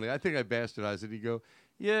was funny. I think I bastardized it. He'd go,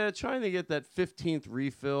 yeah, trying to get that 15th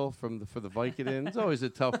refill for the Vicodin. It's always a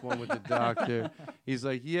tough one with the doctor. He's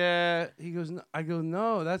like, yeah. He goes, no. I go,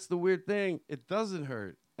 no, that's the weird thing. It doesn't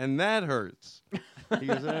hurt, and that hurts. He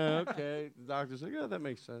goes, okay. The doctor's like, yeah, that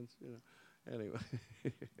makes sense. You know. Anyway,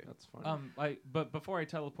 that's funny. But before I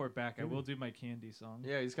teleport back, I will do my candy song.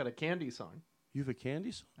 Yeah, he's got a candy song. You have a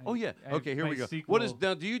candy song? Okay, here we go. Sequel. What is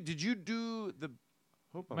now? Did you do the?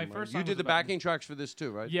 My first you song did the backing tracks for this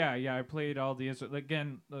too, right? Yeah. I played all the instruments.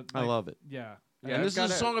 Again, I love it. Yeah. And this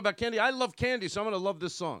is a song about candy. I love candy, so I'm gonna love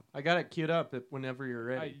this song. I got it queued up whenever you're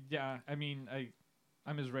ready.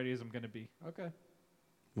 I'm as ready as I'm gonna be. Okay.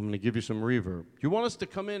 I'm gonna give you some reverb. You want us to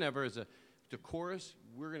come in ever as the chorus?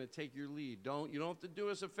 We're gonna take your lead. You don't have to do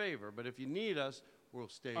us a favor, but if you need us, we'll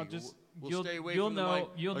stay. We'll stay away from the mic.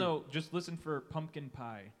 You'll know. Just listen for Pumpkin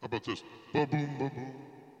Pie. How about this? Ba-boom, ba-boom.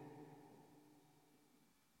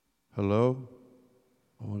 Hello?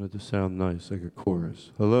 I wanted to sound nice, like a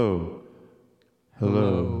chorus. Hello?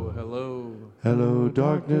 Hello? Hello? Hello,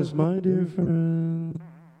 darkness, my dear friend.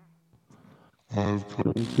 I've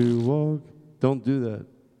come to walk. Don't do that.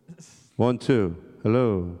 1, 2.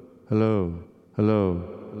 Hello? Hello?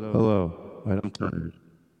 Hello? Hello? All right, I'm tired.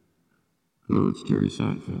 Hello, it's Jerry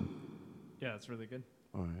Seinfeld. Yeah, it's really good.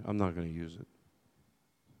 All right, I'm not going to use it.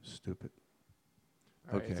 Stupid.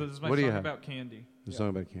 Okay. Okay. So this is my What do you song have? about candy. The song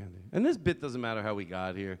about candy. And this bit doesn't matter how we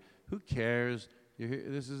got here. Who cares?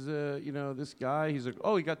 This is this guy. He's like,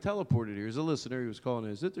 oh, he got teleported here. He's a listener. He was calling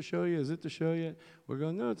in. Is it the show yet? Is it the show yet? We're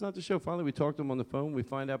going, no, it's not the show. Finally, we talked to him on the phone. We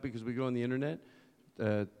find out because we go on the internet.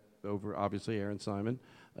 Over obviously, Aaron Simon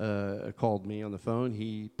called me on the phone.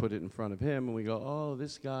 He put it in front of him, and we go, oh,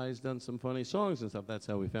 this guy's done some funny songs and stuff. That's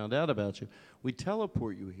how we found out about you. We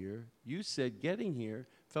teleport you here. You said getting here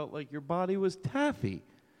felt like your body was taffy.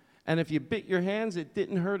 And if you bit your hands, it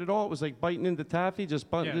didn't hurt at all. It was like biting into taffy,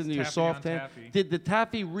 just biting into your soft hand. Taffy. Did the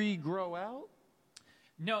taffy regrow out?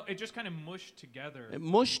 No, it just kind of mushed together. It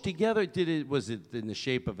mushed together. Was it in the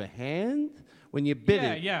shape of a hand when you bit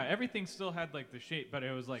it? Yeah. Everything still had like the shape, but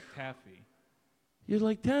it was like taffy. You're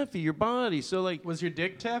like taffy, your body. So like, was your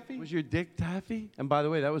dick taffy? Was your dick taffy? And by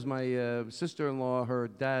the way, that was my sister-in-law, her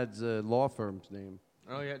dad's law firm's name.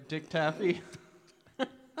 Oh yeah, Dick Taffy.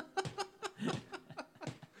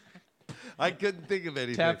 I couldn't think of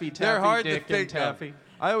anything. Taffy, They're hard Dick, to think and Taffy. of.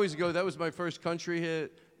 I always go, that was my first country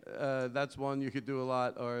hit. That's one you could do a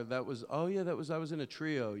lot. Or that was, I was in a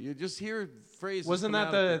trio. You just hear phrases. Wasn't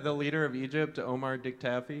that the leader of Egypt, Omar Dick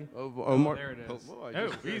Taffy? Omar. There it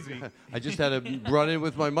is. Easy. I just had to run in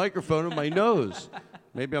with my microphone and my nose.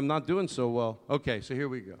 Maybe I'm not doing so well. Okay, so here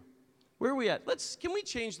we go. Where are we at? Can we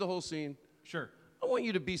change the whole scene? Sure. I want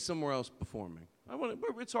you to be somewhere else performing.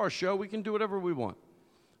 It's our show. We can do whatever we want.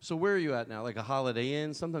 So where are you at now? Like a Holiday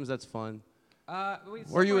Inn? Sometimes that's fun. Are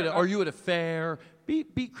you at a fair?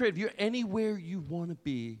 Be creative. You're anywhere you want to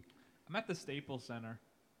be. I'm at the Staples Center.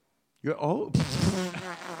 You're okay.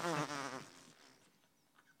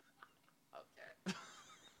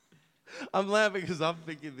 I'm laughing because I'm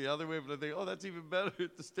thinking the other way, but I think, that's even better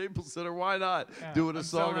at the Staples Center. Why not? Doing a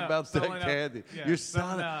song about that candy. Yeah, You're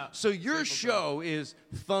so your show is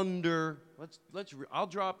Thunder. I'll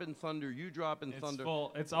drop in Thunder. You drop in Thunder.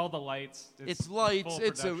 It's all the lights. It's lights.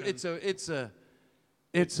 It's $200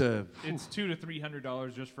 to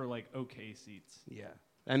 $300 just for like okay seats. Yeah.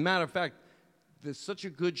 And matter of fact, there's such a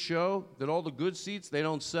good show that all the good seats they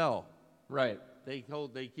don't sell. Right. They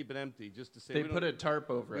keep it empty just to say. They put a tarp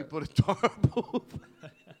over it. We put a tarp over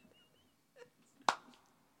it.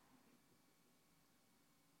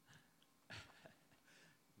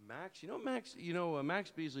 Max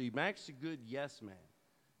Beasley. Max is a good yes man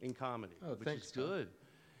in comedy, which is good.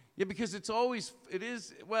 Yeah, because it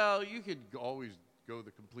is. Well, you could always go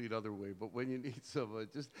the complete other way, but when you need someone,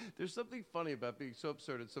 there's something funny about being so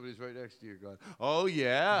absurd and somebody's right next to you going, "Oh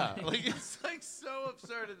yeah," like it's like so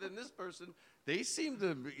absurd, and then this person, they seem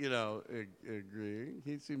to, agree.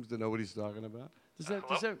 He seems to know what he's talking about. Hello?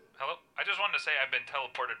 I just wanted to say I've been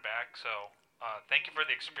teleported back, so thank you for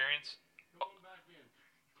the experience.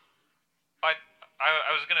 I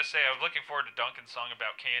was gonna say I was looking forward to Duncan's song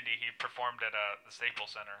about candy. He performed at the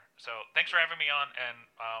Staples Center. So thanks for having me on, and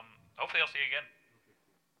hopefully I'll see you again.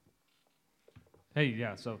 Hey,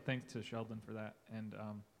 yeah. So thanks to Sheldon for that, and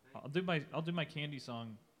I'll do my candy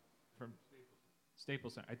song from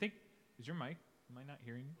Staples Center. I think is your mic? Am I not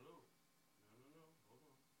hearing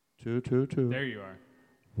you? 2 2 2. There you are.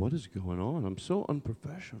 What is going on? I'm so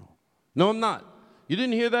unprofessional. No, I'm not. You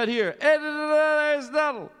didn't hear that here.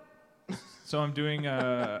 So I'm doing.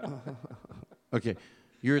 Okay,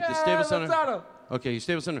 you're at the Staples Center. Okay,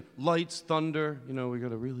 Staples Center. Lights, thunder. We got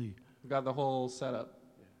to really. We got the whole setup.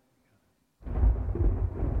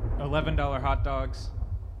 $11 hot dogs.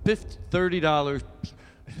 $30.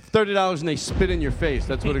 $30 and they spit in your face.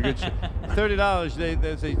 That's what a good show. $30 they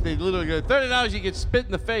literally go. $30 you get spit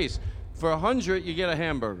in the face. For $100 you get a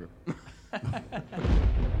hamburger.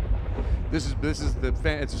 This is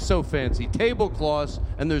it's so fancy. Tablecloths,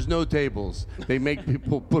 and there's no tables. They make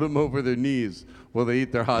people put them over their knees while they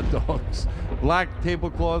eat their hot dogs. Black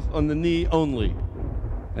tablecloth on the knee only.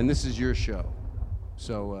 And this is your show.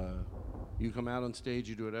 So you come out on stage,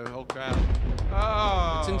 you do it, the whole crowd.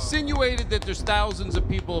 Oh. It's insinuated that there's thousands of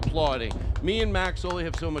people applauding. Me and Max only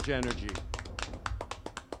have so much energy.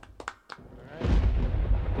 All right.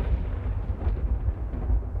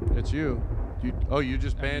 It's you.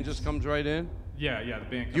 Band just comes right in? Yeah, the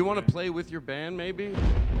band. Do you want to play with your band, maybe?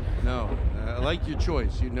 No, I like your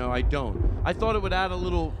choice. I don't. I thought it would add a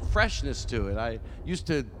little freshness to it. I used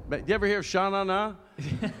to. Do you ever hear of Sha-Na-Na?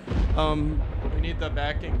 We need the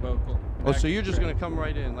backing vocal. So you're just gonna come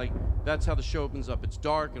right in, like that's how the show opens up. It's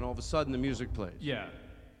dark, and all of a sudden the music plays. Yeah.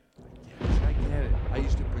 I get it. I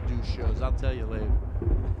used to produce shows. I'll tell you later.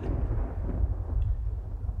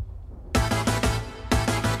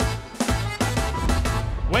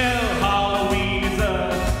 Well, Halloween is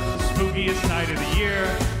the spookiest night of the year.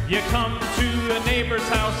 You come to a neighbor's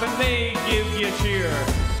house and they give you cheer.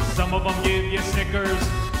 Some of them give you Snickers,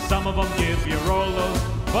 some of them give you Rolos.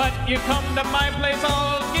 But you come to my place,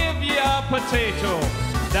 I'll give you a potato.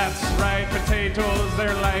 That's right, potatoes,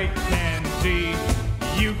 they're like candy.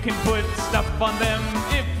 You can put stuff on them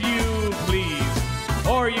if you please,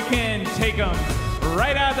 or you can take them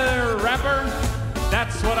right out of their wrapper.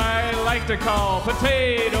 That's what I like to call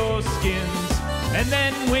potato skins. And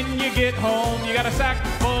then when you get home, you got a sack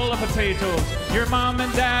full of potatoes. Your mom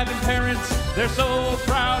and dad and parents, they're so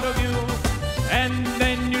proud of you. And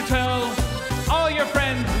then you tell all your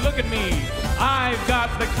friends, look at me, I've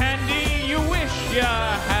got the candy you wish you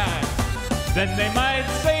had. Then they might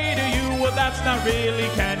say to you, well, that's not really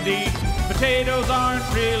candy. Potatoes aren't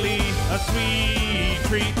really a sweet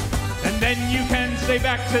treat. And then you can say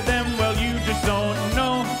back to them, well, you just don't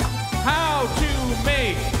know how to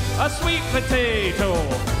make a sweet potato.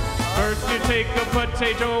 First you take a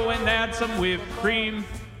potato and add some whipped cream.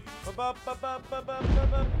 Wow,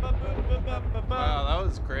 that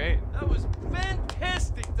was great. That was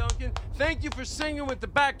fantastic, Duncan. Thank you for singing with the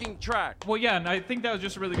backing track. Well, yeah, and I think that was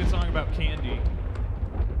just a really good song about candy.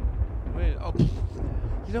 Wait, oh,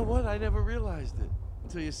 you know what? I never realized it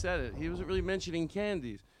until you said it. He wasn't really mentioning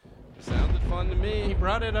candies. Sounded fun to me. He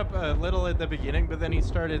brought it up a little at the beginning, but then he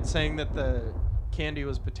started saying that the candy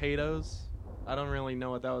was potatoes. I don't really know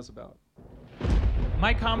what that was about.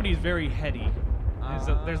 My comedy is very heady.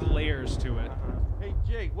 There's layers to it. Hey,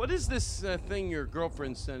 Jake, what is this thing your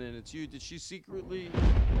girlfriend sent in? It's you. Did she secretly...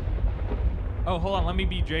 Oh, hold on. Let me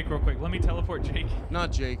be Jake real quick. Let me teleport Jake.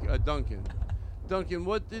 Not Jake, Duncan. Duncan,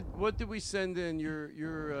 what did we send in? Your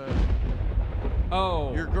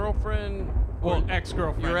girlfriend? Well,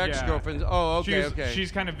 ex-girlfriend. Your ex-girlfriend. Yeah. Oh, okay.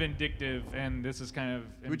 She's kind of vindictive, and this is kind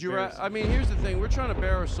of. Would you? I mean, here's the thing. We're trying to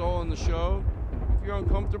bare our soul on the show. If you're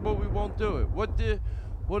uncomfortable, we won't do it. What did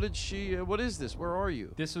she? What is this? Where are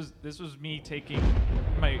you? This was me taking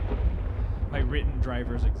my written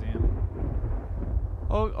driver's exam.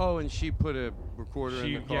 Oh, and she put a recorder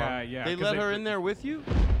in the car. Yeah. They let her in there with you?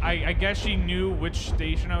 I guess she knew which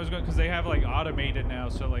station I was going, because they have like automated now,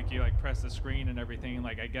 so like you like press the screen and everything, and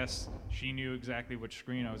like I guess she knew exactly which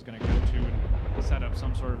screen I was going to go to and set up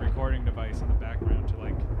some sort of recording device in the background to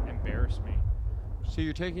like embarrass me. So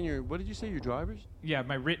you're taking what did you say, your driver's? Yeah,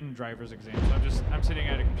 my written driver's exam. So I'm sitting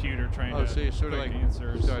at a computer trying to so you're sort of click like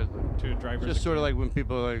answers to a driver's just sort of exam. like when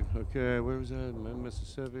people are like, okay, where was that?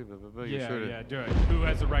 Mississippi, blah, blah, blah. Yeah, do it. Who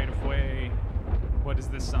has the right of way? What does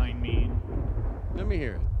this sign mean? Let me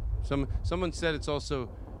hear it. Someone said it's hard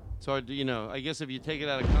to, I guess if you take it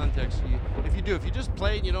out of context, if you just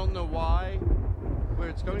play it and you don't know why, where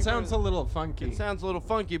it's coming It sounds from, a little funky. It sounds a little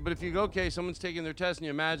funky, but if you go, okay, someone's taking their test and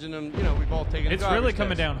you imagine them, we've all taken It's really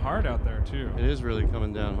coming down hard out there, too. It is really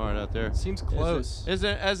coming down hard out there. Seems close.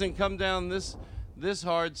 Hasn't come down this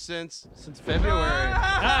hard since February.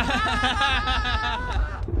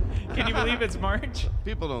 Can you believe it's March?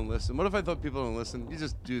 People don't listen. What if I thought people don't listen? You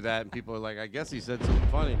just do that and people are like, I guess he said something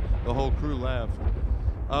funny. The whole crew laughed.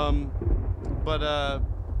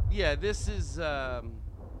 Yeah, this is okay,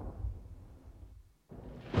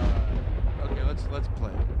 let's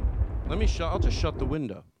play. I'll just shut the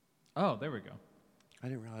window. Oh, there we go. I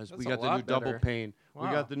didn't realize That's we a got the lot new double better. pane. Wow.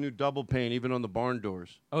 We got the new double pane even on the barn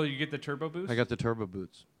doors. Oh, you get the turbo boost? I got the turbo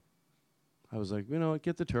boots. I was like,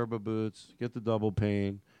 get the turbo boots, get the double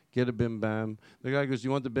pane, get a bim bam. The guy goes,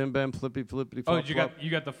 you want the bim bam flippity flippity flop? Oh, you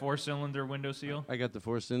got the 4-cylinder window seal? I got the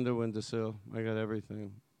 4-cylinder window seal. I got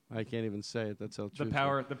everything. I can't even say it. That's how true. The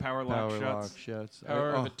power lock shuts. Power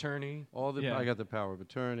of attorney. I got the power of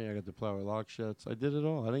attorney. I got the power lock shuts. I did it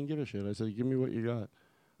all. I didn't give a shit. I said, give me what you got.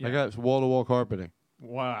 Yeah. I got wall-to-wall carpeting.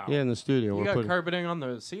 Wow. Yeah, in the studio. You got carpeting on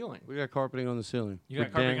the ceiling. We got carpeting on the ceiling. You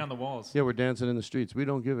got carpeting on the walls. Yeah, we're dancing in the streets. We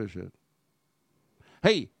don't give a shit.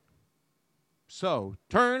 Hey, so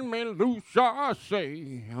turn me loose, I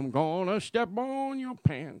say. I'm gonna step on your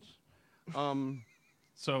pants.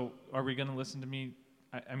 So are we gonna listen to me?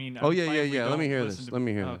 I mean. Oh yeah. Let me hear this. Let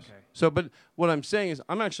me hear this. So, but what I'm saying is,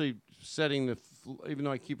 I'm actually setting even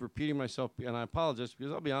though I keep repeating myself, and I apologize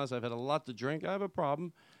because I'll be honest, I've had a lot to drink. I have a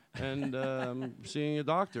problem, and I'm seeing a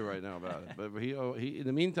doctor right now about it. But he in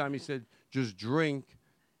the meantime, he said, just drink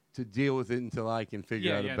to deal with it until I can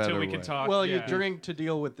figure out a better until we way. can talk. Well, you drink to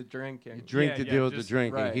deal with the drinking. You drink to deal with the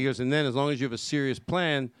drinking. Right. He goes, and then as long as you have a serious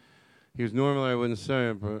plan, he goes, normally I wouldn't say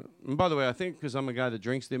it, but and by the way, I think because I'm a guy that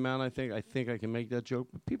drinks the amount I think I can make that joke.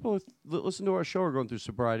 But people listen to our show are going through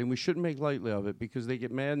sobriety, and we shouldn't make lightly of it because they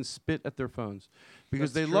get mad and spit at their phones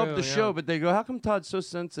because That's they love true, the show, but they go, how come Todd's so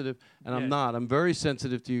sensitive? And I'm not. I'm very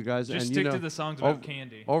sensitive to you guys. Just and stick to the songs about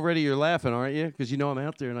candy. Already you're laughing, aren't you? Because I'm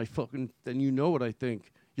out there and and you know what I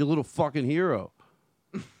think. You little fucking hero.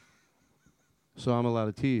 So I'm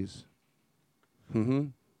allowed to tease.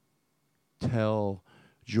 Tell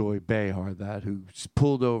Joy Behar that, who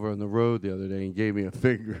pulled over on the road the other day and gave me a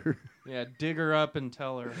finger. Yeah, dig her up and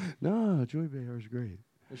tell her. No, Joy Behar's great.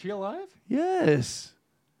 Is she alive? Yes.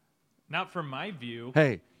 Not from my view.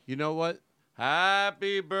 Hey, you know what?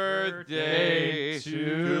 Happy birthday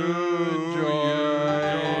to Joy.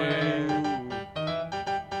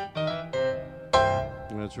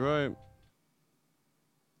 That's right.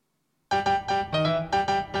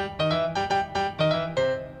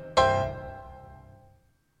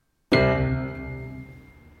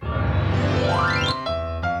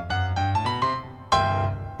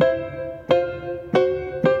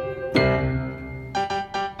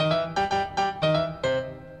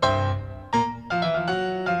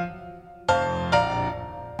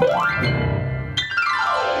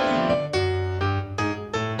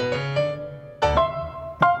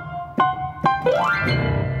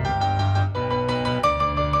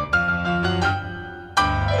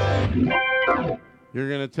 You're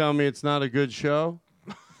going to tell me it's not a good show?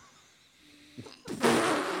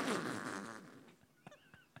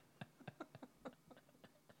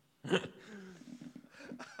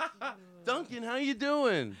 Duncan, how you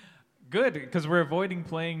doing? Good, because we're avoiding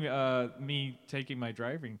playing me taking my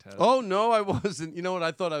driving test. Oh, no, I wasn't. You know what?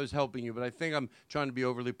 I thought I was helping you, but I think I'm trying to be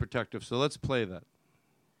overly protective, so let's play that.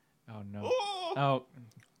 Oh, no. Oh.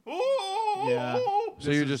 Yeah.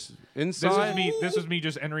 So you're just inside? This was me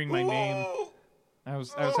just entering my name. I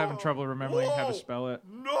was having trouble remembering how to spell it.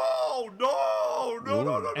 No.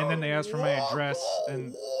 And then they asked for my address,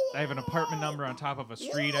 and I have an apartment number on top of a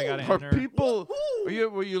street I got to Are enter. people...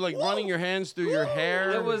 Were you like running your hands through your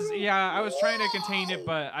hair? It was, yeah, I was trying to contain it,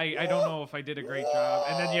 but I don't know if I did a great job.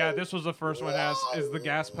 And then, yeah, this was the first one asked, is the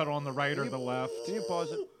gas pedal on the right or the left? Can you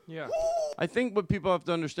pause it? Yeah. I think what people have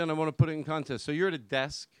to understand, I want to put it in context. So you're at a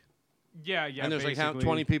desk. Yeah. And there's basically. like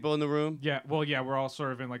 20 people in the room? Yeah, well, yeah, we're all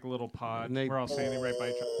sort of in like a little pod. We're all standing right by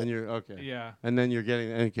each other. And you're, okay. Yeah. And then you're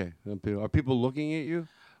getting, okay. Are people looking at you?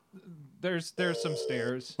 There's some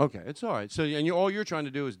stairs. Okay, it's all right. So, and all you're trying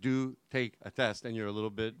to do is take a test, and you're a little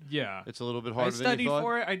bit. Yeah. It's a little bit harder I studied than you thought.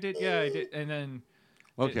 for it. I did. Yeah, I did. And then.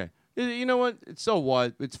 Okay. You know what? So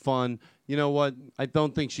what? It's fun. You know what? I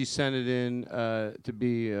don't think she sent it in to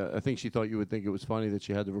be. I think she thought you would think it was funny that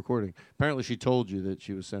she had the recording. Apparently, she told you that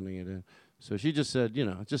she was sending it in. So she just said,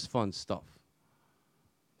 just fun stuff.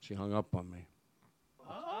 She hung up on me.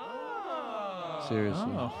 Oh.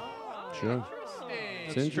 Seriously. Oh. Sure.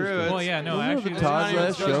 It's That's interesting. true. Well, yeah, no, Well, actually, the Todd's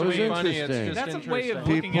last show is interesting. That's a way of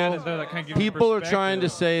looking at it, though, that kind of gives People are trying to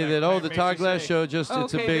say that, the makes Todd you Glass say, show just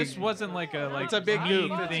it's a okay, big. This wasn't like a It's a big mean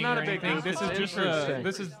goof. thing It's not or a big anything. goof. This It's is just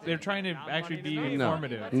interesting. they're trying to actually be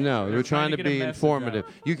informative. No, they're trying to get a be message informative.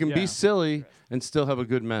 out. You can be Yeah. silly and still have a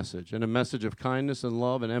good message, and a message of kindness and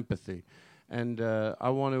love and empathy. And I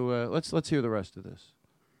want to let's hear the rest of this.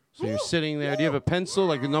 So you're sitting there. Do you have a pencil,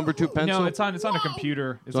 like a number 2 pencil? No, it's on a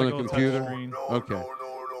computer. It's like on a little computer. touchscreen. Okay.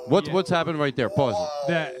 What's happened right there? Pause it.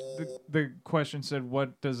 That the question said,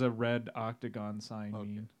 "What does a red octagon sign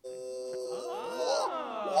mean?"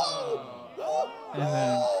 And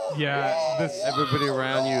then everybody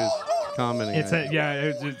around you is commenting. It said,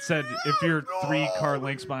 it said, if you're 3 car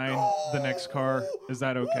lengths behind the next car, is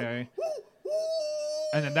that okay?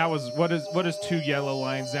 And then that was what does 2 yellow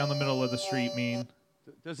lines down the middle of the street mean?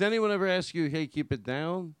 Does anyone ever ask you, "Hey, keep it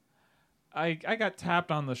down"? I got tapped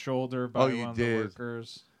on the shoulder by one of the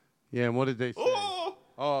workers. Yeah, and what did they say?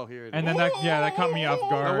 Oh, here it is. And then that caught me off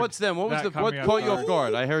guard. Now, what's them? What was That what caught you off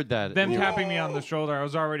guard? I heard that. Them tapping me on the shoulder. I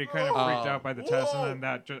was already kind of freaked out by the test, and then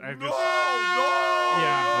that yeah. What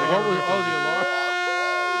was? Oh, the alarm.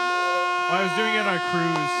 I was doing it on a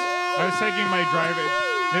cruise. I was taking my driving.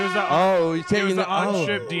 There was you're taking it was the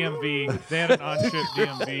on-ship DMV. They had an on-ship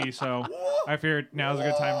DMV, so I figured now's a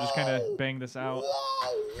good time to just kind of bang this out.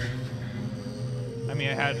 I mean,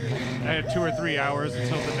 I had 2 or 3 hours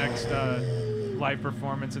until the next live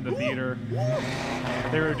performance in the theater.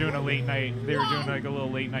 They were doing a late night. They were doing like a little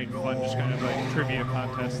late night fun, just kind of like trivia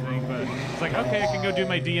contest thing. But it's like, okay, I can go do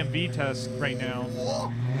my DMV test right now.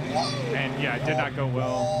 And yeah, it did not go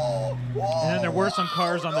well. And then there were some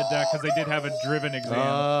cars on the deck because they did have a driven exam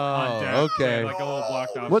on deck. Okay. They had, like a little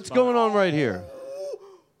blocked off. What's spot. going on right here?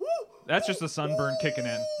 That's just the sunburn kicking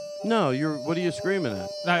in. No, what are you screaming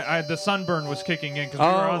at? The sunburn was kicking in because we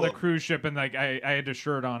were on the cruise ship and like I had a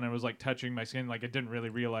shirt on and it was like touching my skin. Like I didn't really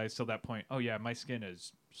realize till that point. Oh yeah, my skin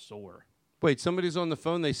is sore. Wait, somebody's on the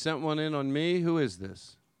phone. They sent one in on me. Who is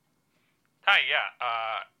this? Hi, yeah.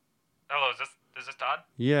 Hello, is this Todd?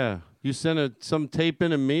 Yeah, you sent some tape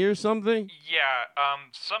in to me or something? Yeah.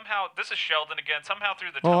 Somehow this is Sheldon again. Somehow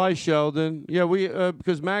through the Oh, hi, Sheldon. Yeah, we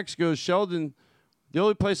because Max goes, Sheldon, the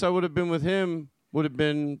only place I would have been with him would have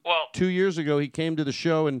been Well- 2 years ago. He came to the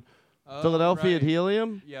show in Philadelphia at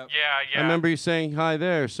Helium. Yeah. I remember you saying hi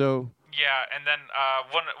there. So Yeah, and then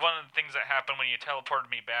one of the things that happened when you teleported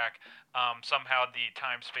me back, somehow the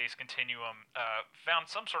time-space continuum found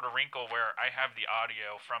some sort of wrinkle where I have the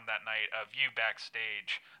audio from that night of you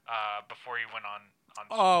backstage before you went on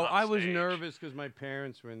I was stage. nervous because my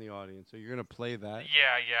parents were in the audience. So you're gonna play that?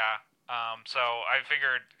 Yeah. So I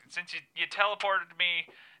figured since you teleported me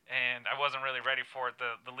and I wasn't really ready for it,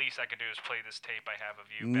 the least I could do is play this tape I have of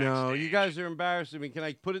you backstage. No, you guys are embarrassing me. Can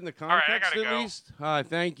I put it in the All right, I context gotta at go. least?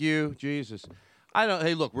 Thank you, Jesus. I don't.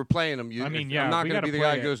 Hey, look, we're playing them. I mean, I'm not we going to gotta be the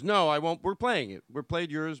guy play who it. goes, no, I won't. We're playing it. We're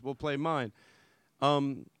played yours. We'll play mine.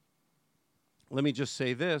 Let me just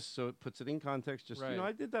say this, so it puts it in context. Just Right.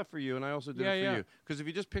 I did that for you, and I also did Yeah, it for yeah. you. Because if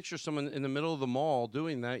you just picture someone in the middle of the mall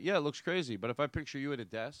doing that, yeah, it looks crazy. But if I picture you at a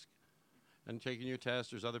desk and taking your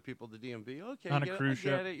test, there's other people at the DMV. Okay, On a I cruise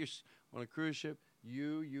get ship. it. You're on a cruise ship.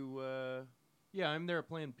 Yeah, I'm there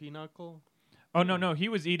playing Pinochle. Oh no, he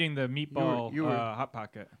was eating the meatball you were- hot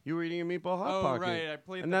pocket. You were eating a meatball hot Oh, pocket. right, I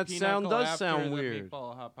played and the that sound Pinochle does after sound the weird.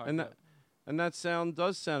 meatball hot And that sound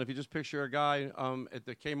does sound. If you just picture a guy at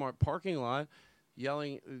the Kmart parking lot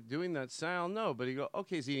yelling, doing that sound, no. But he go,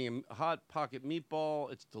 okay, he's eating a hot pocket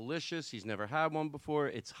meatball. It's delicious. He's never had one before.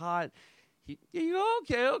 It's hot. You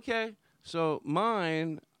go, okay. So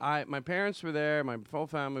mine, my parents were there, my whole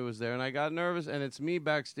family was there, and I got nervous, and it's me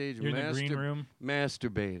backstage You're in the green room?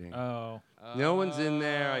 masturbating. Oh. No one's in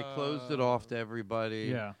there. I closed it off to everybody.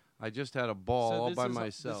 Yeah. I just had a ball So all this by is-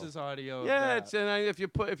 myself. this is audio of Yeah, that. it's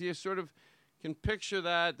if you sort of can picture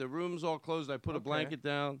that, the room's all closed. I put a Okay. blanket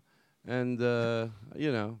down, and Are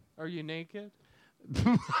you naked?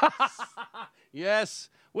 Yes.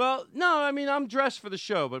 Well, no, I mean I'm dressed for the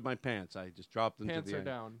show, but my pants, I just dropped them Pants to the are end.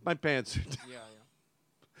 down. My pants are down. Yeah.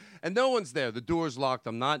 And no one's there. The door's locked.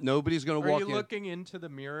 Nobody's gonna Are walk you in. looking into the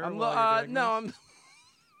mirror? I'm while you're doing no, this?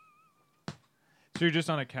 So you're just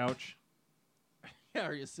on a couch. Yeah.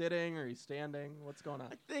 Are you sitting? Are you standing? What's going on?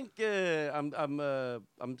 I think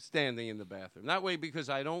I'm standing in the bathroom. That way, because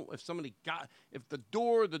I don't. If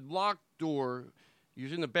the locked door,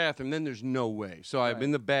 you're in the bathroom, then there's no way. So I'm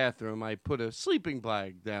in the bathroom. I put a sleeping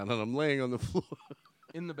bag down, and I'm laying on the floor.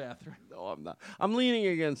 In the bathroom. No, I'm not. I'm leaning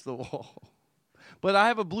against the wall. But I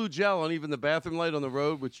have a blue gel on even the bathroom light on the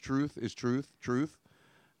road, which truth.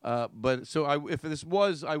 But so if this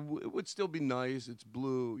was, it would still be nice. It's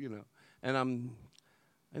blue, And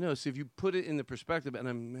I know. So if you put it in the perspective, and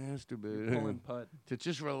I'm masturbating pulling putt. to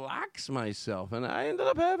just relax myself, and I ended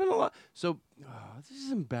up having a lot. So this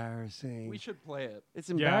is embarrassing. We should play it. It's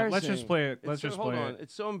Yeah, embarrassing. let's just play it. It's Let's so- just hold play on. it.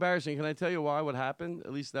 It's so embarrassing. Can I tell you why? What happened?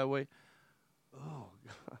 At least that way. Oh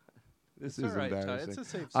God, this It's is all right, Ty. embarrassing. It's a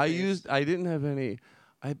safe I space. didn't have any.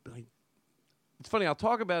 It's funny. I'll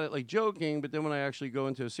talk about it like joking, but then when I actually go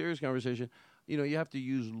into a serious conversation, you have to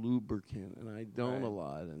use lubricant, and I don't a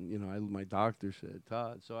lot. And my doctor said,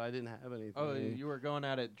 Todd, so I didn't have anything. Oh, you were going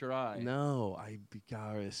at it dry. No, I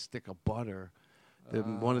got a stick of butter.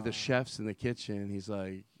 One of the chefs in the kitchen, he's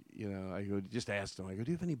like, I go, just asked him. I go,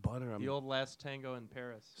 do you have any butter? The old Last Tango in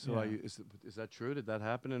Paris. So is that true? Did that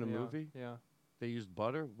happen in a Yeah, movie? yeah. They used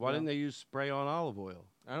butter? Why Yeah. didn't they use spray on olive oil?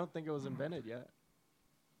 I don't think it was invented yet.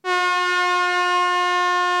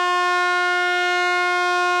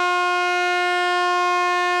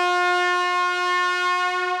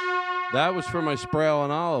 That was for my spray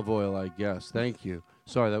on olive oil, I guess. Thank you.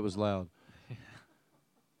 Sorry, that was loud.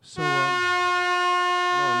 So,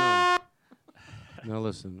 oh no. Now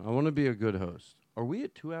listen, I want to be a good host. Are we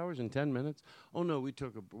at 2 hours and 10 minutes? Oh no, we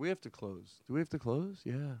have to close. Do we have to close?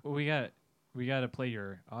 Yeah. Well, we got to play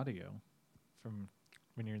your audio from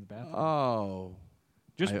when you're in the bathroom. Oh.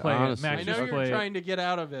 Just I play honestly- it. Max, I know just you're play trying to get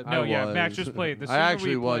out of it. No, I yeah, was. Max, just play it. The I sooner actually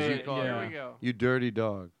we was. play You, it, There yeah. we go. you dirty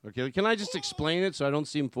dog. Okay, can I just explain it so I don't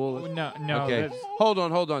seem foolish? No. Okay, that's- hold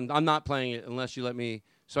on. I'm not playing it unless you let me,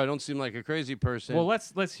 so I don't seem like a crazy person. Well,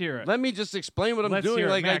 let's hear it. Let me just explain what I'm Let's doing. hear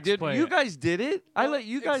it. Like I Max, did. play You it. guys did it. I let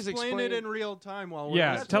you guys explain it in real time while we're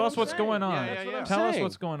Yeah, listening. tell us what's going on. Yeah, yeah, yeah. Tell us saying.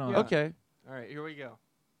 what's going on. Yeah. Okay. All right, here we go.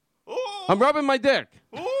 I'm rubbing my dick.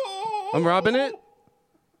 I'm rubbing it.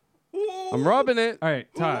 I'm rubbing it. All right,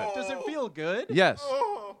 Todd. Does it feel good? Yes.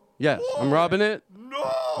 Yes. I'm rubbing it.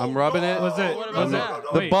 I'm rubbing it. Was it? What Was about it?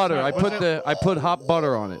 that? The wait, butter. Todd, I put hot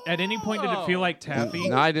butter on it. At any point, did it feel like taffy?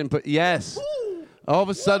 No, I didn't put. Yes. All of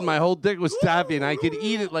a sudden, my whole dick was taffy, and I could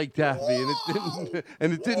eat it like taffy,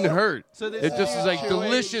 and it didn't hurt. So this it is just you is like chewing-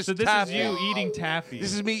 delicious So this taffy. is you eating taffy.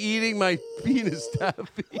 This is me eating my penis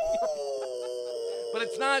taffy. But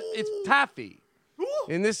it's not. It's taffy.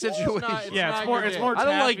 In this situation, it's more I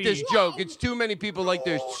don't like taffy. this joke. It's too many people like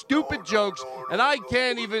their stupid jokes, and I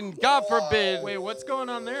can't even. God forbid. Wait, what's going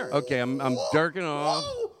on there? Okay, I'm jerking off.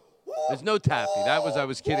 There's no taffy. I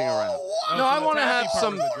was kidding around. No, so I the want to taffy have part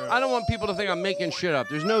some. was the joke. I don't want people to think I'm making shit up.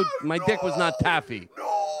 There's no. My dick was not taffy.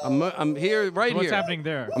 I'm here, right So what's here. happening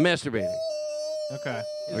there? I'm masturbating. Okay.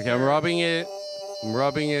 Okay, I'm rubbing it. I'm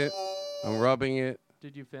rubbing it. I'm rubbing it.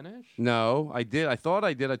 Did you finish? No, I did. I thought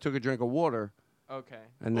I did. I took a drink of water. Okay.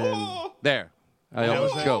 And then there. I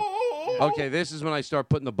almost choked. Okay, this is when I start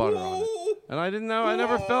putting the butter on it. And I didn't know. I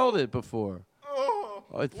never felt it before. Oh,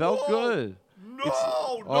 it felt good.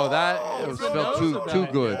 It felt too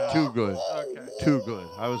good. Too good. Okay. Too good.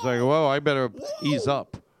 I was like, whoa, I better ease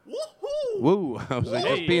up. Woo. I was like,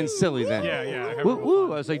 just being silly then. Yeah. Woo,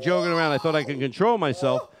 woo. I was like joking around. I thought I could control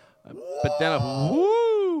myself. But then,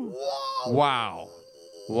 woo. Wow.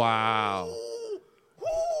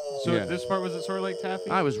 So Yeah. this part was it sort of like taffy?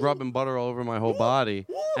 I was rubbing butter all over my whole body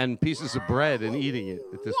and pieces of bread and eating it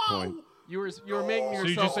at this point. You were making you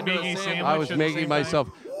yourself just into making a a sandwich. I was at the making same myself.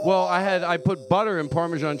 Well, I put butter and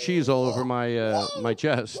Parmesan cheese all over my my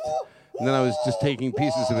chest, and then I was just taking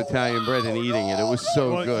pieces of Italian bread and eating it. It was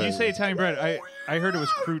so Well, good. you say Italian bread. I heard it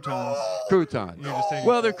was croutons. Croutons. You're just taking-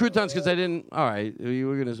 Well, they're croutons because I didn't. All right, you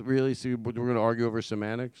were gonna really see. We're gonna argue over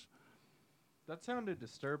semantics. That sounded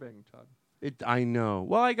disturbing, Todd. I know.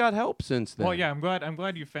 Well, I got help since then. Well, yeah, I'm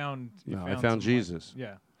glad you found. I found some, Jesus.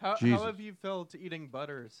 Yeah. How Jesus. have you felt eating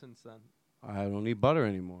butter since then? I don't eat butter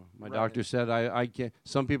anymore. My Right. doctor said I can't.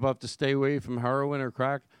 Some people have to stay away from heroin or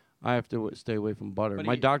crack. I have to stay away from butter. But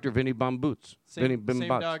My he- doctor, Vinny Bamboots. Vinny Same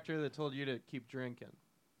Bimbats. doctor that told you to keep drinking.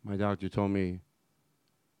 My doctor told me.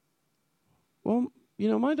 Well,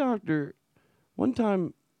 my doctor, one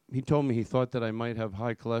time he told me he thought that I might have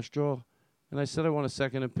high cholesterol, and I said I want a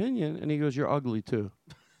second opinion, and he goes, "You're ugly too."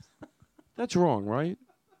 That's wrong, right?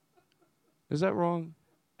 Is that wrong?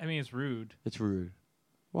 I mean, it's rude. It's rude.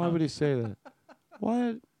 Why would he say that?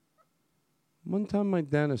 What? One time, my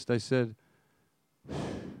dentist, I said,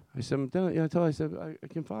 I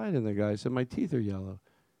confided in the guy. I said, my teeth are yellow.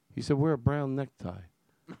 He said, wear a brown necktie.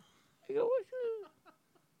 I go, what?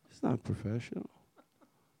 It's not professional.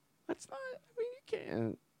 That's not, you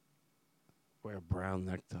can't wear a brown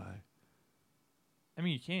necktie. I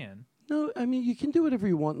mean, you can. No, you can do whatever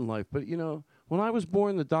you want in life. But, when I was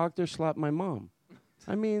born, the doctor slapped my mom.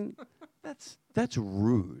 That's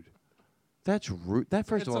rude. That's rude.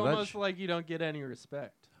 First of all, it's almost like you don't get any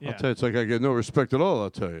respect. I'll tell you, it's like I get no respect at all, I'll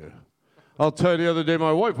tell you. I'll tell you the other day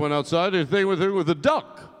my wife went outside and thing with a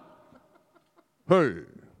duck. Hey.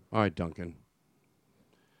 All right, Duncan.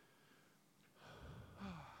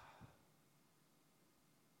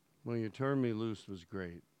 Well, you turned me loose was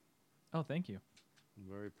great. Oh, thank you. I'm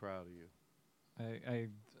very proud of you. I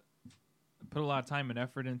put a lot of time and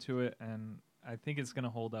effort into it, and I think it's going to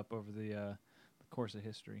hold up over the course of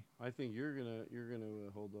history. I think you're gonna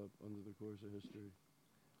hold up under the course of history.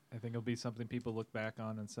 I think it'll be something people look back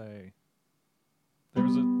on and say, there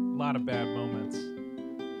was a lot of bad moments,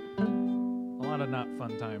 a lot of not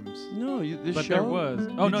fun times. No, this but show? there was.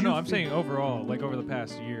 Oh Did no, you I'm feel- saying overall, like over the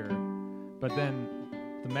past year. But then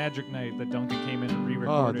the magic night that Duncan came in and Oh,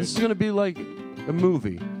 re-recorded. this is gonna be like a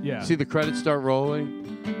movie. Yeah. See the credits start rolling.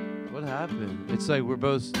 What happened? It's like we're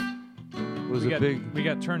both. It was we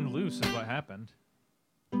got turned loose is what happened.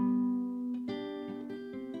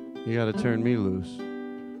 You got to turn me loose.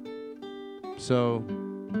 So,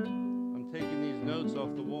 I'm taking these notes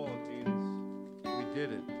off the wall. It means we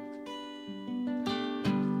did it.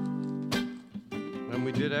 And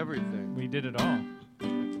we did everything. We did it all.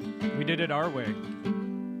 We did it our way.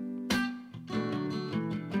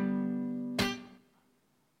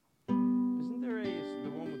 Isn't there the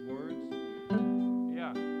one with words?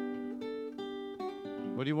 Yeah.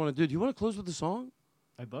 What do you want to do? Do you want to close with a song?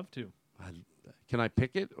 I'd love to. Can I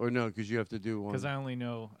pick it or no? Because you have to do one. Because I only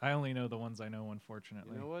know the ones I know.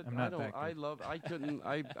 Unfortunately, You know what? I'm not that good. I couldn't.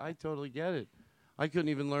 I totally get it. I couldn't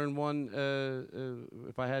even learn one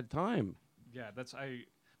if I had time. Yeah,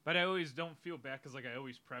 but I always don't feel bad because I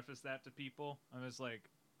always preface that to people. I'm just like,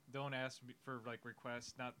 don't ask me for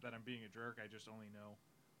requests. Not that I'm being a jerk. I just only know.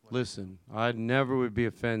 Listen, I never would be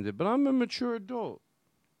offended, but I'm a mature adult.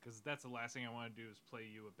 Because that's the last thing I want to do is play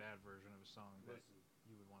you a bad version of a song that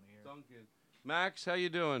you would want to hear. Duncan. Max, how you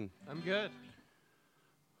doing? I'm good.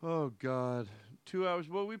 Oh God, 2 hours.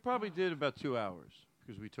 Well, we probably did about 2 hours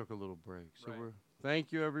because we took a little break. So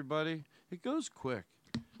thank you, everybody. It goes quick.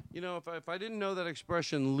 If I didn't know that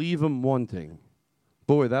expression, leave them wanting.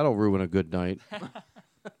 Boy, that'll ruin a good night.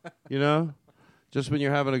 Just when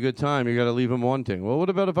you're having a good time, you got to leave them wanting. Well, what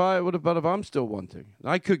about if I'm still wanting?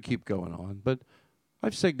 I could keep going on, but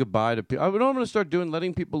I've said goodbye to people. I'm going to start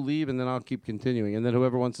letting people leave, and then I'll keep continuing. And then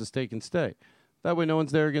whoever wants to stay can stay. That way no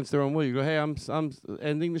one's there against their own will. You go, hey, I'm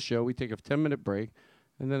ending the show. We take a 10-minute break,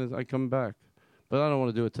 and then I come back. But I don't want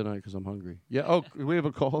to do it tonight because I'm hungry. Yeah. Oh, we have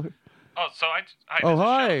a caller? Oh, so hi. Oh,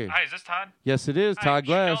 hi. Hi, is this Todd? Yes, it is. Hi, Todd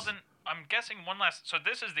Glass. Sheldon, I'm guessing one last. So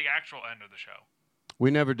this is the actual end of the show.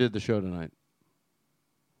 We never did the show tonight.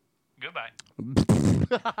 Goodbye.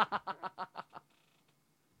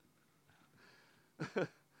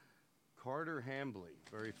 Carter Hambly.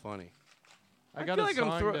 Very funny. I got a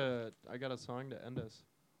song to end us.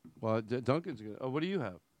 Well, Duncan's good. Oh, what do you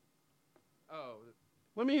have? Oh.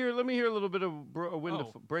 Let me hear a little bit of a wind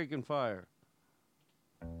of break and fire.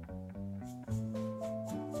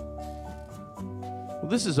 Well,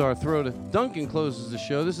 this is our throw to Duncan closes the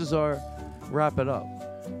show. This is our wrap it up.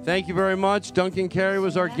 Thank you very much. Duncan Carey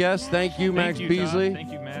was our guest. Thank you, Max Beasley. Todd.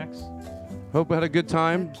 Thank you, Max. Hope you had a good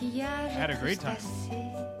time. I had a great time.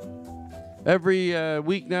 Every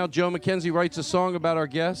week now, Joe McKenzie writes a song about our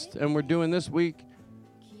guest, and we're doing this week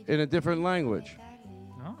in a different language.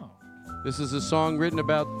 Oh. This is a song written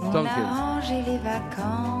about Duncan.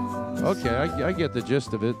 Okay, I get the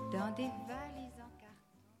gist of it.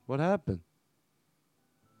 What happened?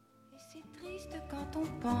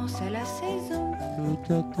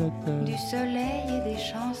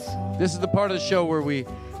 This is the part of the show where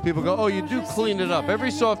people go, oh, you do clean it up.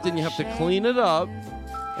 Every so often you have to clean it up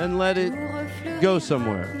and let it go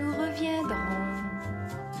somewhere.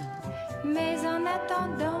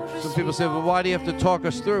 Some people say, well, why do you have to talk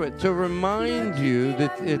us through it? To remind you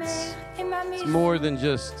that it's more than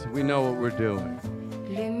just we know what we're doing.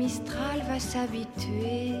 Le Mistral va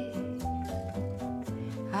s'habituer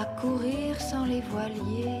à courir sans les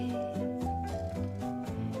voiliers.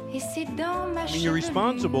 Et c'est dans ma I mean, you're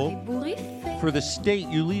responsible for the state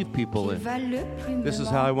you leave people in. This is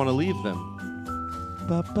how I want to leave them.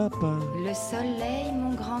 Le soleil,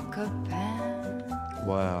 mon grand copain,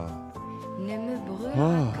 Wow. ne me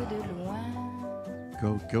brûlera que de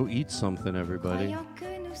loin. Go eat something, everybody.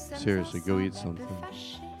 Seriously, go eat something.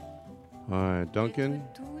 All right, Duncan.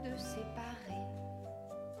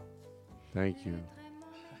 Thank you.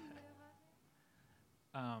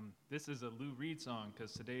 This is a Lou Reed song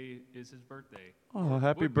because today is his birthday. Oh,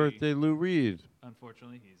 happy birthday, Lou Reed.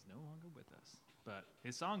 Unfortunately, he's no longer with us, but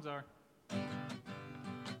his songs are.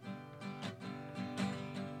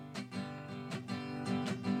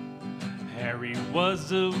 Harry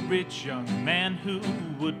was a rich young man who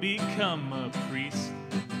would become a priest.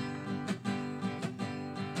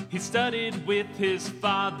 He studied with his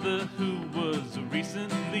father, who was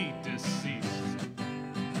recently deceased.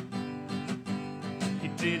 He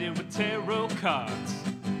did it with tarot cards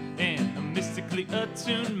and a mystically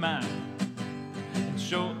attuned mind. And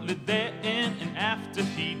shortly therein and after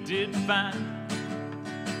he did find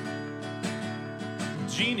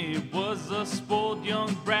Jeannie was a spoiled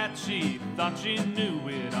young brat. She thought she knew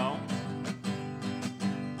it all.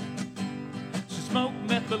 She smoked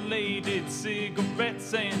methylated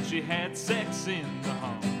cigarettes and she had sex in the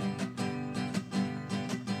home.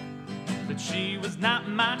 But she was not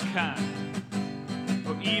my kind,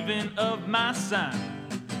 or even of my sign,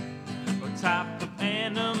 or type of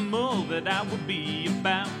animal that I would be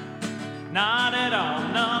about. Not at all,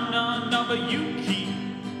 no, no, no, but you keep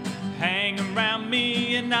hanging around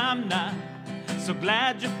me and I'm not so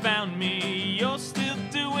glad you found me. You're still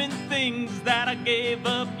doing things that I gave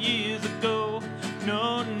up years ago.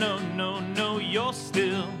 No, no, no, no, you're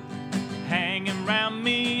still hanging around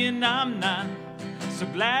me and I'm not so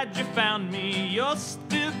glad you found me. You're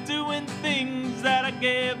still doing things that I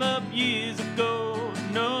gave up years ago.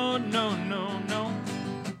 No, no, no, no.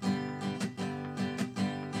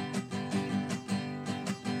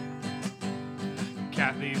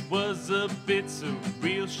 Kathy was a bit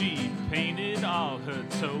surreal. She painted all her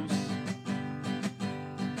toes,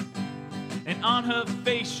 and on her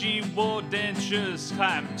face she wore dentures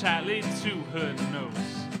clamped tightly to her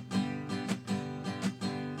nose.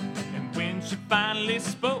 And when she finally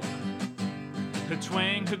spoke, her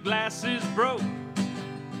twang, her glasses broke,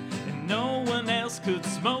 and no one else could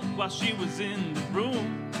smoke while she was in the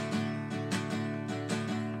room.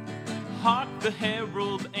 Hark the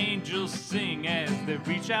herald angels sing as they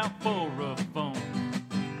reach out for a phone,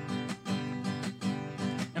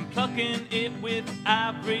 and plucking it with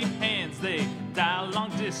ivory hands they dial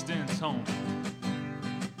long distance home.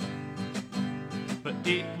 But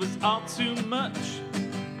it was all too much,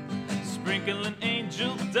 sprinkling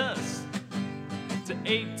angel dust to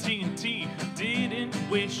AT&T, who didn't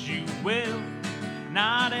wish you well.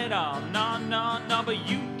 Not at all, no, no, no, but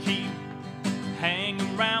you keep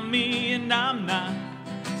hanging around me and I'm not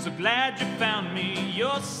So glad you found me.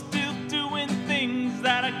 You're still doing things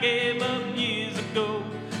that I gave up years ago.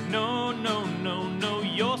 No, no, no, no,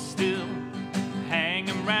 you're still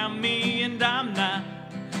hanging around me, and I'm not.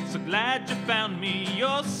 So glad you found me.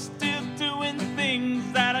 You're still doing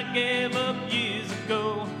things that I gave up years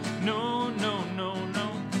ago. No, no, no,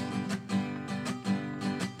 no.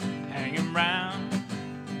 Hanging round,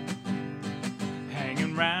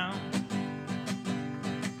 hanging round.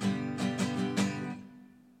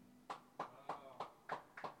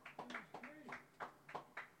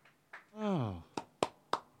 Oh.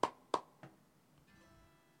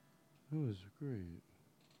 That was great.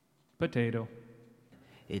 Potato.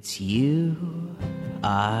 It's you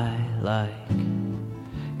I like.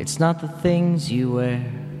 It's not the things you wear,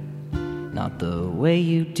 not the way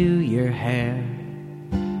you do your hair,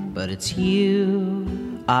 but it's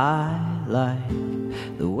you I like.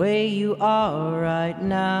 The way you are right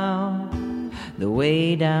now, the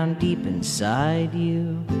way down deep inside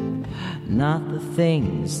you. Not the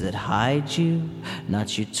things that hide you,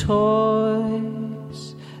 not your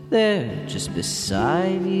toys, they're just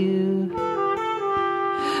beside you.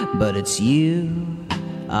 But it's you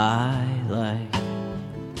I like,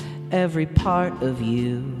 every part of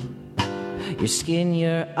you. Your skin,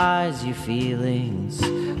 your eyes, your feelings,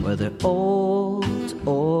 whether old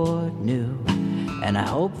or new. And I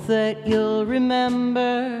hope that you'll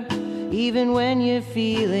remember, even when you're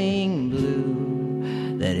feeling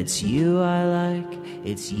blue, that it's you I like,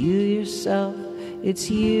 it's you yourself, it's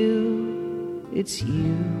you, it's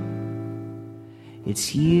you,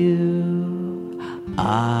 it's you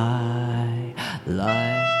I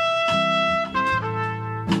like.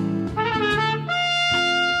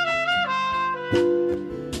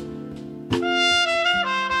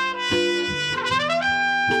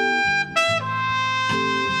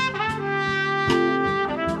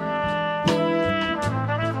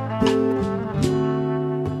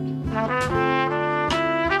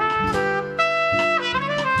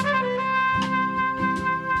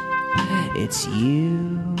 It's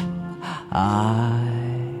you I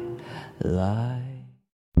like.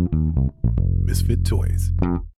 Misfit Toys.